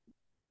ahead.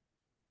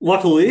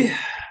 Luckily,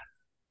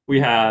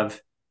 they're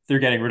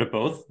getting rid of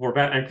both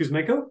Horvat and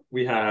Kuzmenko.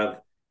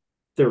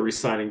 They're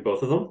resigning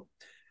both of them.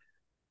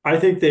 I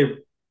think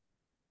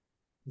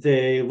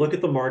they look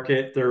at the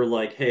market. They're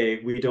like,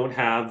 hey, we don't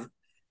have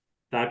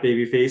that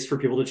baby face for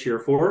people to cheer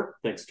for.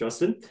 Thanks,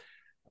 Justin.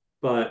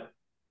 But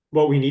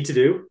what we need to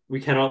do, we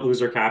cannot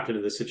lose our captain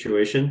in this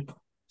situation.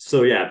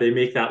 So yeah, they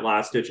make that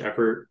last ditch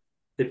effort.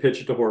 They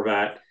pitch it to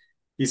Horvat.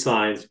 He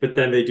signs, but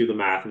then they do the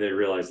math and they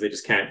realize they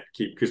just can't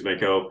keep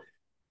Kuzmenko.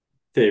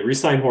 They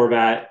re-sign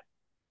Horvat.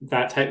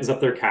 That tightens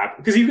up their cap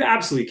because you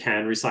absolutely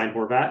can re-sign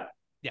Horvat.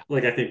 Yeah.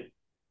 Like I think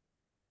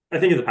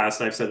in the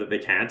past I've said that they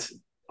can't.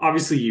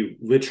 Obviously, you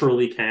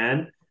literally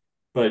can,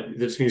 but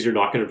this means you're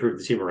not going to improve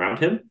the team around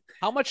him.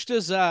 How much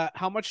does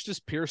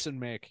Pearson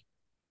make?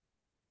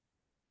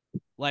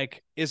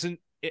 Like,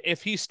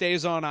 if he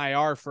stays on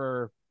IR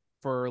for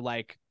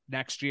like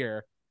next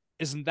year,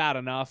 isn't that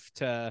enough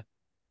to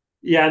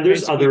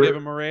there's other give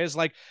him a raise?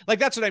 Like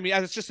that's what I mean.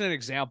 It's just an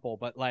example,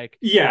 but like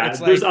there's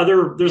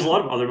a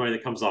lot of other money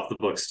that comes off the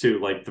books too,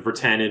 like the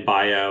Vertanen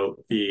buyout,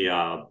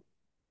 the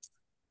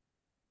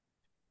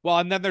well,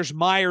 and then there's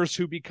Myers,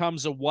 who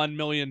becomes a $1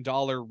 million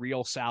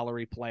real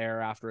salary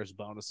player after his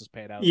bonus is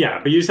paid out. Yeah,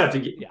 but you just have to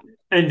get,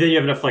 and then you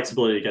have enough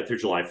flexibility to get through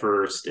July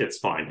 1st. It's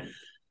fine.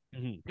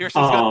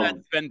 Pearson's got that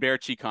Sven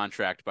Baertschi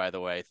contract, by the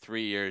way,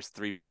 3 years,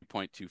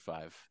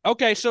 3.25.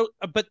 Okay, so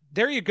but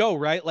there you go,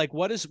 right? Like,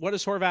 what does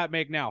Horvat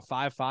make now?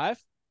 5.5?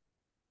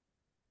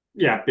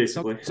 Yeah,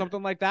 basically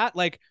something like that.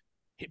 Like,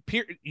 if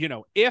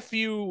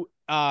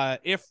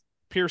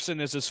Pearson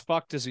is as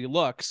fucked as he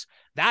looks,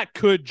 that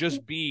could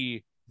just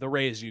be the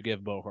raise you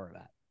give Bo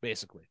Horvat,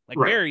 basically, like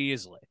very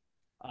easily.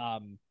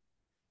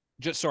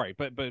 Just sorry,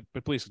 but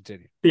please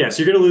continue. Yeah,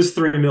 so you're going to lose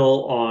 $3 million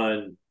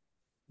on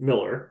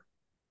Miller.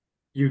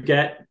 You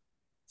get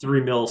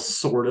 $3 million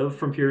sort of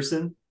from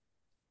Pearson,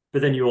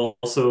 but then you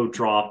also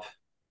drop.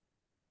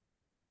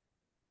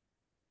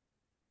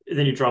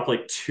 Then you drop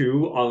like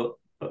two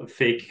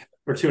fake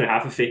or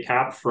 2.5 of fake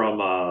cap from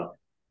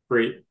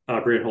Brian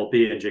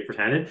Holtby and Jake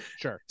Virtanen.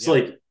 Sure. So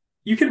like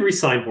you can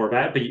re-sign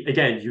Horvat, but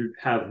again, you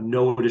have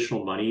no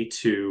additional money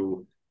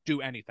to do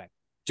anything.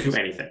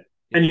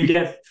 And you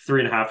get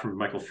 3.5 from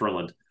Michael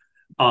Furland.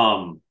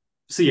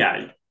 So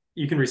yeah,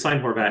 you can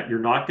re-sign Horvat. You're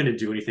not going to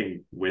do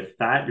anything with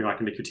that. You're not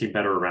going to make your team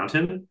better around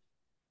him.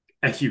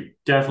 And you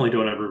definitely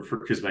don't have room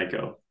for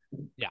Kuzmenko.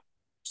 Yeah.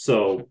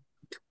 So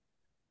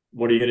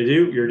what are you going to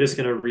do? You're just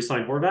going to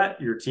re-sign Horvat.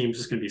 Your team's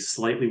just going to be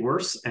slightly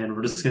worse, and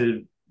we're just going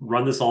to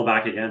run this all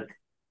back again.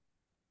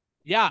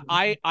 Yeah,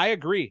 I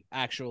agree,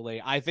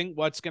 actually. I think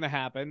what's going to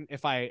happen,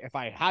 if I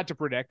had to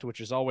predict, which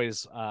is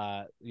always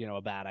a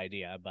bad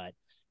idea, but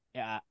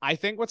I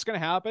think what's going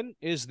to happen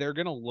is they're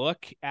going to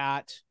look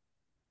at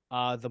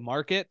the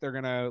market. They're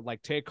going to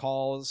like take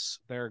calls.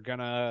 They're going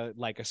to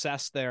like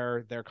assess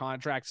their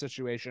contract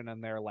situation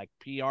and their like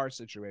PR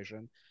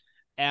situation.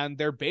 And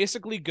they're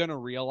basically going to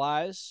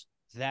realize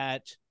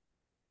that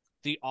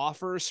the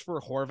offers for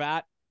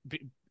Horvat,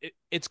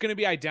 it's going to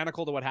be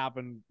identical to what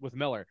happened with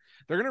Miller.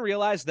 They're going to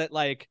realize that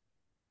like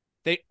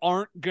they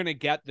aren't going to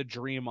get the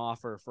dream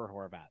offer for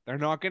Horvat. They're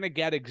not going to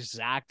get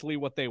exactly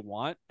what they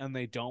want, and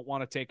they don't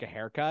want to take a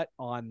haircut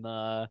on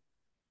the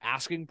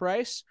asking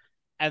price.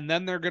 And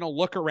then they're going to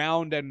look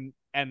around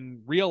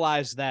and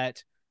realize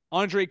that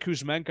Andrei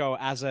Kuzmenko,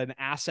 as an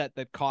asset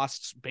that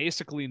costs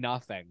basically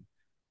nothing,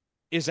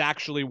 is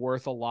actually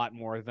worth a lot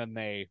more than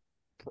they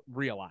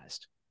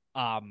realized.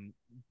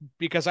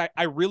 Because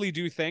I really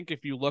do think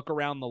if you look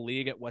around the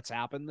league at what's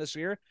happened this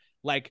year,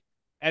 like,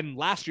 and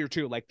last year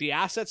too, like the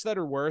assets that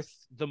are worth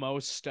the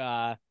most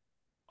on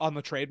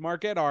the trade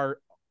market are,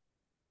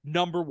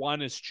 number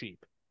one is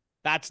cheap.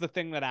 That's the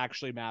thing that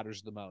actually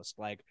matters the most.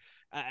 Like,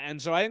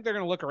 and so I think they're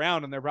going to look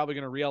around and they're probably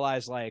going to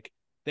realize like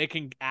they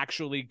can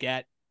actually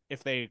get,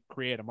 if they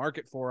create a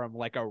market for him,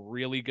 like a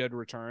really good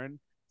return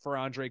for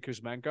Andrei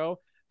Kuzmenko,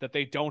 that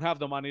they don't have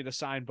the money to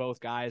sign both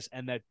guys,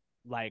 and that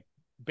like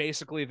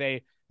basically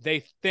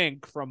they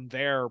think from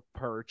their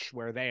perch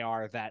where they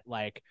are that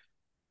like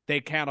they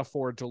can't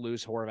afford to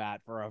lose Horvat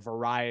for a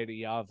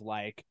variety of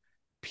like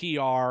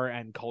PR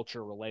and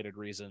culture related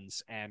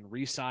reasons, and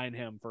re-sign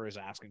him for his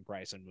asking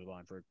price and move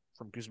on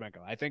from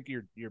Kuzmenko. I think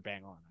you're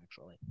bang on,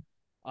 actually.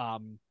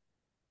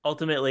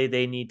 Ultimately,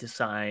 they need to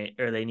sell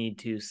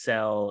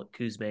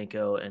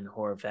Kuzmenko and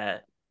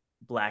Horvat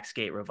Black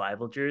Skate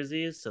Revival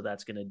jerseys, so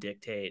that's going to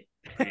dictate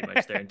pretty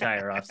much their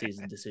entire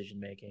offseason decision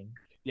making.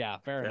 Yeah,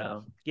 fair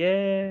enough.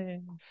 Yeah.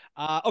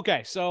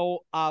 Okay,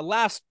 so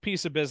last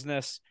piece of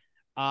business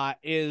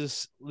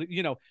is,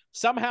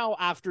 somehow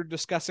after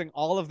discussing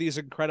all of these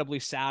incredibly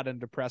sad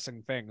and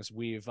depressing things,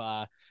 we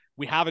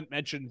haven't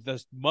mentioned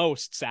the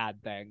most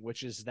sad thing,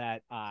 which is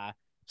that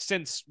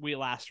since we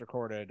last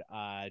recorded,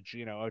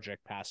 Gino Ojic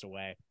passed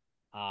away.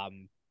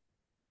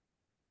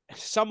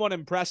 Somewhat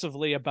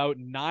impressively, about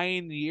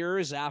 9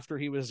 years after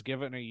he was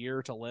given a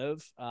year to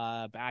live,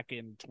 back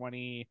in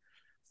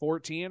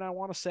 2014, I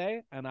want to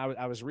say. And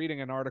I was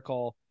reading an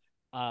article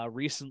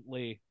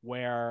recently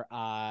where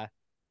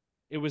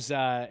it was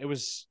a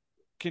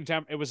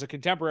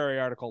contemporary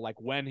article, like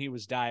when he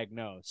was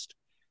diagnosed,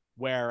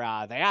 where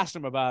they asked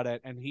him about it,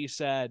 and he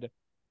said,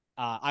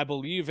 I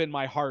believe in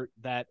my heart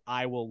that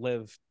I will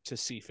live to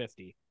see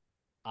 50.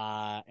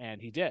 And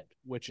he did,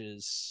 which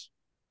is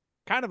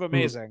kind of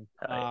amazing.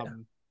 I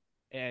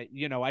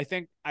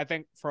think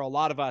for a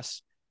lot of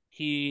us,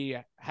 he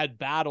had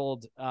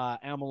battled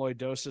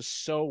amyloidosis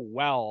so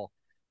well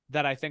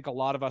that I think a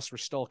lot of us were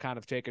still kind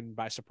of taken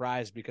by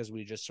surprise, because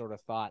we just sort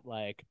of thought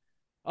like,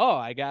 oh,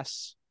 I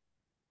guess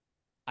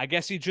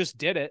he just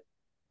did it.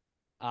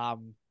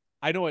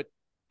 I know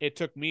it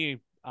took me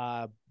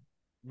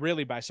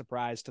really by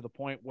surprise, to the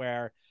point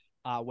where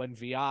when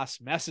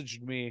Vyas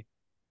messaged me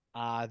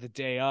the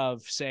day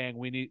of, saying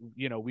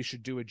we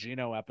should do a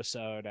Gino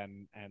episode,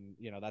 and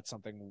that's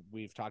something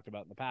we've talked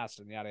about in the past,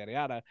 and yada yada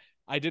yada.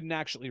 I didn't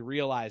actually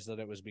realize that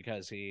it was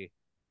because he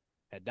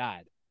had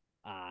died.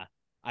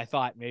 I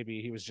thought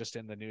maybe he was just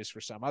in the news for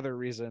some other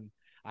reason.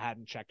 I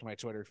hadn't checked my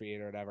Twitter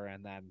feed or whatever,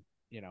 and then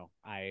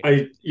I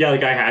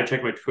had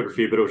checked my Twitter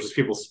feed, but it was just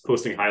people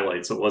posting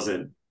highlights. So it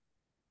wasn't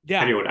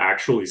anyone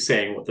actually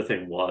saying what the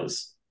thing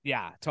was.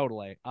 Yeah,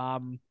 totally.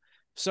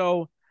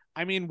 So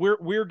I mean,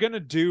 we're gonna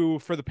do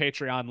for the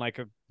Patreon like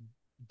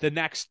the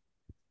next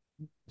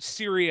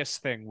serious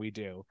thing we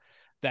do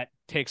that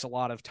takes a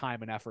lot of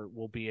time and effort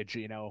will be a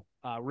Gino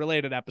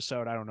related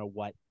episode. I don't know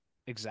what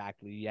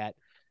exactly yet.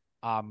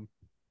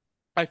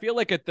 I feel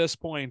like at this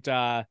point,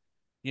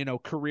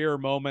 career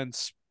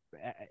moments,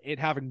 it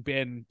having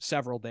been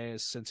several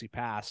days since he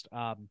passed,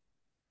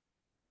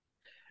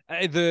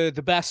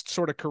 the best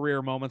sort of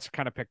career moments are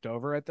kind of picked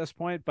over at this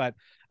point. But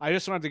I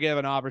just wanted to give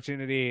an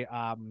opportunity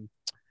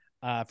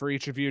for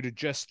each of you to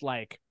just,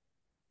 like,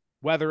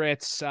 whether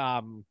it's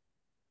a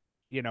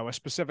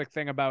specific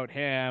thing about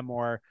him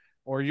or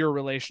your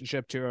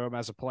relationship to him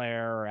as a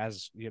player, or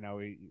as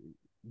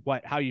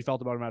how you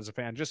felt about him as a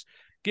fan, just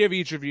give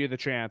each of you the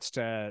chance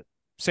to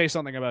say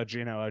something about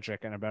Gino Ojic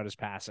and about his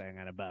passing,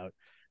 and about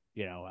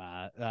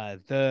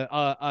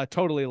a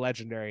totally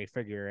legendary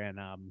figure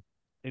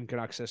in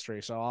Canucks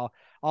history. So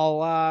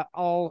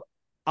I'll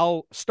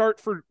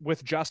start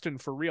with Justin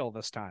for real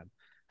this time.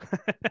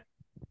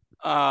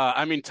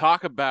 I mean,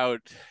 talk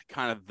about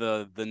kind of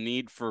the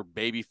need for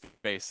baby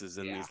faces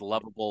and these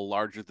lovable,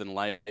 larger than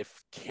life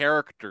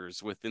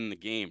characters within the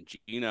game.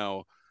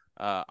 Gino,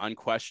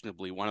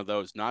 unquestionably one of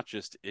those, not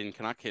just in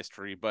Canuck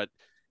history, but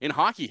in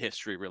hockey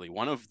history, really.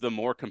 One of the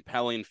more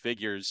compelling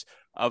figures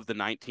of the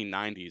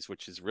 1990s,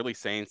 which is really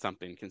saying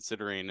something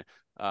considering,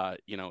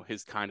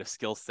 his kind of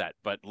skill set.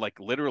 But like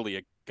literally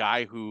a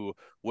guy who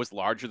was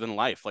larger than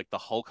life, like the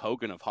Hulk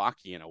Hogan of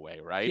hockey in a way,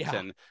 right? Yeah.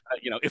 And,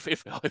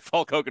 if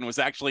Hulk Hogan was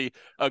actually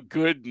a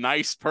good,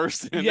 nice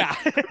person, yeah,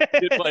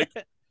 did like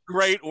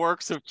great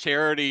works of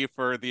charity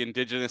for the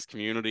Indigenous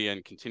community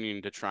and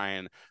continuing to try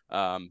and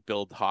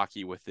build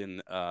hockey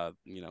within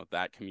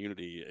that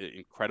community.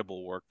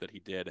 Incredible work that he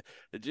did.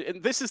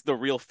 And this is the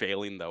real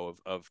failing though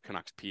of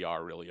Canucks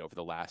PR really over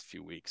the last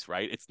few weeks,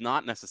 right? It's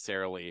not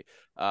necessarily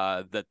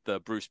that the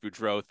Bruce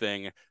Boudreau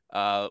thing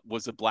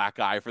was a black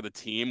eye for the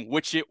team,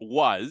 which it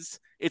was.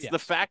 It's the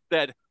fact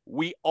that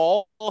we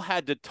all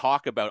had to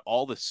talk about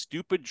all the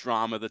stupid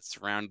drama that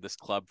surrounded this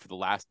club for the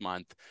last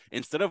month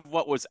instead of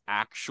what was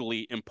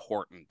actually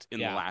important in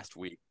the last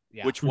week,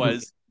 which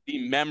was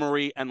the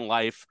memory and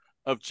life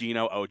of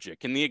Gino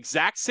Ojic. In the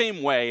exact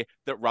same way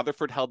that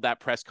Rutherford held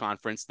that press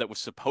conference that was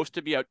supposed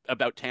to be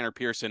about Tanner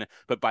Pearson,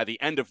 but by the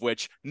end of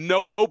which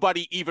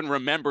nobody even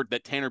remembered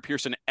that Tanner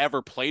Pearson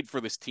ever played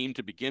for this team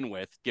to begin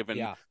with,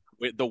 given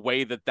the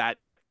way that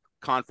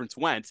conference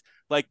went.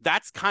 Like,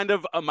 that's kind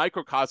of a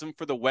microcosm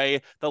for the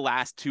way the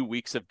last 2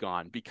 weeks have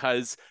gone,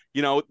 because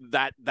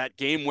that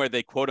game where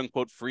they quote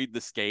unquote freed the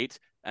skate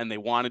and they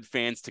wanted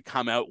fans to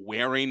come out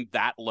wearing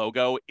that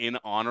logo in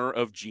honor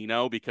of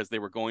Gino because they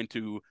were going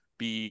to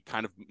be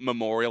kind of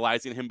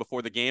memorializing him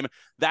before the game.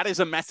 That is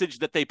a message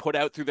that they put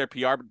out through their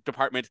PR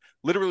department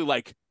literally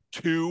like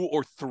 2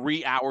 or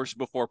 3 hours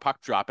before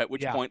puck drop, at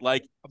which point,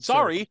 like,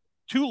 sorry,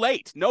 too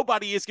late.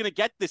 Nobody is going to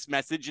get this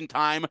message in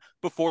time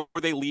before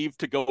they leave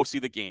to go see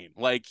the game.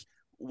 Like,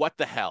 what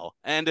the hell?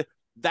 And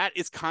that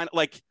is kind of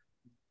like,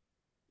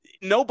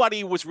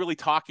 nobody was really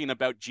talking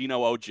about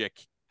Gino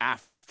Ojic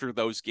after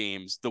those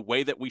games the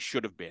way that we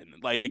should have been.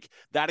 Like,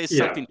 that is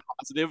something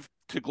positive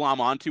to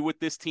glom onto with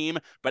this team.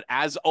 But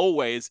as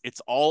always,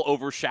 it's all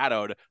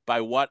overshadowed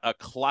by what a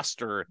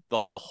cluster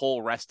the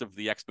whole rest of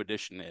the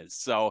expedition is.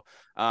 So,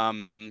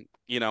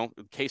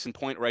 case in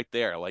point right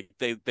there, like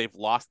they've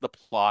lost the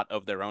plot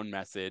of their own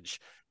message,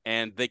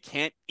 and they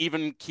can't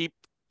even keep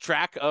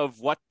track of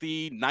what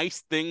the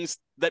nice things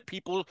that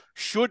people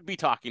should be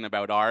talking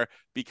about are,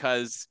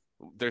 because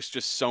there's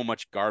just so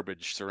much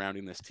garbage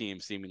surrounding this team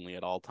seemingly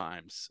at all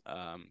times.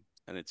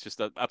 And it's just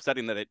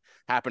upsetting that it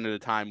happened at a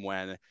time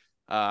when,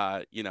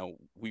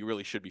 we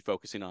really should be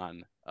focusing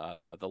on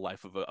the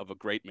life of a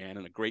great man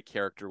and a great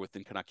character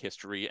within Canuck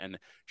history. And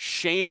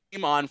shame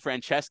on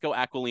Francesco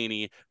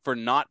Aquilini for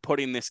not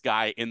putting this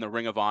guy in the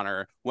Ring of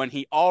Honor when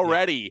he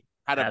already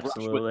had a brush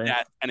with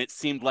death, and it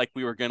seemed like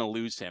we were going to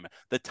lose him.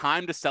 The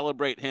time to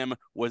celebrate him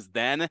was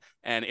then,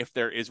 and if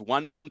there is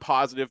one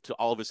positive to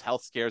all of his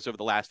health scares over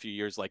the last few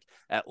years, like,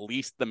 at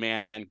least the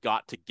man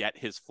got to get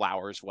his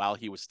flowers while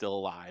he was still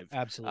alive.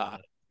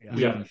 Absolutely.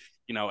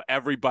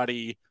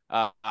 Everybody,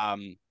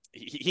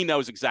 he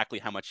knows exactly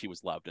how much he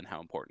was loved and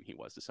how important he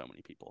was to so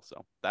many people.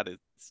 So that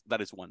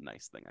is one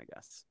nice thing, I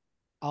guess.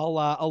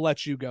 I'll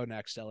let you go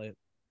next, Elliot.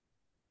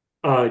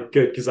 Good,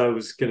 because I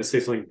was going to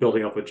say something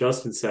building up what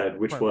Justin said,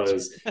 which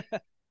was,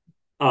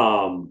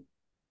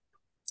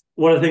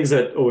 one of the things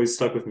that always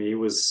stuck with me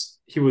was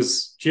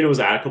Gino was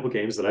at a couple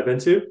games that I've been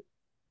to,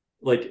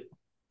 like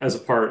as a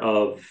part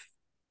of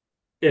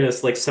in a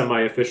like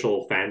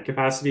semi-official fan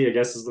capacity, I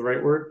guess is the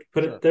right word to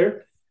put Sure. it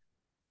there.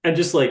 And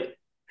just like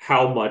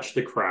how much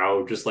the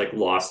crowd just like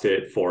lost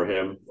it for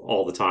him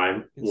all the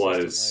time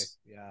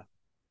Consistently. Yeah.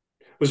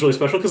 was really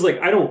special because like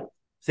I don't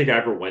think I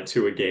ever went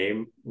to a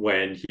game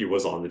when he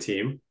was on the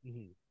team,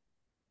 Mhm.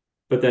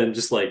 but then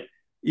just like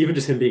even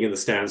just him being in the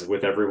stands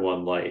with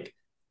everyone, like,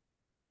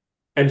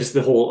 and just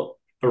the whole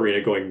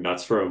arena going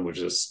nuts for him was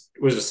just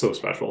so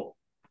special.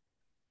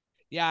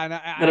 Yeah,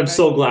 And I'm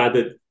so glad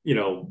that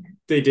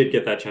they did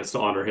get that chance to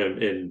honor him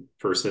in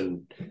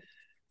person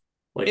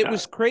like it that.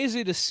 was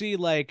crazy to see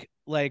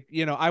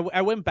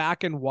I went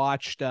back and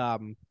watched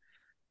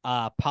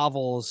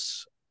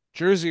Pavel's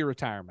jersey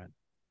retirement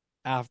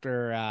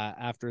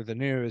after the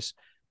news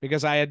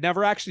because I had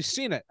never actually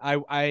seen it.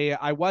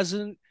 I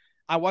wasn't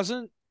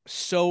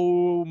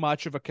so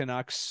much of a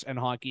Canucks and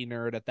hockey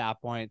nerd at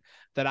that point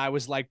that I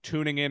was like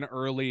tuning in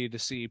early to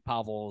see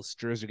Pavel's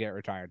jersey get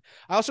retired.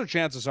 I also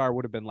chances are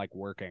would have been like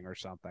working or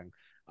something.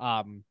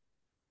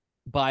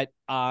 But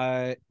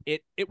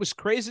it was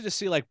crazy to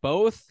see like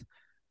both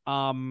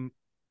um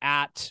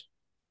at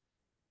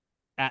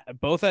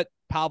both at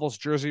Pavel's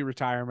jersey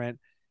retirement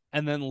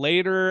and then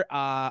later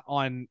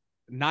on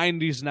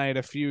 90s night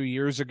a few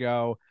years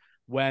ago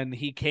when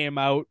he came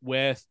out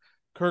with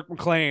Kirk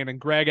McLean and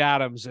Greg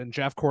Adams and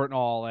Jeff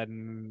Courtnall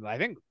and I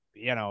think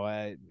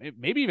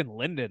maybe even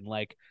Linden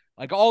like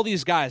all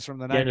these guys from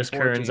the Dennis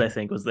 94 Kearns, team. I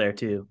think, was there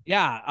too.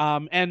 Yeah,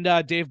 and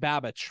Dave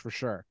Babich for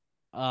sure.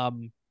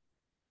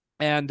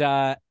 And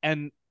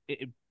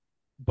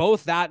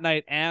both that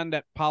night and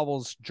at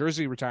Pavel's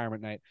jersey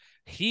retirement night,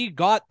 he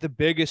got the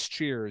biggest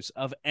cheers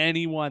of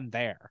anyone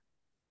there.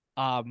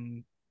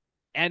 And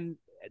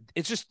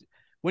it's just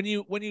when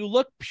you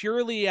look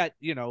purely at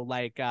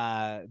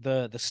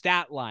the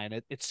stat line,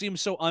 it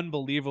seems so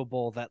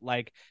unbelievable that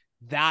like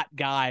that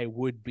guy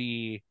would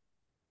be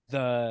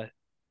the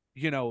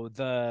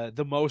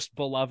the most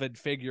beloved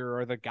figure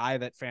or the guy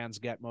that fans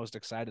get most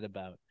excited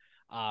about.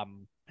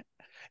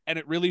 And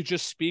it really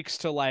just speaks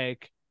to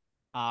like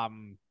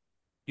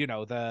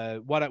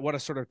the what a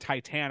sort of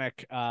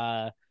titanic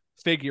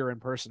figure and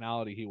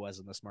personality he was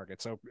in this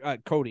market. So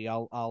Cody,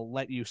 I'll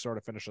let you sort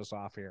of finish us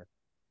off here.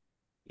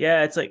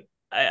 Yeah, it's like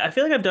I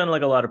feel like I've done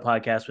like a lot of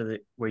podcasts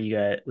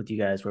with you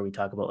guys where we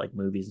talk about like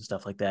movies and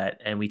stuff like that,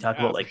 and we talk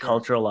Yeah, about for like sure.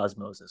 cultural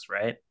osmosis,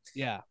 right?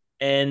 Yeah.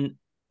 And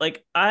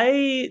like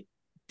I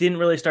didn't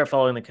really start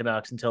following the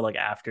Canucks until like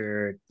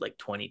after like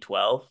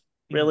 2012,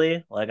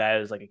 really. Like I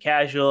was like a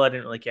casual, I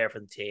didn't really care for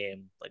the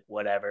team, like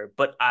whatever.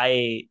 But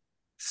I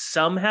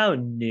somehow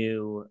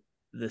knew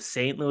the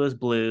St. Louis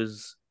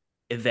Blues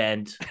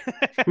event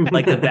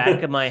like the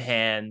back of my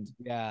hand.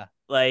 Yeah.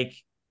 Like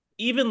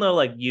even though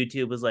like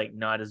YouTube was like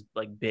not as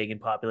like big and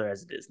popular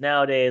as it is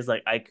nowadays,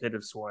 like I could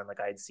have sworn like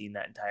I'd seen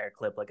that entire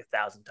clip like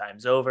 1,000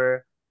 times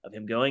over of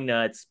him going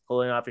nuts,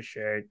 pulling off his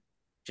shirt,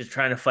 just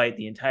trying to fight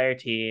the entire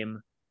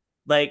team.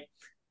 Like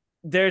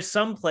there's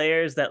some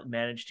players that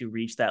manage to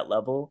reach that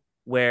level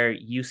where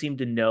you seem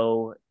to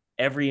know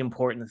every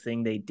important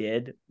thing they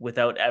did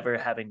without ever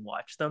having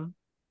watched them.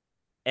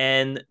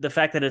 And the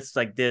fact that it's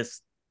like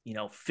this,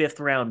 fifth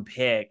round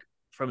pick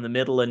from the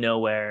middle of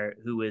nowhere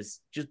who is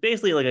just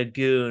basically like a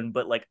goon,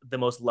 but like the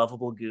most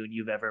lovable goon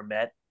you've ever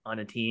met on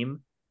a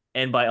team.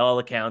 And by all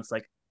accounts,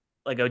 like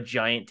a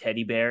giant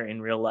teddy bear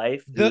in real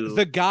life.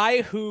 The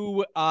guy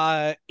who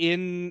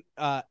in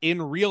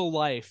real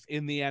life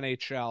in the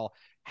NHL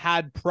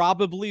had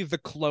probably the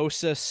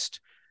closest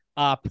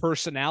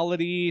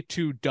personality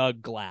to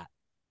Doug Glatt.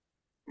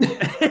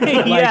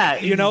 Yeah,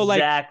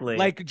 exactly.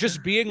 like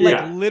just being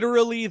Yeah. like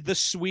literally the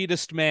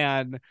sweetest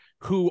man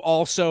who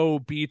also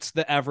beats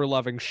the ever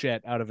loving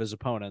shit out of his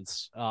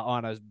opponents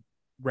on a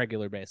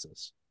regular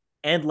basis.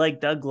 And like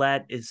Doug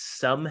Glatt is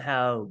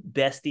somehow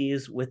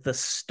besties with the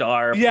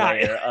star Yeah,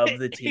 player of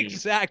the team.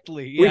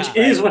 Exactly. Yeah. Which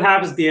is what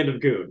happens at the end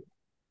of Goon.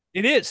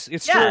 It is.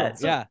 It's Yeah, true.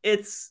 so Yeah.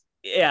 it's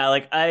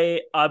like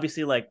I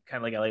obviously like kind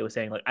of like Elliot was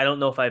saying, like I don't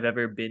know if I've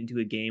ever been to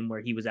a game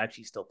where he was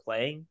actually still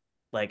playing.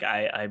 Like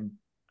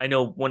I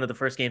know one of the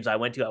first games I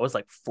went to, I was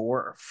like 4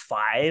 or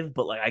 5,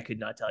 but like I could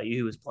not tell you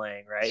who was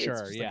playing, right? Sure,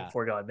 It's just yeah. like a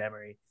foregone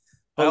memory.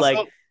 I But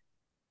like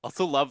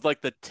also love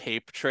like the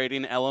tape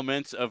trading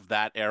element of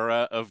that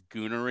era of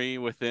goonery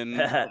within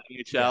the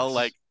NHL. Yes.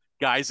 Like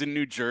guys in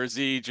New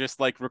Jersey just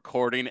like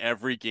recording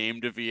every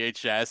game to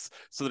VHS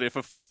so that if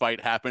a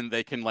fight happened,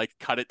 they can like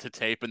cut it to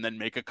tape and then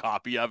make a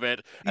copy of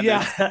it and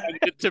then send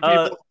it to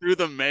people through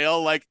the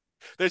mail. Like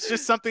there's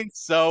just something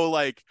so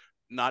like,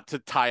 not to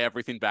tie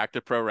everything back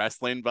to pro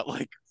wrestling, but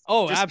like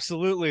just,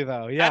 absolutely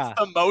though. Yeah. that's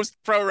the most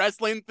pro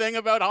wrestling thing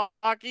about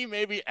hockey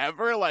maybe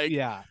ever. Like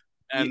Yeah.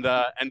 and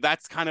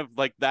that's kind of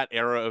like that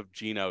era of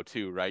Gino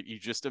too, right? You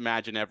just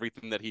imagine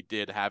everything that he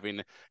did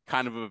having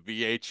kind of a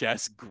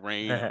VHS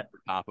grain over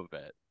top of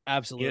it.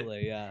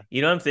 Absolutely. Yeah.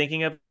 You know what I'm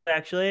thinking of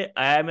actually?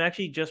 I'm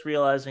actually just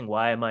realizing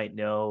why I might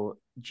know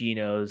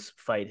Gino's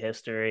fight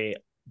history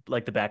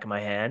like the back of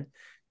my hand.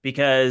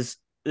 Because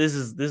this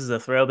is a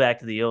throwback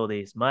to the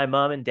oldies. My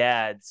mom and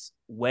dad's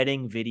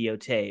wedding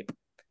videotape.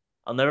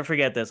 I'll never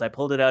forget this. I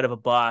pulled it out of a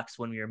box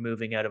when we were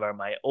moving out of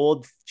my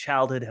old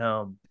childhood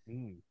home.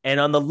 And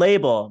on the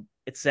label,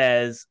 it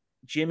says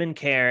Jim and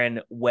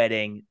Karen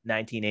wedding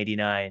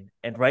 1989.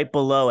 And right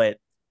below it,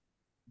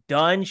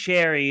 Don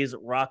Cherry's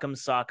Rock'em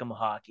Sock'em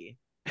Hockey.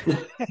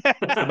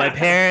 So my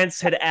parents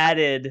had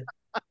added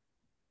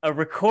a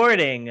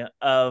recording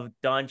of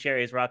Don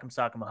Cherry's Rock'em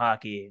Sock'em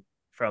Hockey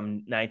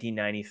from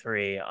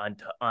 1993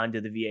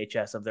 onto the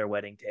VHS of their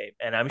wedding tape.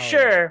 And I'm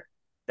sure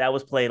that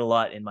was played a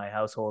lot in my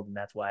household, and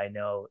that's why I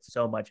know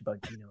so much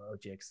about Gino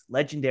Ojic's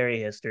legendary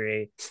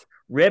history.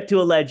 Rip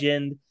to a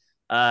legend.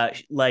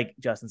 Like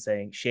Justin's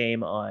saying,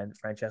 shame on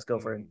Francesco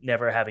for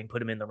never having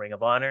put him in the Ring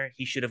of Honor.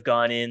 He should have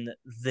gone in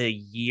the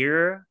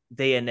year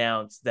they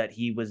announced that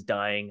he was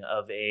dying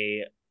of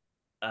a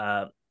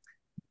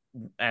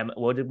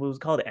what it was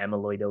called,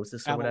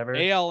 amyloidosis or whatever.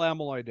 AL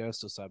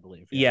amyloidosis, I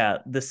believe. Yeah,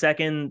 the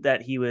second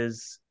that he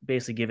was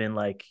basically given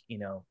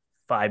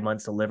 5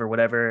 months to live or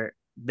whatever,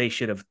 they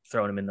should have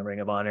thrown him in the Ring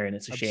of Honor, and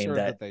it's a shame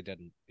that they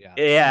didn't.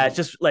 Yeah, it's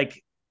just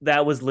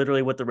that was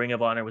literally what the Ring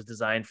of Honor was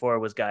designed for,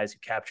 was guys who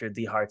captured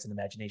the hearts and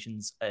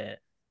imaginations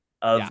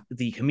of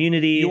the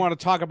community. You want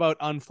to talk about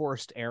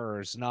unforced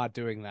errors? Not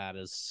doing that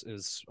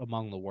is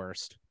among the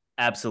worst.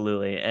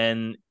 Absolutely.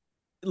 And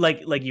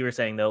like you were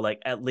saying though,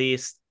 at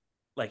least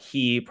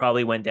he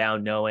probably went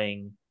down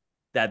knowing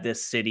that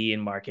this city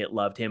and market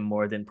loved him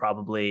more than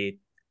probably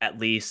at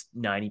least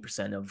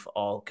 90% of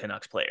all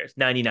Canucks players,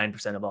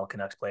 99% of all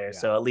Canucks players.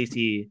 So at least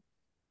he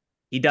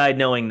died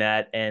knowing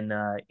that. And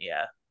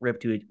rip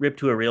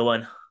to a real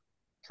one.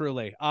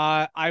 Truly.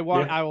 I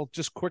will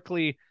just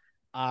quickly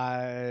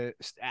add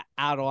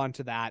on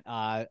to that.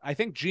 I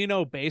think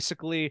Gino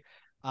basically,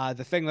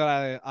 the thing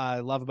that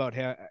I loved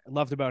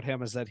about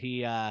him is that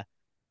he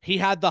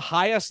had the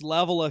highest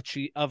level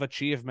of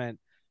achievement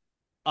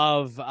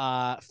of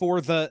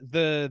for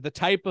the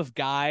type of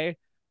guy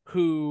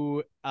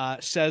who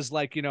says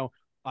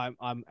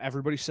I'm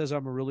everybody says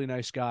I'm a really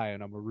nice guy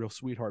and I'm a real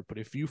sweetheart, but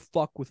if you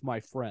fuck with my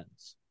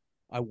friends,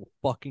 I will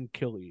fucking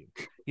kill you.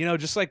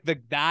 Just like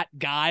that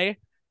guy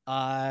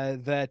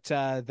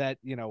that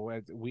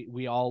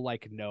we all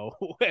know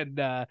and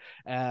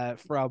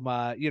from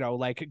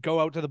go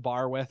out to the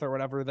bar with or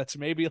whatever, that's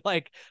maybe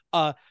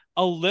a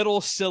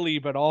little silly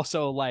but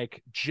also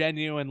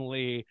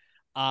genuinely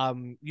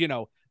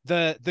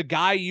the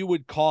guy you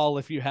would call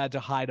if you had to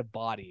hide a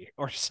body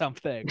or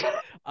something.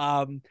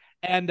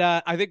 And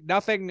I think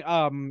nothing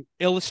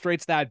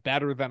illustrates that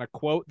better than a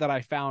quote that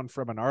I found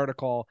from an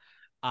article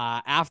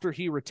after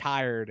he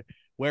retired,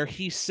 where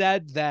he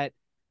said that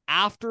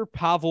after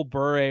Pavel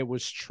Bure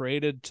was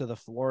traded to the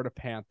Florida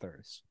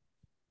Panthers,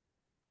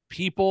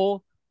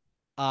 people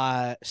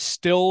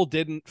still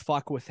didn't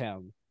fuck with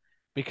him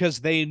because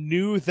they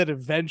knew that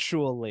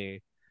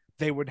eventually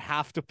they would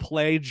have to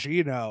play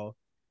Gino,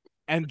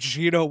 and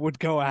Gino would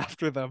go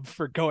after them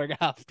for going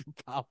after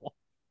Pavel.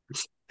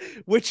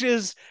 Which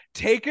is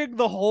taking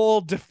the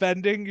whole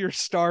defending your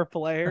star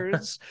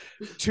players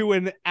to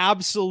an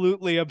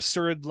absolutely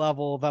absurd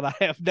level that I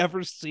have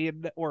never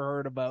seen or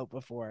heard about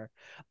before.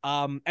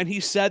 And he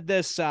said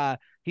this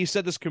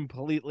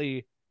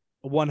completely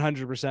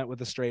 100%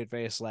 with a straight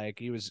face.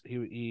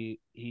 He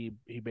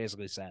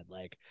basically said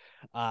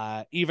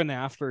even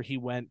after he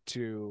went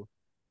to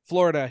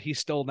Florida, he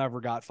still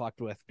never got fucked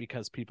with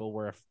because people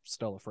were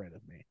still afraid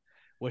of me,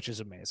 which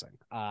is amazing.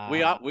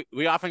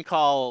 We often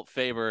call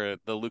Faber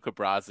the Luca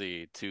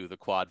Brasi to the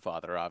Quad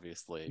Father,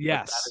 obviously.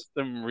 Yes, that is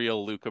some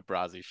real Luca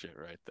Brasi shit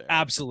right there.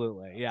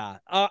 Absolutely, yeah.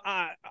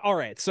 All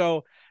right,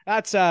 so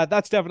that's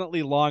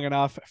definitely long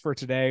enough for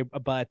today.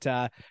 But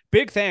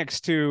big thanks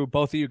to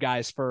both of you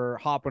guys for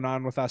hopping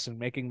on with us and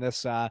making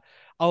this a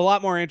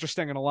lot more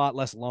interesting and a lot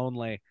less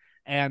lonely.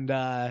 And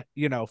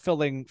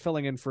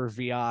filling in for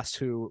Vias,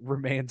 who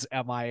remains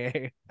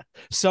MIA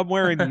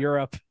somewhere in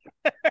Europe.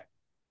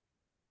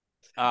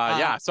 Sorry,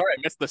 I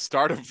missed the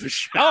start of the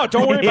show. Oh,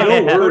 don't worry about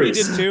it. Cody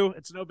did too.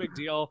 It's no big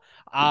deal.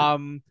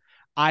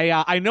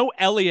 I know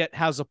Elliot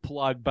has a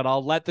plug, but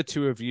I'll let the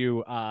two of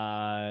you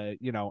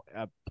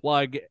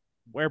plug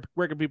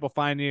where can people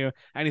find you,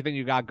 anything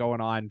you got going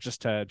on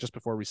just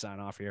before we sign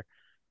off here.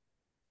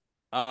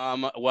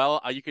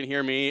 You can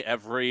hear me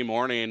every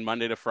morning,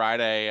 Monday to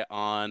Friday,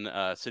 on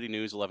City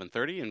News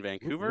 1130 in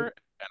Vancouver.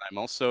 And I'm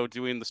also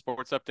doing the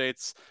sports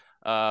updates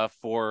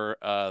for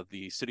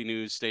the City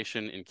News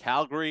station in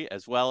Calgary,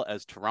 as well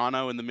as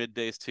Toronto in the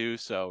middays too.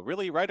 So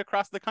really right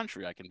across the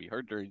country, I can be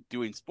heard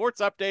doing sports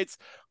updates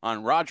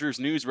on Rogers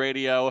News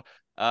Radio,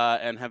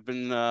 and have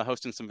been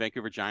hosting some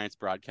Vancouver Giants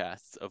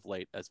broadcasts of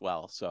late as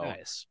well. So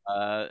nice.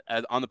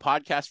 On the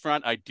podcast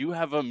front, I do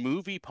have a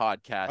movie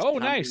podcast. Oh,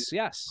 nice.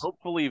 Yes.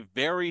 Hopefully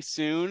very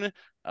soon,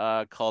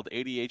 called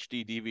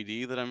ADHD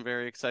DVD, that I'm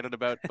very excited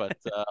about. But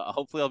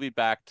hopefully I'll be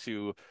back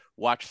to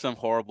watch some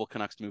horrible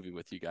Canucks movie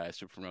with you guys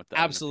to promote that.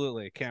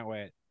 Absolutely. Can't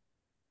wait.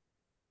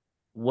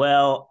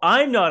 Well,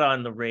 I'm not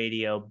on the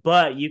radio,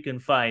 but you can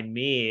find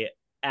me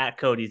at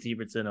Cody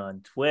Ziebertson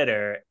on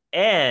Twitter.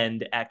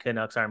 and at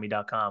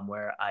CanucksArmy.com,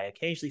 where I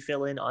occasionally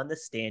fill in on the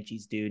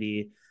Stanchies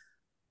duty.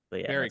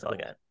 But yeah, Very that's all I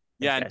cool. got.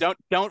 Yeah, Thanks, and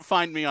don't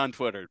find me on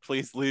Twitter.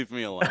 Please leave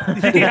me alone.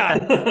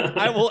 Yeah,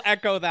 I will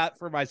echo that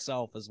for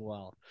myself as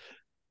well.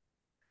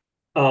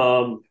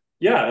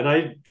 Yeah, and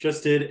I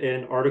just did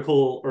an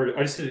article, or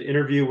I just did an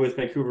interview with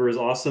Vancouver is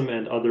Awesome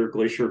and other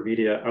Glacier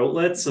media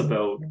outlets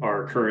about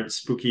our current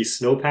spooky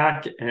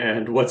snowpack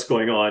and what's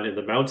going on in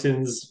the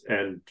mountains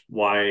and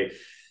why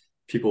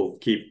people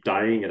keep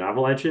dying in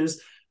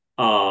avalanches.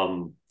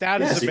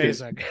 That is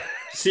amazing.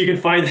 So you can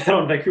find that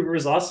on Vancouver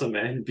is Awesome,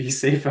 and be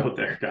safe out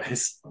there,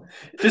 guys.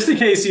 Just in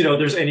case,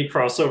 there's any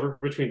crossover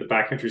between the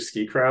backcountry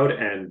ski crowd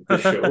and the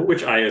show,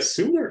 which I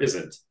assume there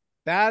isn't.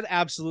 That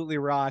absolutely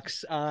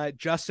rocks.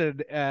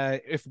 Justin,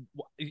 if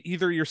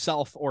either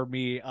yourself or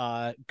me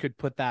could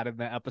put that in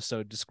the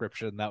episode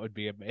description, that would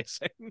be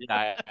amazing.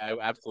 Yeah, I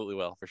absolutely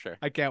will, for sure.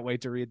 I can't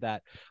wait to read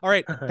that. All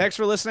right. Thanks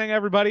for listening,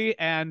 everybody.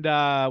 And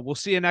we'll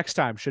see you next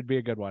time. Should be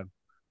a good one.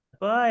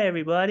 Bye,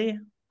 everybody.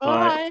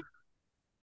 Bye.